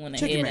still went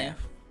Check your ahead and...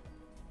 math.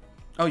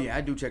 Oh, yeah,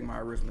 I do check my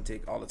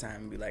arithmetic all the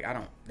time and be like,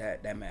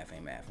 that math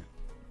ain't mathing.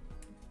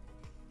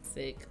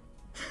 Sick.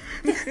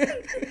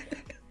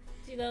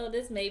 You know,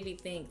 this made me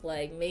think,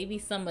 like, maybe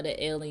some of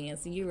the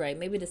aliens, you're right,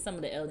 maybe some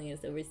of the aliens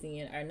that we're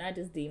seeing are not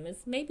just demons.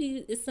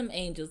 Maybe it's some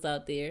angels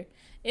out there.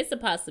 It's a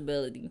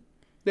possibility.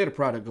 They're the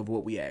product of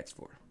what we asked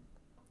for.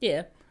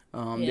 Yeah.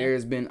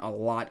 There's been a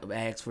lot of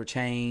asks for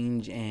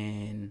change,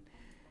 and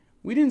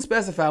we didn't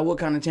specify what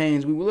kind of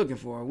change we were looking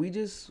for. We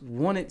just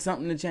wanted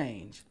something to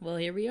change. Well,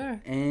 here we are.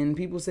 And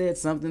people said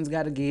something's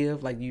got to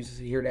give. Like, you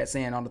hear that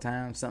saying all the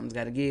time, something's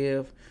got to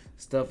give.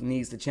 Stuff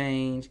needs to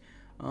change.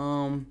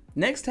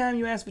 Next time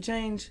you ask for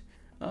change,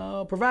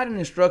 provide an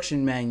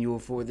instruction manual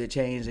for the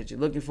change that you're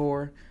looking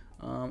for,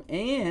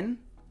 and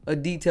a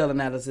detailed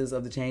analysis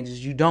of the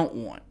changes you don't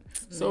want,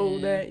 so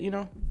that, you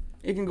know,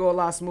 it can go a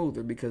lot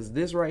smoother, because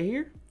this right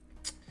here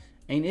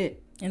ain't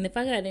it. And if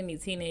I got any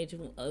teenage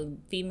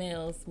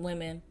females,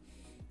 women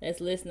that's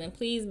listening,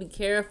 please be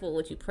careful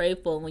what you pray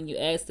for when you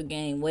ask to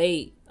gain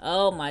weight.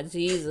 Oh my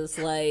Jesus,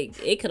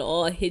 like, it could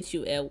all hit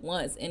you at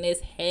once, and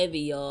it's heavy,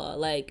 y'all.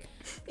 Like,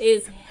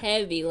 it's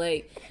heavy.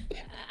 Like,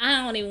 I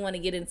don't even want to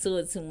get into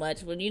it too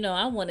much, but, you know,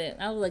 I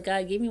was like,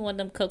 God, give me one of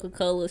them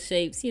Coca-Cola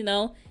shapes, you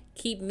know,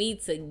 keep me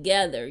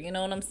together, you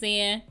know what I'm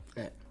saying?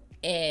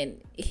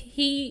 And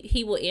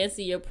he will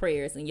answer your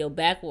prayers, and your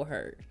back will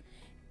hurt,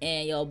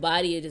 and your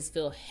body will just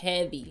feel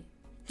heavy.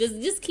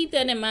 Just keep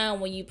that in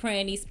mind when you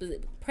pray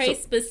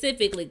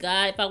specifically.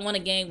 God, if I want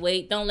to gain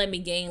weight, don't let me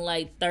gain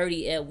like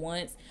 30 at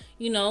once.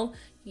 You know,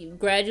 you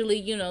gradually,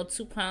 you know,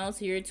 2 pounds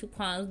here, 2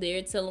 pounds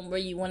there. Tell them where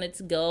you want it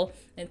to go,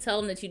 and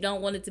tell them that you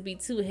don't want it to be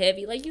too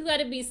heavy. Like, you got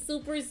to be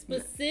super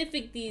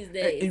specific these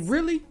days.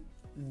 Really,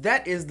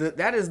 that is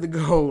the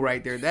goal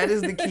right there. That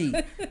is the key.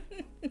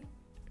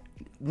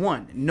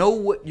 one, know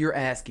what you're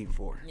asking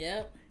for.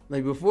 Yep.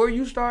 Like, before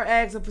you start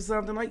asking for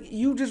something, like,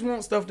 you just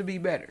want stuff to be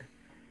better.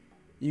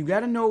 You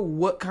got to know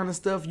what kind of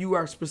stuff you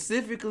are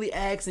specifically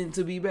asking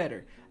to be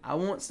better. I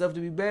want stuff to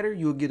be better.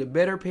 You'll get a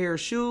better pair of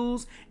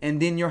shoes,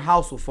 and then your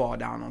house will fall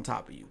down on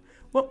top of you.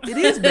 Well, it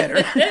is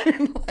better.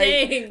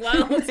 Dang,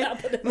 why on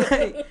top of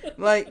the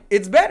like,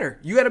 it's better.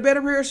 You got a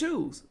better pair of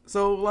shoes.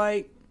 So,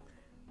 like,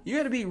 you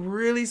got to be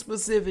really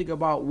specific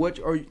about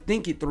or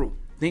think it through.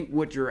 Think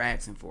what you're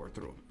asking for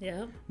through.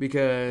 Yeah.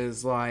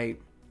 Because,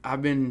 like,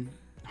 I've been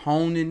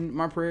honing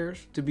my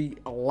prayers to be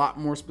a lot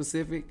more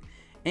specific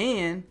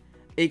and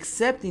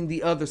accepting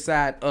the other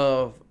side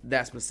of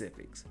that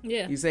specifics.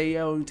 Yeah. You say,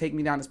 yo, take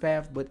me down this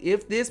path. But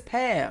if this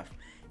path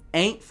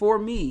ain't for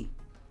me,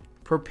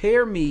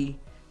 prepare me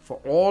for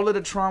all of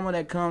the trauma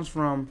that comes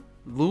from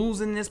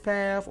losing this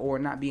path or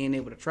not being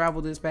able to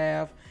travel this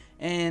path,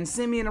 and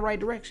send me in the right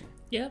direction.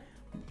 Yep.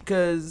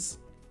 Because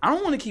I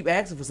don't want to keep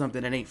asking for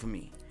something that ain't for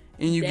me.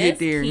 And you That's get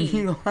there key. and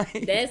you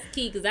like... That's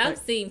key, because I've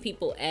seen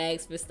people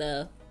ask for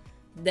stuff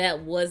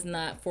that was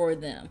not for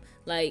them.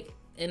 Like,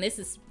 and this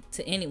is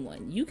to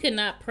anyone. You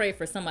cannot pray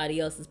for somebody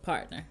else's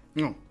partner.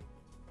 No.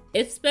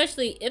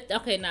 Especially if,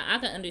 okay, now I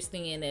can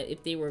understand that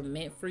if they were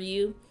meant for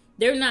you,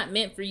 they're not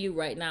meant for you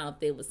right now if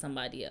they was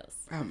somebody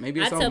else.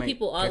 Maybe it's I tell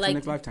people all like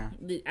next lifetime.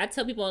 I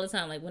tell people all the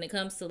time, like, when it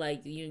comes to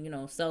like you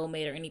know,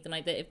 soulmate or anything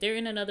like that, if they're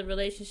in another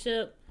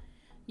relationship,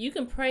 you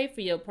can pray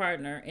for your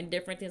partner and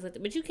different things like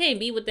that, but you can't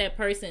be with that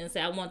person and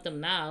say I want them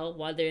now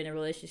while they're in a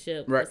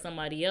relationship with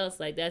somebody else.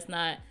 Like, that's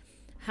not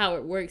how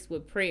it works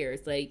with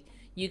prayers. Like,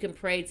 you can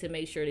pray to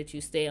make sure that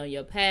you stay on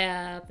your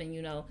path, and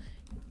you know,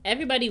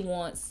 everybody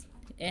wants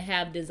and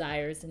have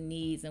desires and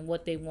needs and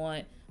what they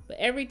want. But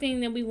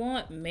everything that we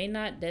want may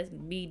not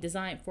be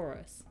designed for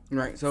us.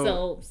 Right.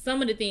 So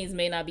some of the things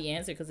may not be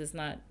answered because it's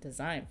not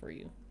designed for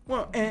you.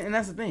 Well, and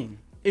that's the thing.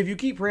 If you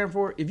keep praying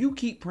for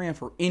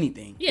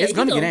anything, Yeah, it's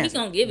gonna get answered. He's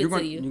gonna give it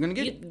to you. You're gonna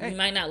get it. You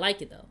might not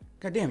like it though.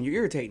 God damn, you're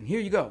irritating. Here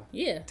you go.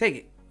 Yeah. Take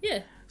it.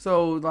 Yeah.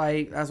 So,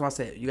 like, that's why I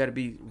said you got to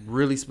be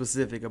really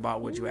specific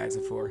about what you're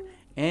asking for,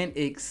 and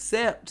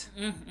accept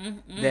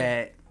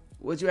that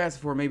what you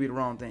asking for may be the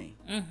wrong thing.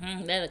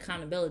 That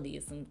accountability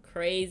is some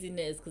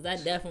craziness, because I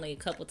definitely a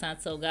couple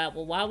times told God,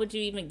 well, why would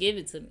you even give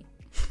it to me?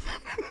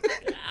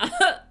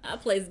 I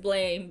place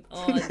blame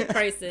on the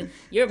person.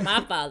 You're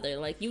my father.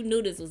 Like, you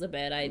knew this was a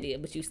bad idea,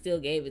 but you still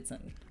gave it to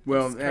me.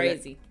 Well, it's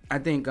crazy. I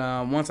think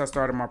once I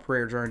started my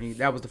prayer journey,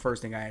 that was the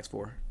first thing I asked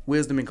for: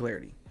 wisdom and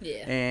clarity.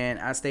 Yeah. And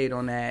I stayed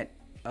on that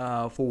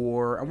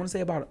for, I want to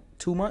say, about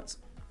 2 months.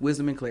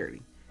 Wisdom and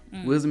clarity.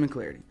 Wisdom and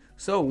clarity.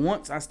 So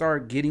once I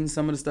started getting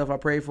some of the stuff I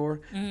prayed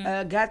for,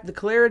 I got the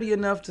clarity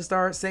enough to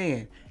start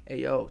saying,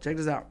 hey, yo, check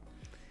this out.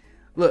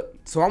 Look,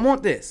 so I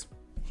want this.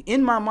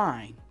 In my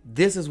mind,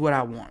 this is what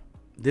I want.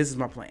 This is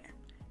my plan.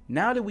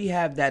 Now that we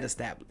have that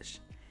established,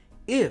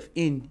 if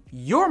in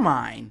your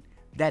mind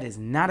that is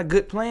not a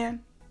good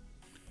plan,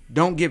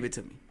 don't give it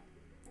to me.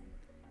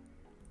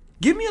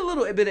 Give me a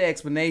little bit of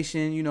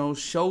explanation, you know,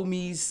 show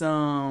me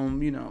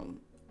some, you know,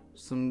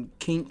 some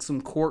kinks,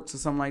 some quirks or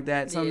something like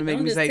that. Something to make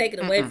me say, don't just take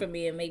it away from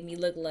me and make me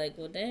look like,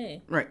 well,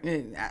 dang. Right.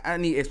 I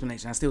need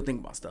explanation. I still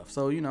think about stuff.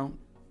 So, you know,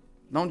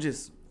 don't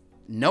just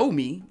know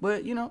me,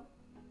 but, you know,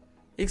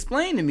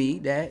 explain to me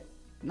that,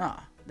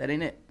 nah, that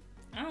ain't it.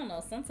 I don't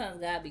know. Sometimes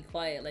God be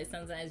quiet. Like,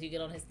 sometimes you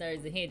get on his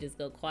nerves and he'll just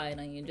go quiet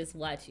on you and just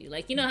watch you.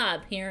 Like, you know how a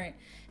parent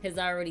has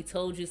already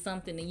told you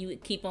something and you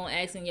keep on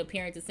asking your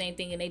parent the same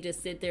thing and they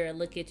just sit there and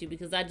look at you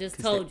because I just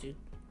told you.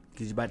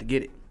 Because you're about to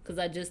get it. Because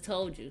I just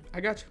told you.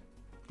 I got you.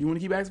 You want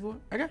to keep asking for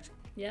it? I got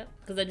you. Yep.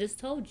 Because I just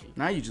told you.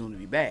 Now you just want to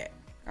be bad.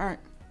 All right.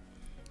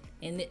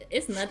 And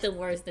it's nothing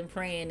worse than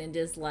praying and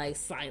just, like,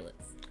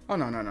 silence. Oh,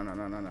 no.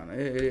 It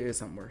is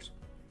something worse.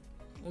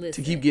 Listen.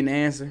 To keep getting the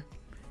answer.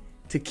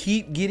 To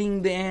keep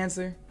getting the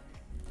answer,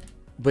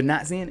 but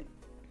not seeing it.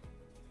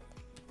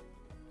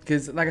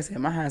 Because, like I said,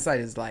 my hindsight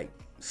is like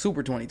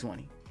super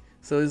 2020.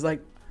 So it's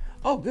like,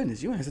 oh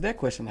goodness, you answered that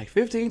question like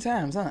 15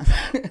 times, huh?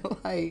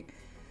 Like,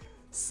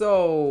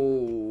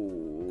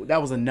 so that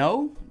was a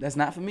no. That's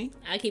not for me.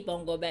 I keep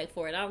on going back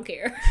for it. I don't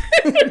care.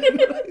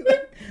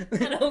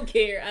 I don't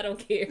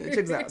care.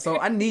 Check this out. So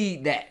I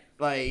need that.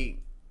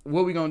 Like,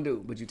 what we gonna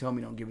do? But you told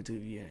me don't give it to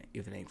you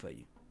if it ain't for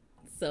you.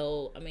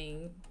 So, I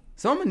mean.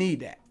 So I'm gonna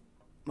need that.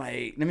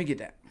 Like, let me get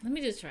that. Let me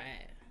just try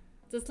it.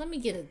 Just let me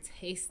get a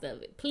taste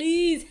of it.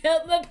 Please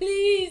help me.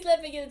 Please let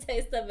me get a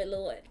taste of it,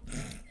 Lord.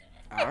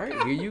 All right,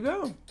 here you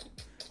go.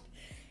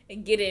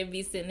 And get it and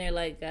be sitting there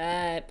like,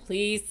 God,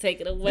 please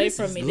take it away This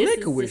from is me.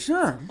 licorice,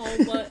 huh?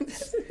 So much.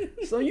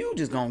 So you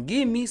just gonna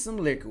give me some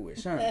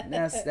licorice, huh?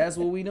 That's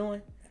what we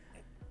doing?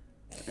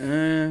 I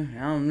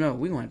don't know.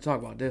 We gonna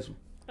talk about this one.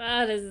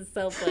 Oh, this is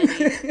so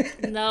funny.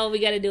 No, we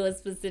got to do a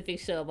specific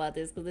show about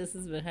this because this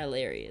has been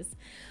hilarious.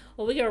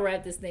 Well, we're going to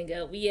wrap this thing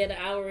up. We had 1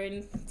 hour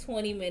and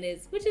 20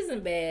 minutes, which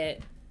isn't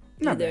bad.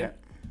 Not either. bad.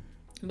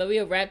 But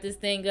we'll wrap this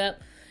thing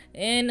up.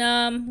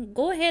 And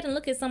go ahead and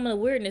look at some of the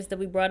weirdness that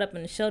we brought up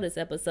in the show this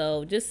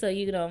episode, just so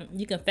you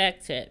can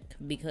fact check,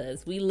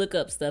 because we look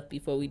up stuff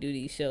before we do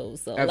these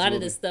shows. So a lot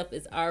of this stuff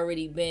has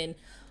already been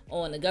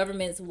on the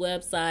government's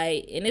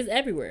website, and it's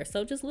everywhere.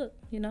 So just look,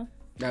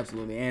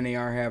 Absolutely, and they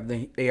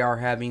are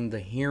having the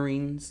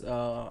hearings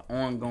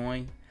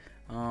ongoing,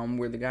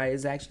 where the guy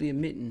is actually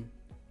admitting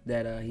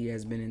that he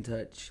has been in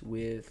touch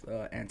with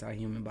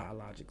anti-human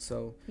biologics.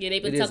 So yeah,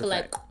 they've been talking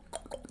like.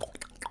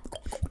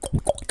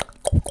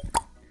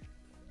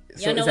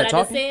 So Y'all know is what that I just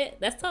talking? said?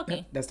 That's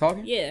talking. That's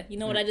talking. Yeah, you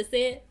know what I just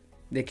said?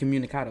 The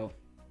comunicado.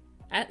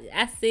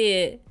 I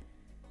said,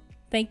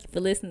 thank you for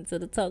listening to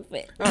the Talk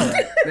Back. All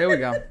right, there we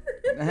go.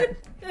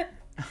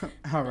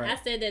 All right. I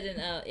said that in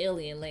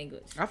alien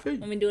language. I feel you.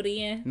 Want me to do it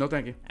again? No,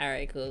 thank you. All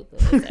right, cool.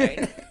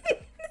 Sorry.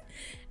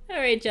 All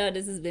right, y'all.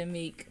 This has been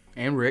Meek.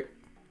 And Rick.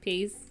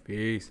 Peace.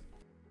 Peace.